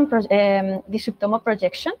subtomogram, the subtomo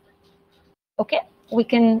projection. Okay, we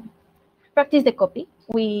can practice the copy.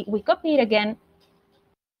 We copy it again,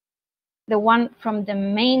 the one from the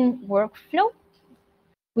main workflow.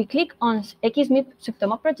 We click on XMIP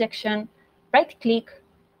subtomo projection, right-click,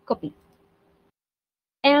 copy.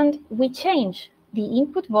 And we change the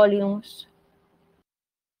input volumes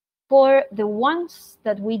for the ones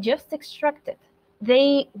that we just extracted,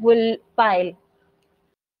 they will pile.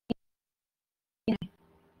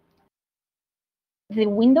 The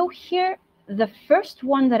window here, the first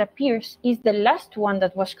one that appears is the last one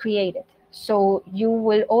that was created. So you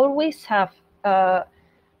will always have the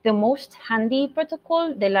most handy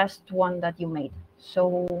protocol, the last one that you made.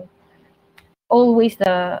 So always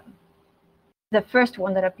the first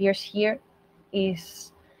one that appears here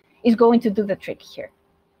is going to do the trick here.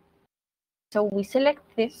 So we select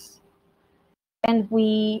this, and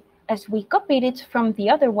as we copied it from the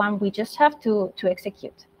other one, we just have to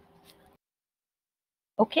execute.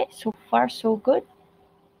 Okay, so far so good.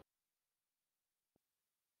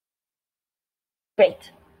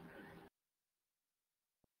 Great.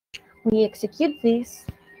 We execute this.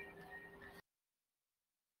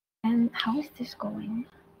 And how is this going?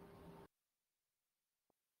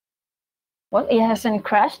 Well, it hasn't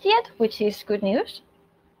crashed yet, which is good news.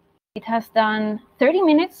 It has done 30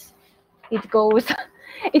 minutes. It goes,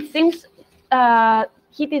 it seems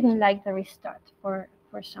he didn't like the restart for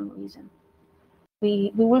some reason.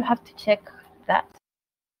 We will have to check that.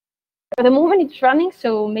 For the moment it's running,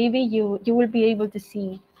 so maybe you will be able to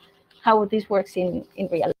see how this works in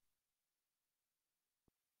reality.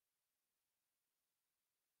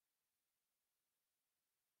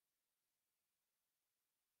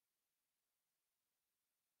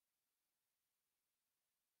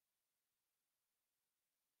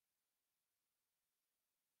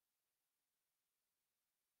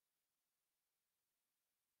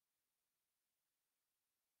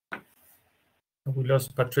 We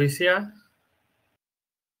lost Patricia.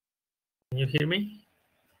 Can you hear me?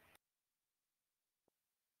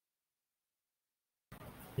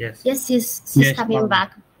 Yes. Yes, she's coming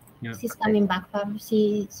back. Yeah. She's coming back. Probably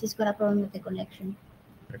she's got a problem with the connection.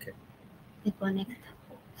 Okay. The connect.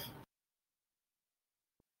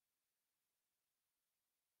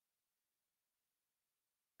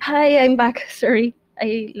 Hi, I'm back. Sorry,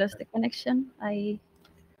 I lost the connection. I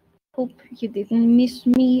hope you didn't miss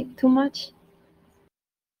me too much.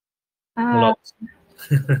 A lot.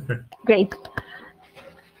 Great.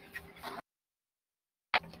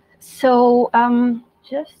 So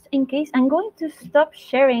just in case, I'm going to stop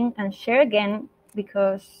sharing and share again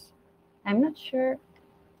because I'm not sure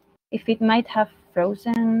if it might have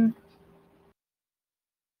frozen.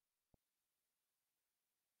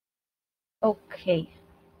 Okay.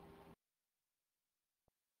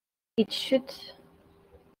 It should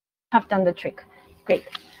have done the trick. Great.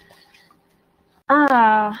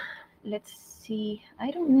 Let's see. I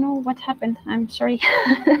don't know what happened. I'm sorry.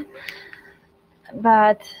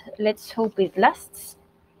 But let's hope it lasts.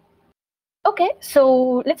 Okay,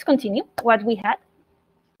 so let's continue what we had.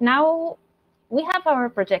 Now we have our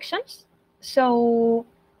projections. So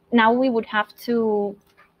now we would have to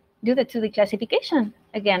do the 2D classification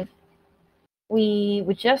again. We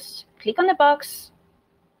would just click on the box,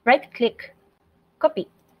 right-click, copy.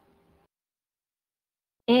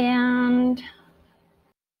 And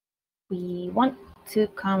we want to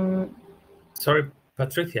come... Sorry,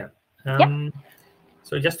 Patricia. Yeah.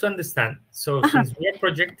 So just to understand, so since we are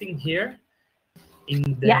projecting here,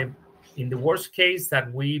 in the worst case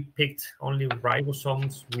that we picked only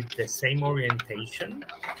ribosomes with the same orientation,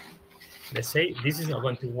 let's say this is not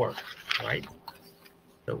going to work, right?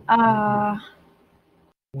 So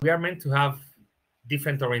we are meant to have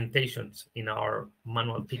different orientations in our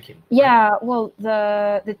manual picking. Yeah, right? Well,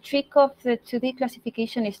 the trick of the 2D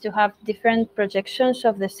classification is to have different projections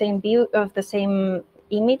of the same view, of the same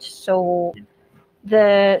image. So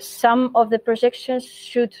the sum of the projections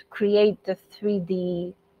should create the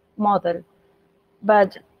 3D model.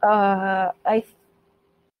 But I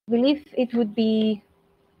believe it would be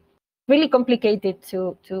really complicated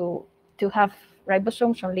to have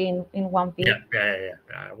ribosomes only in one view. Yeah.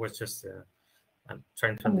 I was just I'm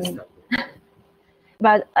trying to understand.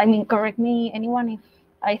 But I mean, correct me, anyone, if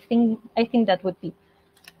I think that would be.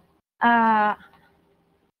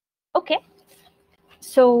 Okay.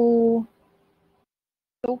 So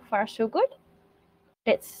far so good.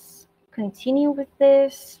 Let's continue with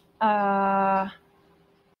this.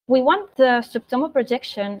 We want the subtomo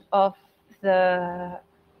projection of the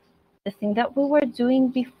thing that we were doing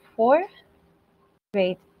before.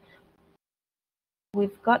 Great.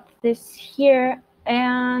 We've got this here,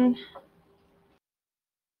 and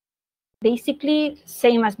basically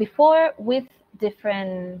same as before with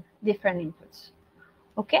different inputs.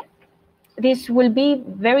 Okay. This will be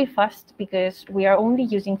very fast because we are only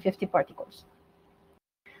using 50 particles.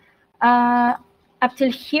 Up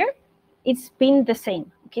till here, it's been the same.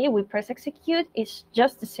 Okay, we press execute, it's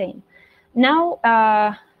just the same. Now,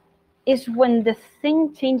 is when the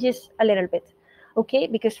thing changes a little bit, okay?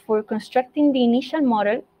 Because for constructing the initial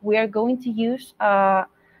model, we are going to use a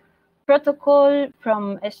protocol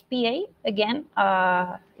from SPA. Again,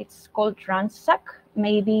 it's called RANSAC.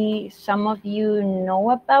 Maybe some of you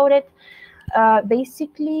know about it.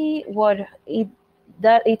 Basically, what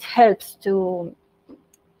it helps to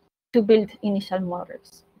build initial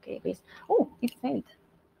models. Okay, oh, it failed.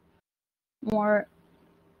 More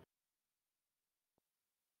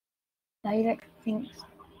direct things.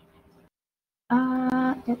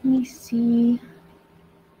 Let me see.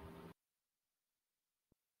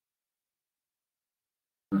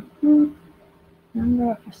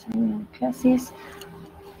 Number of assignment classes.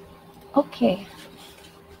 Okay.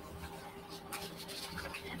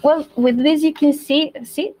 Well, with this you can see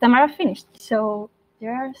Tamara finished. So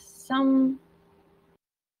there are some.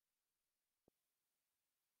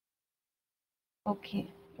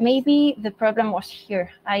 Okay, maybe the problem was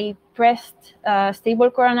here. I pressed stable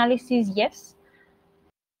core analysis, yes.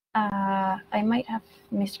 I might have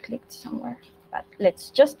misclicked somewhere, but let's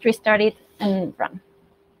just restart it and run.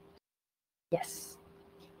 Yes.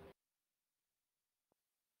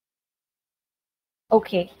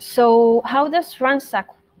 Okay, so how does RANSAC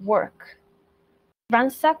work?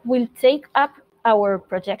 RANSAC will take up our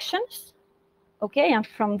projections, okay, and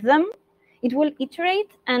from them, it will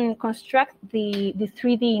iterate and construct the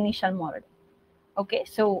 3D initial model. Okay,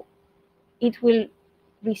 so it will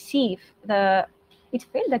receive the, it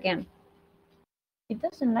failed again. It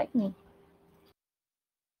doesn't like me.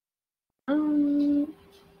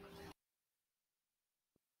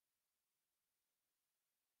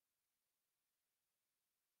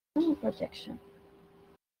 Projection.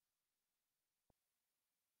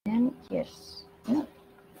 Then yes, no.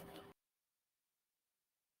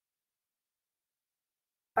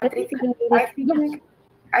 Patricia,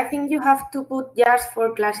 I think you have to put just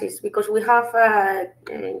 4 classes because we have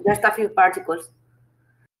just a few particles.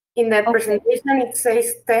 In the presentation it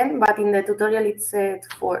says 10, but in the tutorial it said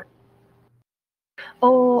 4.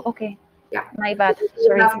 Oh, okay. Yeah. My bad.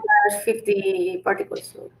 Sorry. We have 50 particles.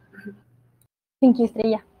 So. Thank you,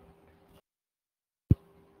 Estrella.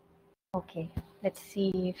 Okay, let's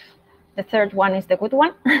see if the third one is the good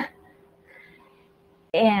one.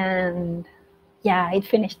 And yeah, it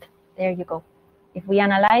finished. There you go. If we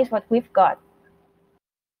analyze what we've got.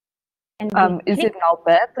 And is it now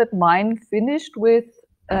bad that mine finished with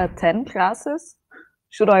 10 classes?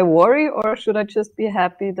 Should I worry or should I just be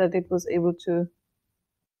happy that it was able to?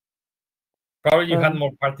 Probably you had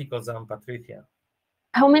more particles than Patricia.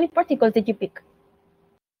 How many particles did you pick?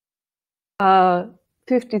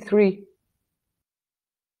 53.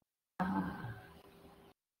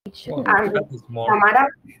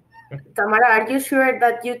 Tamara, are you sure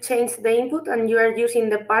that you changed the input and you are using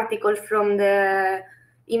the particles from the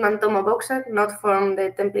Iman Tomo boxer, not from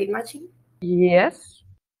the template matching? Yes.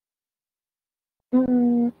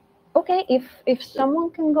 Okay, if someone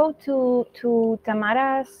can go to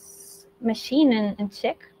Tamara's machine and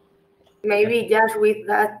check. Maybe just with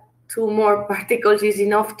that 2 more particles is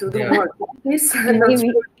enough to do more practice.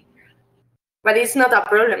 But it's not a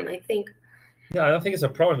problem, I think. Yeah, I don't think it's a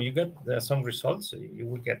problem. You get some results. You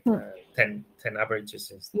will get 10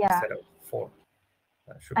 averages instead of 4.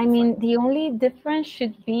 I mean, the only difference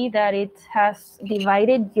should be that it has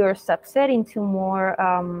divided your subset into more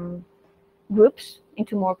groups,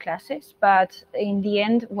 into more classes. But in the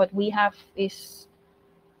end, what we have is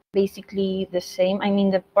basically the same. I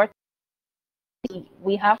mean, the part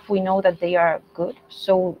we know that they are good.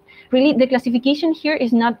 So really, the classification here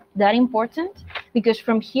is not that important because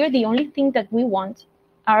from here, the only thing that we want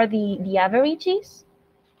are the averages,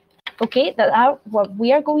 okay, that are what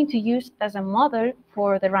we are going to use as a model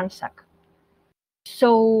for the RANSAC.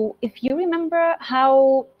 So if you remember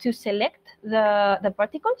how to select the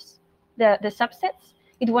particles, the subsets,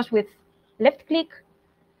 it was with left click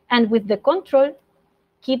and with the control,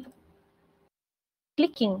 keep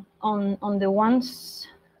clicking on the ones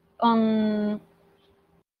on,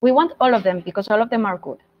 we want all of them because all of them are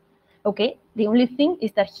good. Okay, the only thing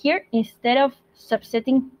is that here, instead of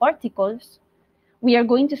subsetting particles, we are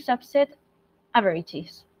going to subset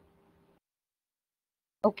averages.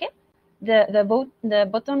 Okay, the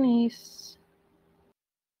button is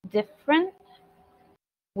different.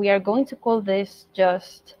 We are going to call this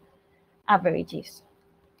just averages.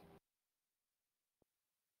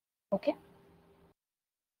 Okay.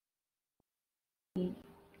 We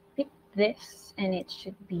pick this and it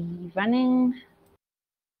should be running.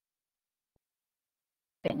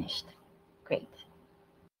 Finished. Great.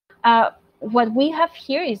 What we have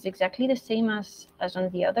here is exactly the same as on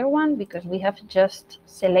the other one because we have just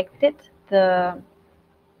selected the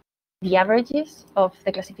the averages of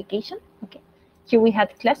the classification. Okay, here we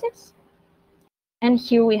had classes, and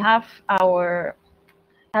here we have our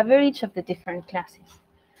average of the different classes.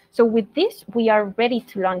 So with this, we are ready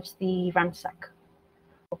to launch the ransack.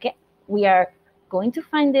 Okay, we are going to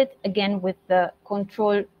find it again with the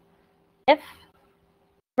Control F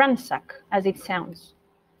ransack, as it sounds.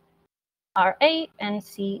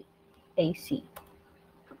 RANCAC here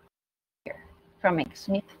from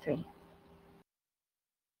Smith 3.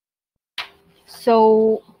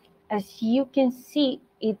 So as you can see,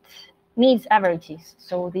 it needs averages.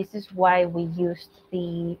 So this is why we used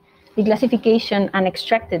the classification and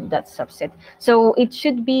extracted that subset. So it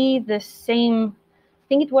should be the same. I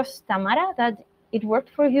think it was Tamara that it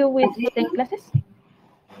worked for you with 10 classes.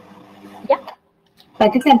 Yeah.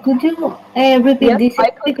 Patricia, could you repeat this?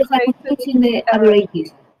 Because I'm teaching the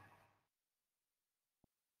averages.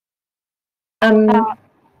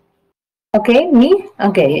 Okay, me?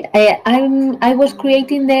 Okay. I was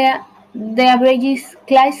creating the averages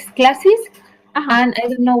classes, and I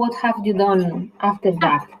don't know what have you done after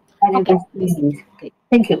that. Okay. Okay.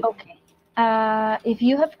 Thank you. Okay. If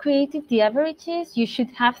you have created the averages, you should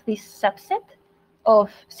have this subset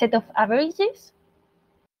of set of averages,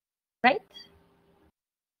 right?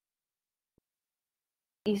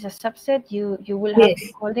 Is a subset. You will have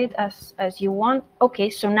to call it as you want.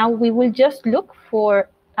 Okay, so now we will just look for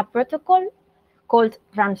a protocol called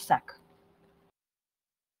ransack,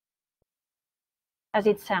 as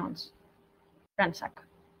it sounds, ransack.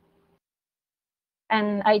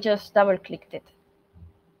 And I just double clicked it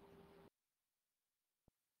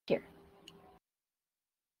here.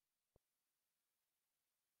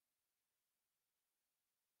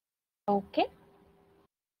 Okay.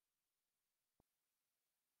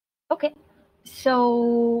 Okay,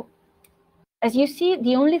 so as you see,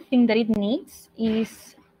 the only thing that it needs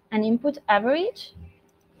is an input average.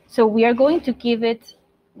 So we are going to give it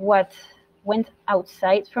what went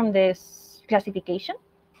outside from this classification.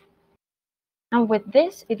 And with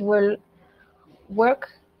this, it will work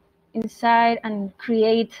inside and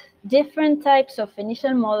create different types of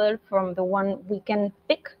initial model from the one we can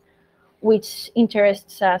pick, which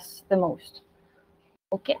interests us the most.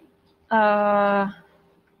 Okay.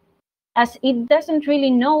 As it doesn't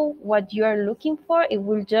really know what you are looking for, it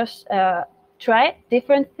will just try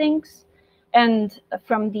different things. And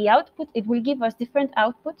from the output, it will give us different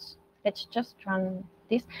outputs. Let's just run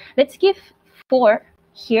this. Let's give 4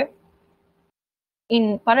 here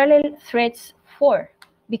in parallel threads 4,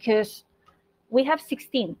 because we have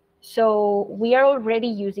 16. So we are already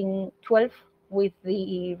using 12 with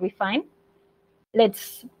the refine.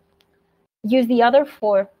 Let's use the other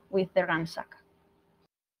 4 with the ransack.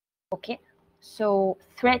 Okay, so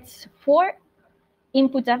threads 4,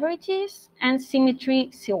 input averages, and symmetry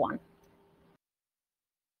C1.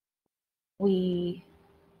 We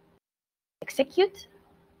execute,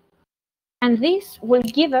 and this will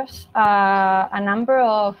give us a number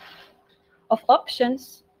of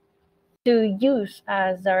options to use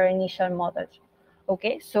as our initial model.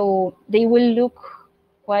 Okay, so they will look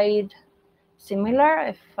quite similar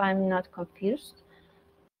if I'm not confused.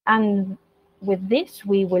 And with this,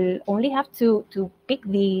 we will only have to pick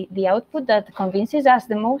the output that convinces us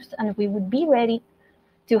the most, and we would be ready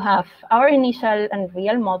to have our initial and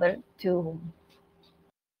real model to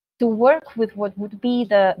work with what would be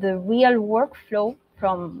the real workflow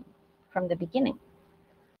from the beginning,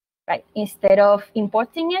 right? Instead of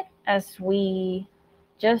importing it as we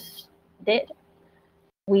just did,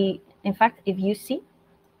 in fact, if you see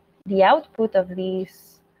the output of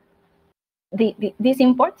these, this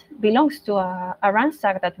import belongs to a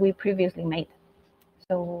ransack that we previously made.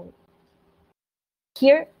 So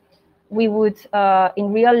here we would,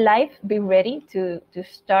 in real life, be ready to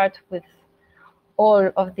start with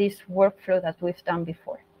all of this workflow that we've done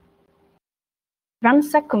before.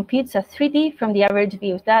 Ransack computes a 3D from the average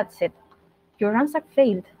views. That's it. Your ransack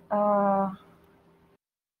failed.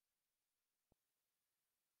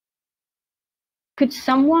 Could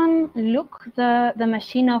someone look the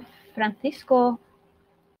machine of Francisco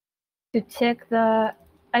to check the?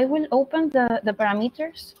 I will open the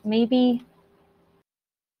parameters. Maybe.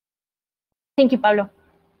 Thank you, Pablo.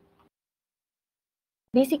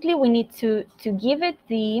 Basically, we need to give it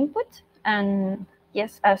the input, and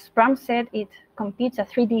yes, as Bram said, it computes a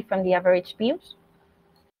 3D from the average views.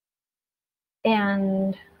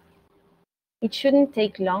 And it shouldn't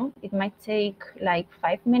take long. It might take like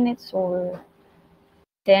 5 minutes or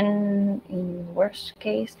 10 in worst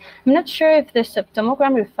case. I'm not sure if the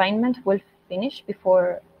subtomogram refinement will finish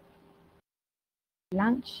before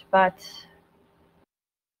lunch, but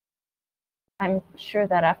I'm sure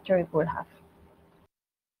that after it will have.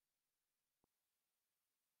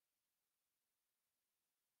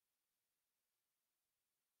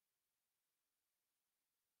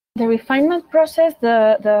 the refinement process,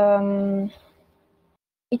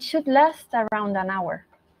 it should last around an hour,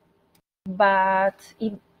 but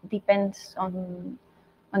it depends on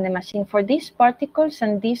the machine. For these particles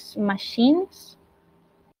and these machines,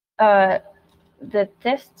 the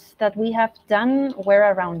tests that we have done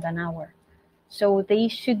were around an hour, so they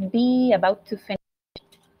should be about to finish.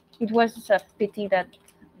 It was a pity that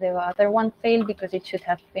the other one failed because it should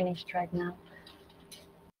have finished right now.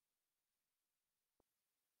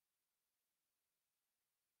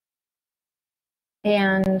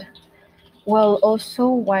 And well, also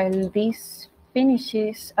while this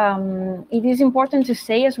finishes, it is important to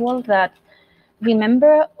say as well that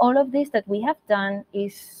remember all of this that we have done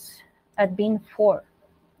is at bin 4.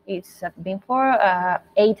 It's at bin 4,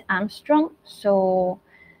 8 Armstrong, so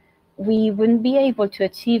we wouldn't be able to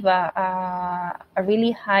achieve a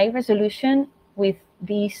really high resolution with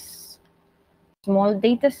this small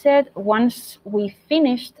data set. Once we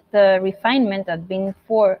finished the refinement at bin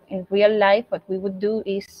 4 in real life, what we would do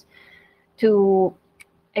is to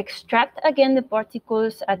extract again the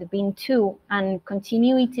particles at bin 2 and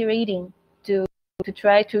continue iterating to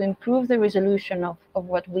try to improve the resolution of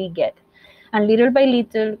what we get. And little by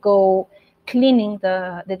little go cleaning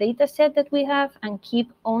the data set that we have and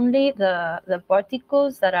keep only the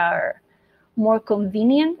particles that are more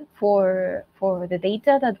convenient for the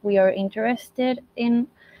data that we are interested in.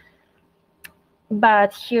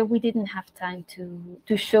 But here we didn't have time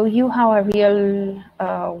to show you how a real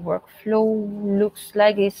workflow looks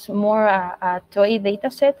like. It's more a toy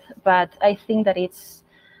data set, but I think that it's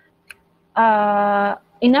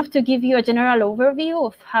enough to give you a general overview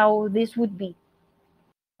of how this would be.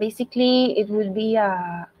 Basically, it would be,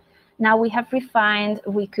 now we have refined,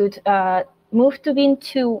 we could move to bin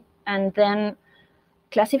 2 and then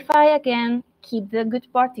classify again, keep the good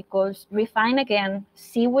particles, refine again,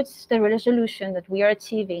 see what's the resolution that we are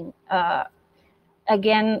achieving.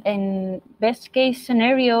 Again, in best case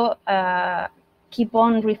scenario, keep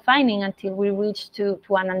on refining until we reach to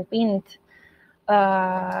an unpinned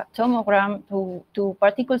tomogram to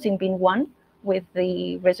particles in bin 1 with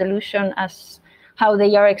the resolution as how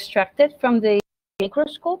they are extracted from the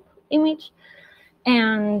microscope image,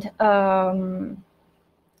 and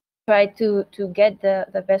try to get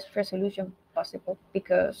the best resolution possible,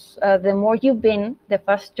 because the more you bin, the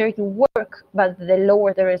faster you work, but the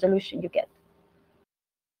lower the resolution you get.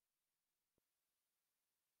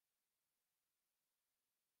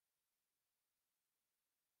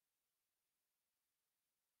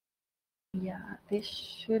 Yeah, this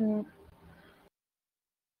shouldn't.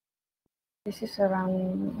 This is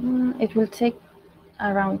around, it will take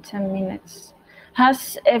around 10 minutes.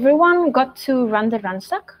 Has everyone got to run the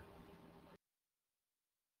ransack?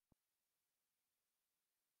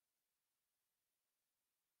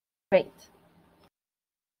 Great.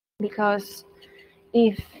 Because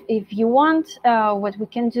if you want, what we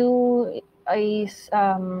can do is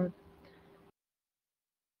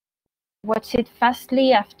watch it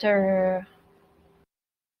fastly after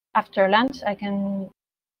lunch. I can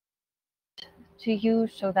to you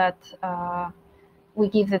so that we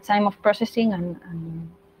give the time of processing and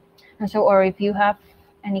so, or if you have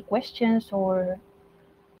any questions or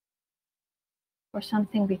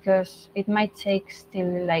something, because it might take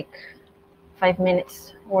still like 5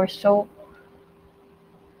 minutes or so,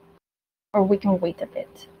 or we can wait a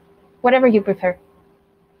bit, whatever you prefer.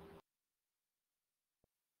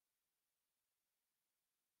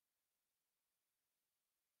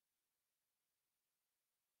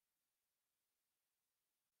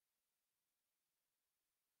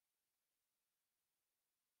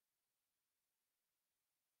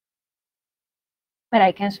 But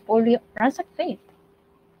I can spoil the ransack fate.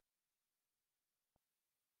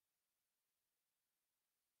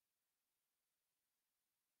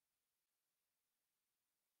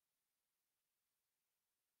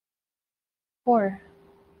 Or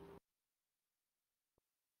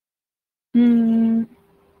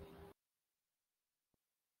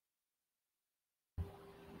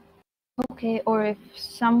okay, or if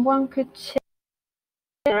someone could check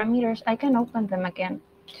the parameters, I can open them again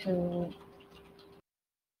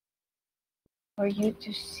for you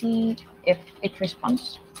to see if it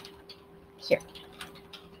responds. Here.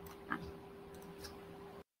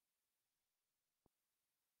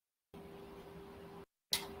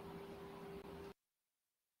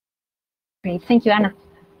 Great, thank you, Anna.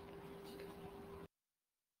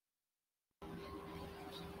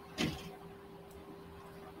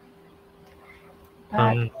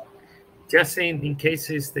 Just in case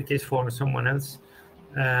it's the case for someone else,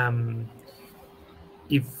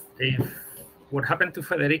 if what happened to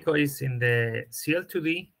Federico is in the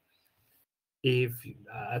CL2D, if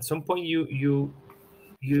at some point you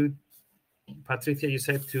Patricia, you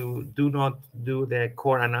said to do not do the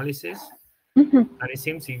core analysis. And it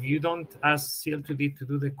seems if you don't ask CL2D to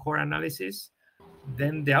do the core analysis,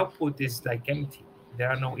 then the output is like empty. There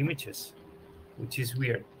are no images, which is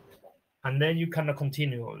weird. And then you cannot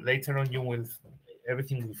continue. Later on,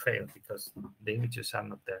 everything will fail because the images are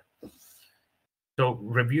not there. So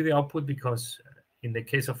review the output, because in the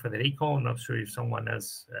case of Federico, I'm not sure if someone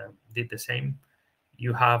else did the same.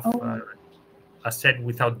 You have a set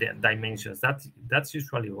without the dimensions. That's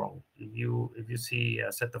usually wrong. If you see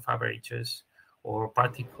a set of averages or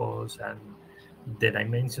particles and the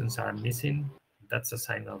dimensions are missing, that's a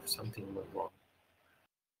sign of something went wrong.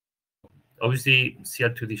 Obviously,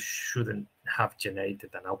 CL2D shouldn't have generated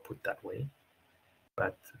an output that way,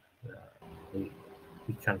 but we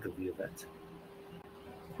can review that.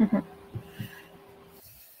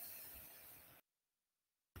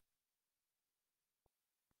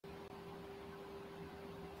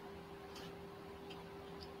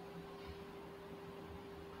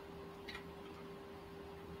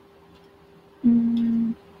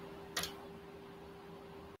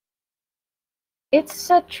 It's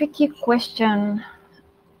a tricky question,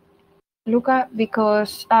 Luca,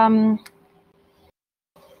 because a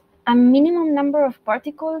minimum number of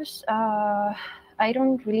particles, I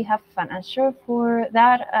don't really have an answer for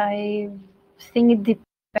that. I think it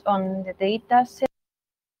depends on the data set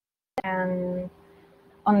and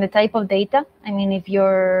on the type of data. I mean, if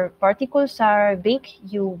your particles are big,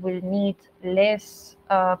 you will need less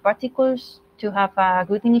particles to have a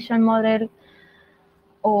good initial model,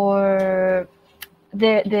 or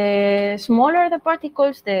the smaller the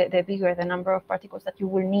particles, the bigger the number of particles that you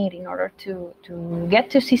will need in order to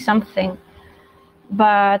get to see something.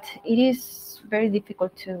 But it is very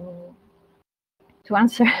difficult to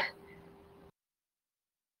answer.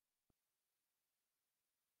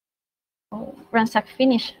 Oh, Ransack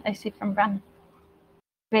finish, I see from Bran.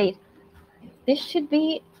 Great. This should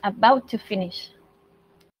be about to finish.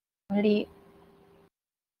 Only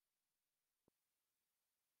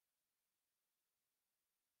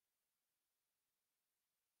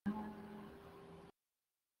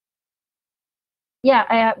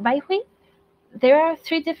yeah, by the way, there are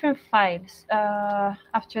 3 different files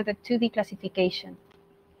after the 2D classification.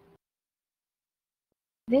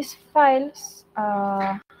 These files,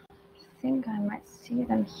 I think I might see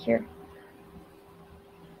them here.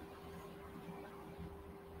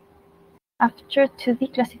 After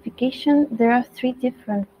 2D classification, there are 3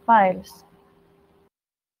 different files.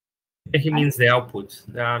 He means the outputs.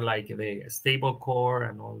 There are like the stable core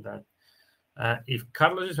and all that. If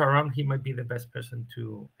Carlos is around, he might be the best person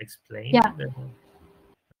to explain. Yeah. I'm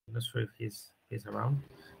not sure if he's around.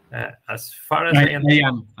 As far as I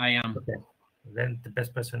understand, I am. Okay. Then the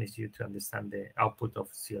best person is you to understand the output of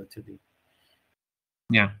CL2D.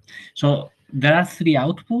 Yeah. So there are 3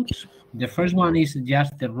 outputs. The first one is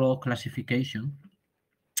just the raw classification.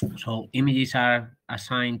 So images are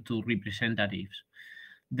assigned to representatives.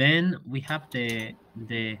 Then we have the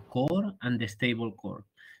core and the stable core.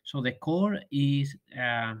 So the core is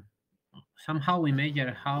somehow we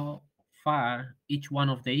measure how far each one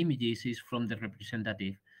of the images is from the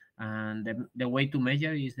representative, and the way to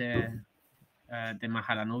measure is the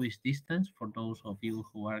Mahalanobis distance, for those of you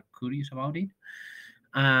who are curious about it,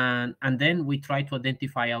 and then we try to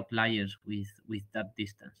identify outliers with that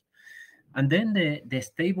distance. And then the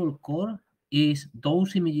stable core is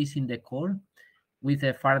those images in the core with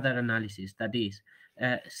a further analysis. That is,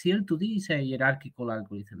 CL2D is a hierarchical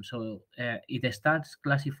algorithm, so it starts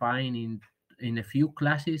classifying in a few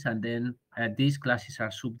classes, and then these classes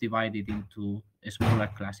are subdivided into smaller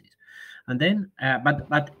classes. And then,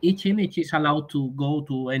 but each image is allowed to go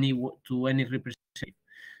to any representative.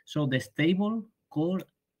 So the stable core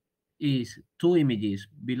is 2 images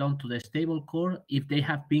belong to the stable core if they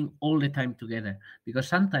have been all the time together, because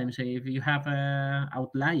sometimes if you have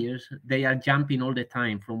outliers, they are jumping all the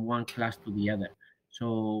time from one class to the other.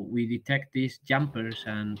 So we detect these jumpers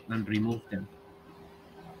and remove them.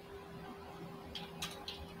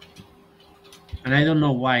 And I don't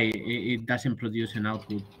know why it doesn't produce an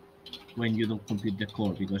output when you don't compute the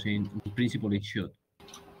core, because in principle it should.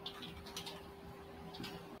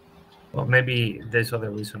 Well, maybe there's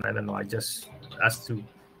other reason. I don't know. I just asked to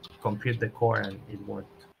compute the core and it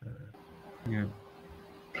worked. Yeah.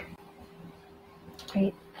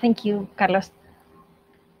 Great. Thank you, Carlos.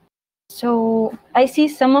 So I see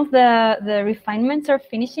some of the refinements are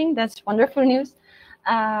finishing. That's wonderful news.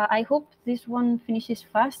 I hope this one finishes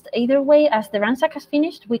fast. Either way, as the Ransack has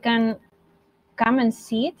finished, we can come and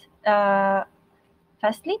see it.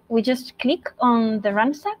 Firstly, we just click on the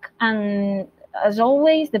ransack, and as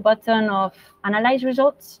always, the button of Analyze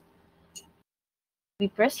Results. We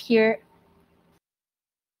press here,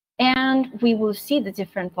 and we will see the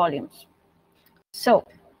different volumes. So,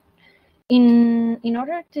 in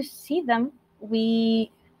order to see them,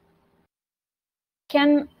 we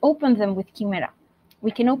can open them with Chimera. We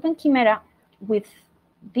can open Chimera with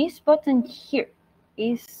this button here.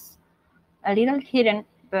 Is a little hidden,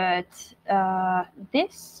 but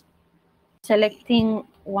this, selecting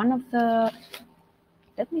one of the,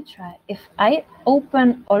 let me try. If I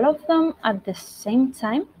open all of them at the same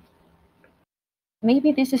time,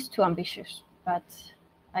 maybe this is too ambitious, but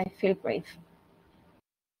I feel brave.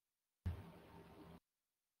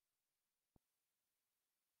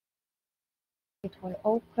 It will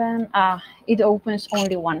open, it opens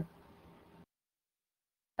only one.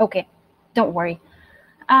 Okay, don't worry.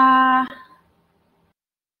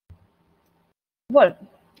 Well,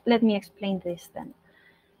 let me explain this then.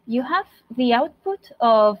 You have the output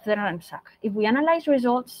of the ransack. If we analyze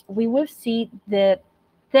results, we will see the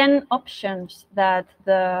 10 options that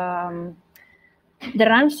the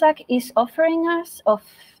ransack is offering us of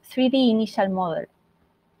 3D initial model.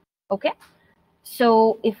 Okay?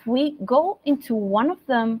 So if we go into one of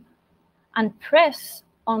them and press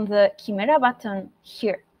on the Chimera button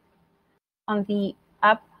here, on the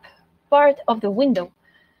up part of the window,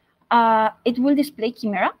 it will display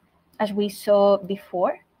Chimera, as we saw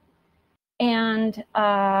before. And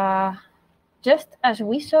just as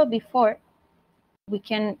we saw before, we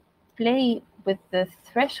can play with the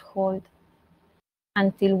threshold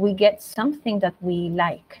until we get something that we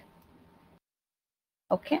like.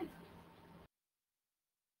 Okay?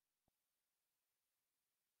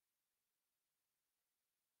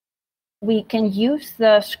 We can use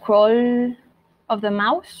the scroll of the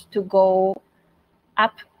mouse to go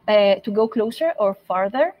up, to go closer or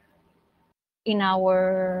farther in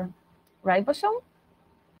our ribosome,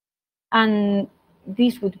 and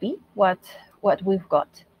this would be what we've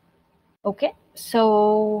got. Okay,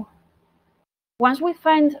 so once we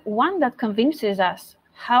find one that convinces us,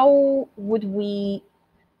 how would we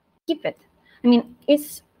keep it? I mean,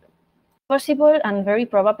 it's possible and very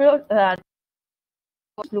probable that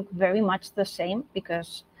look very much the same,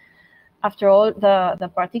 because after all,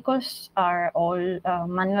 the particles are all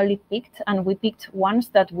manually picked, and we picked ones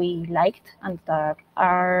that we liked and that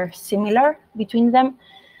are similar between them.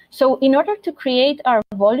 So in order to create our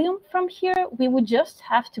volume from here, we would just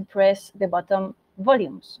have to press the button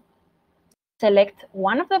Volumes. Select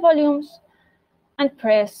one of the volumes and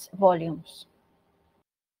press Volumes.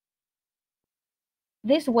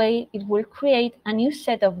 This way, it will create a new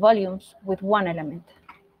set of volumes with one element.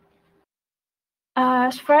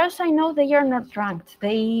 As far as I know, they are not ranked.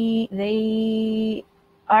 They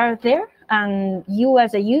are there, and you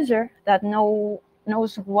as a user that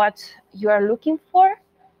knows what you are looking for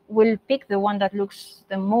will pick the one that looks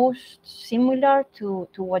the most similar to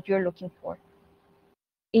what you're looking for.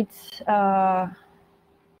 It's, I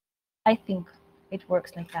think it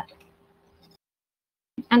works like that.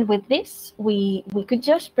 And with this, we could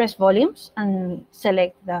just press volumes and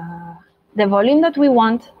select the volume that we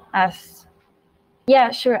want as.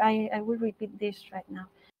 Yeah, sure, I will repeat this right now.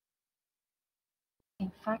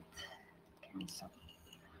 In fact, cancel.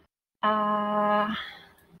 I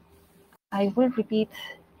will repeat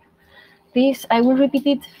this. I will repeat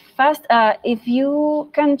it fast. If you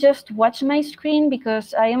can just watch my screen,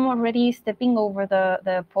 because I am already stepping over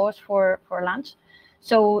the pause for lunch.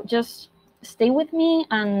 So just stay with me,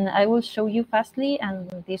 and I will show you fastly,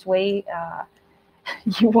 and this way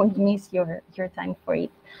you won't miss your time for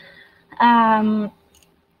it.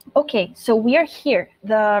 Okay, so we are here.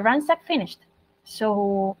 The ransack finished.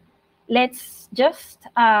 So let's just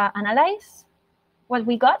analyze what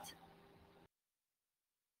we got.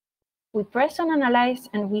 We press on Analyze,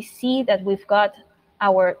 and we see that we've got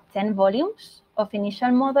our 10 volumes of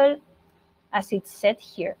initial model as it's set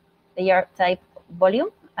here. They are type volume,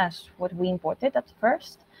 as what we imported at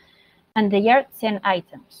first, and they are 10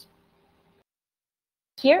 items.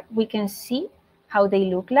 Here we can see how they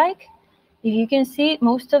look like. If you can see,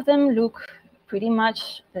 most of them look pretty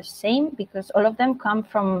much the same, because all of them come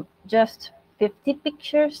from just 50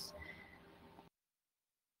 pictures.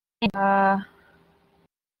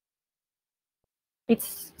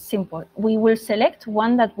 It's simple. We will select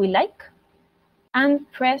one that we like and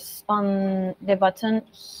press on the button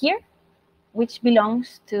here, which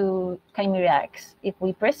belongs to Chimera X. If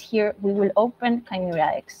we press here, we will open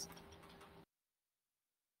Chimera X.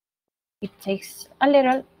 It takes a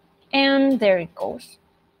little, and there it goes.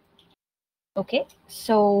 Okay,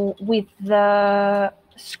 so with the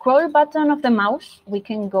scroll button of the mouse, we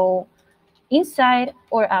can go inside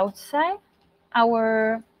or outside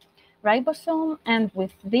our ribosome, and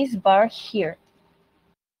with this bar here,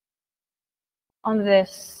 on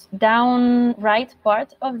this down right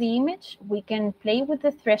part of the image, we can play with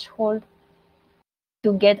the threshold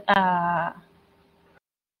to get a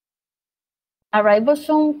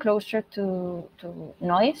ribosome closer to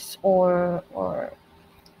noise or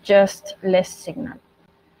just less signal.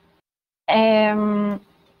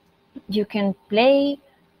 You can play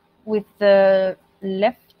with the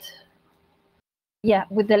left,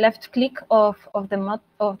 with the left click of the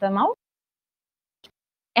mouse.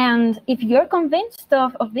 And if you're convinced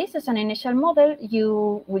of this as an initial model,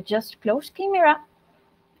 you would just close Chimera,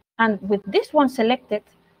 and with this one selected,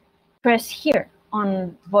 press here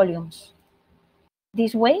on volumes.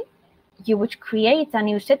 This way, you would create a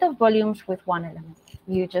new set of volumes with one element.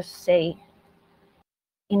 You just say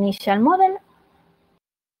initial model,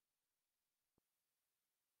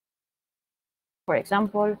 for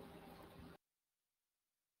example,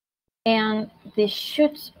 and this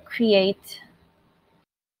should create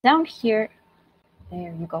down here,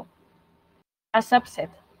 there you go, a subset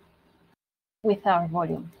with our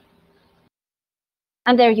volume.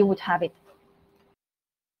 And there you would have it.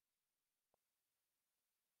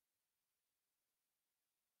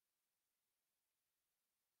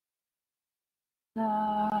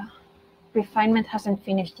 The refinement hasn't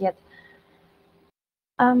finished yet.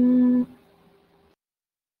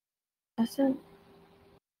 Doesn't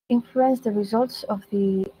influence the results of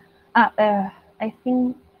the. I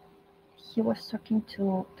think he was talking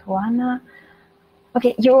to Anna.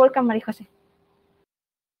 Okay, you're welcome, Maria Jose.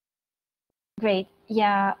 Great.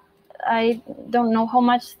 Yeah, I don't know how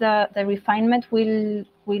much the refinement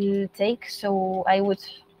will take, so I would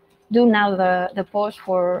do now the pause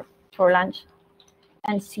for lunch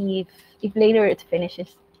and see if later it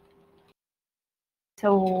finishes.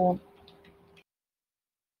 So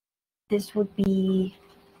this would be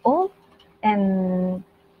all, and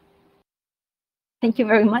thank you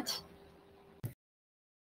very much.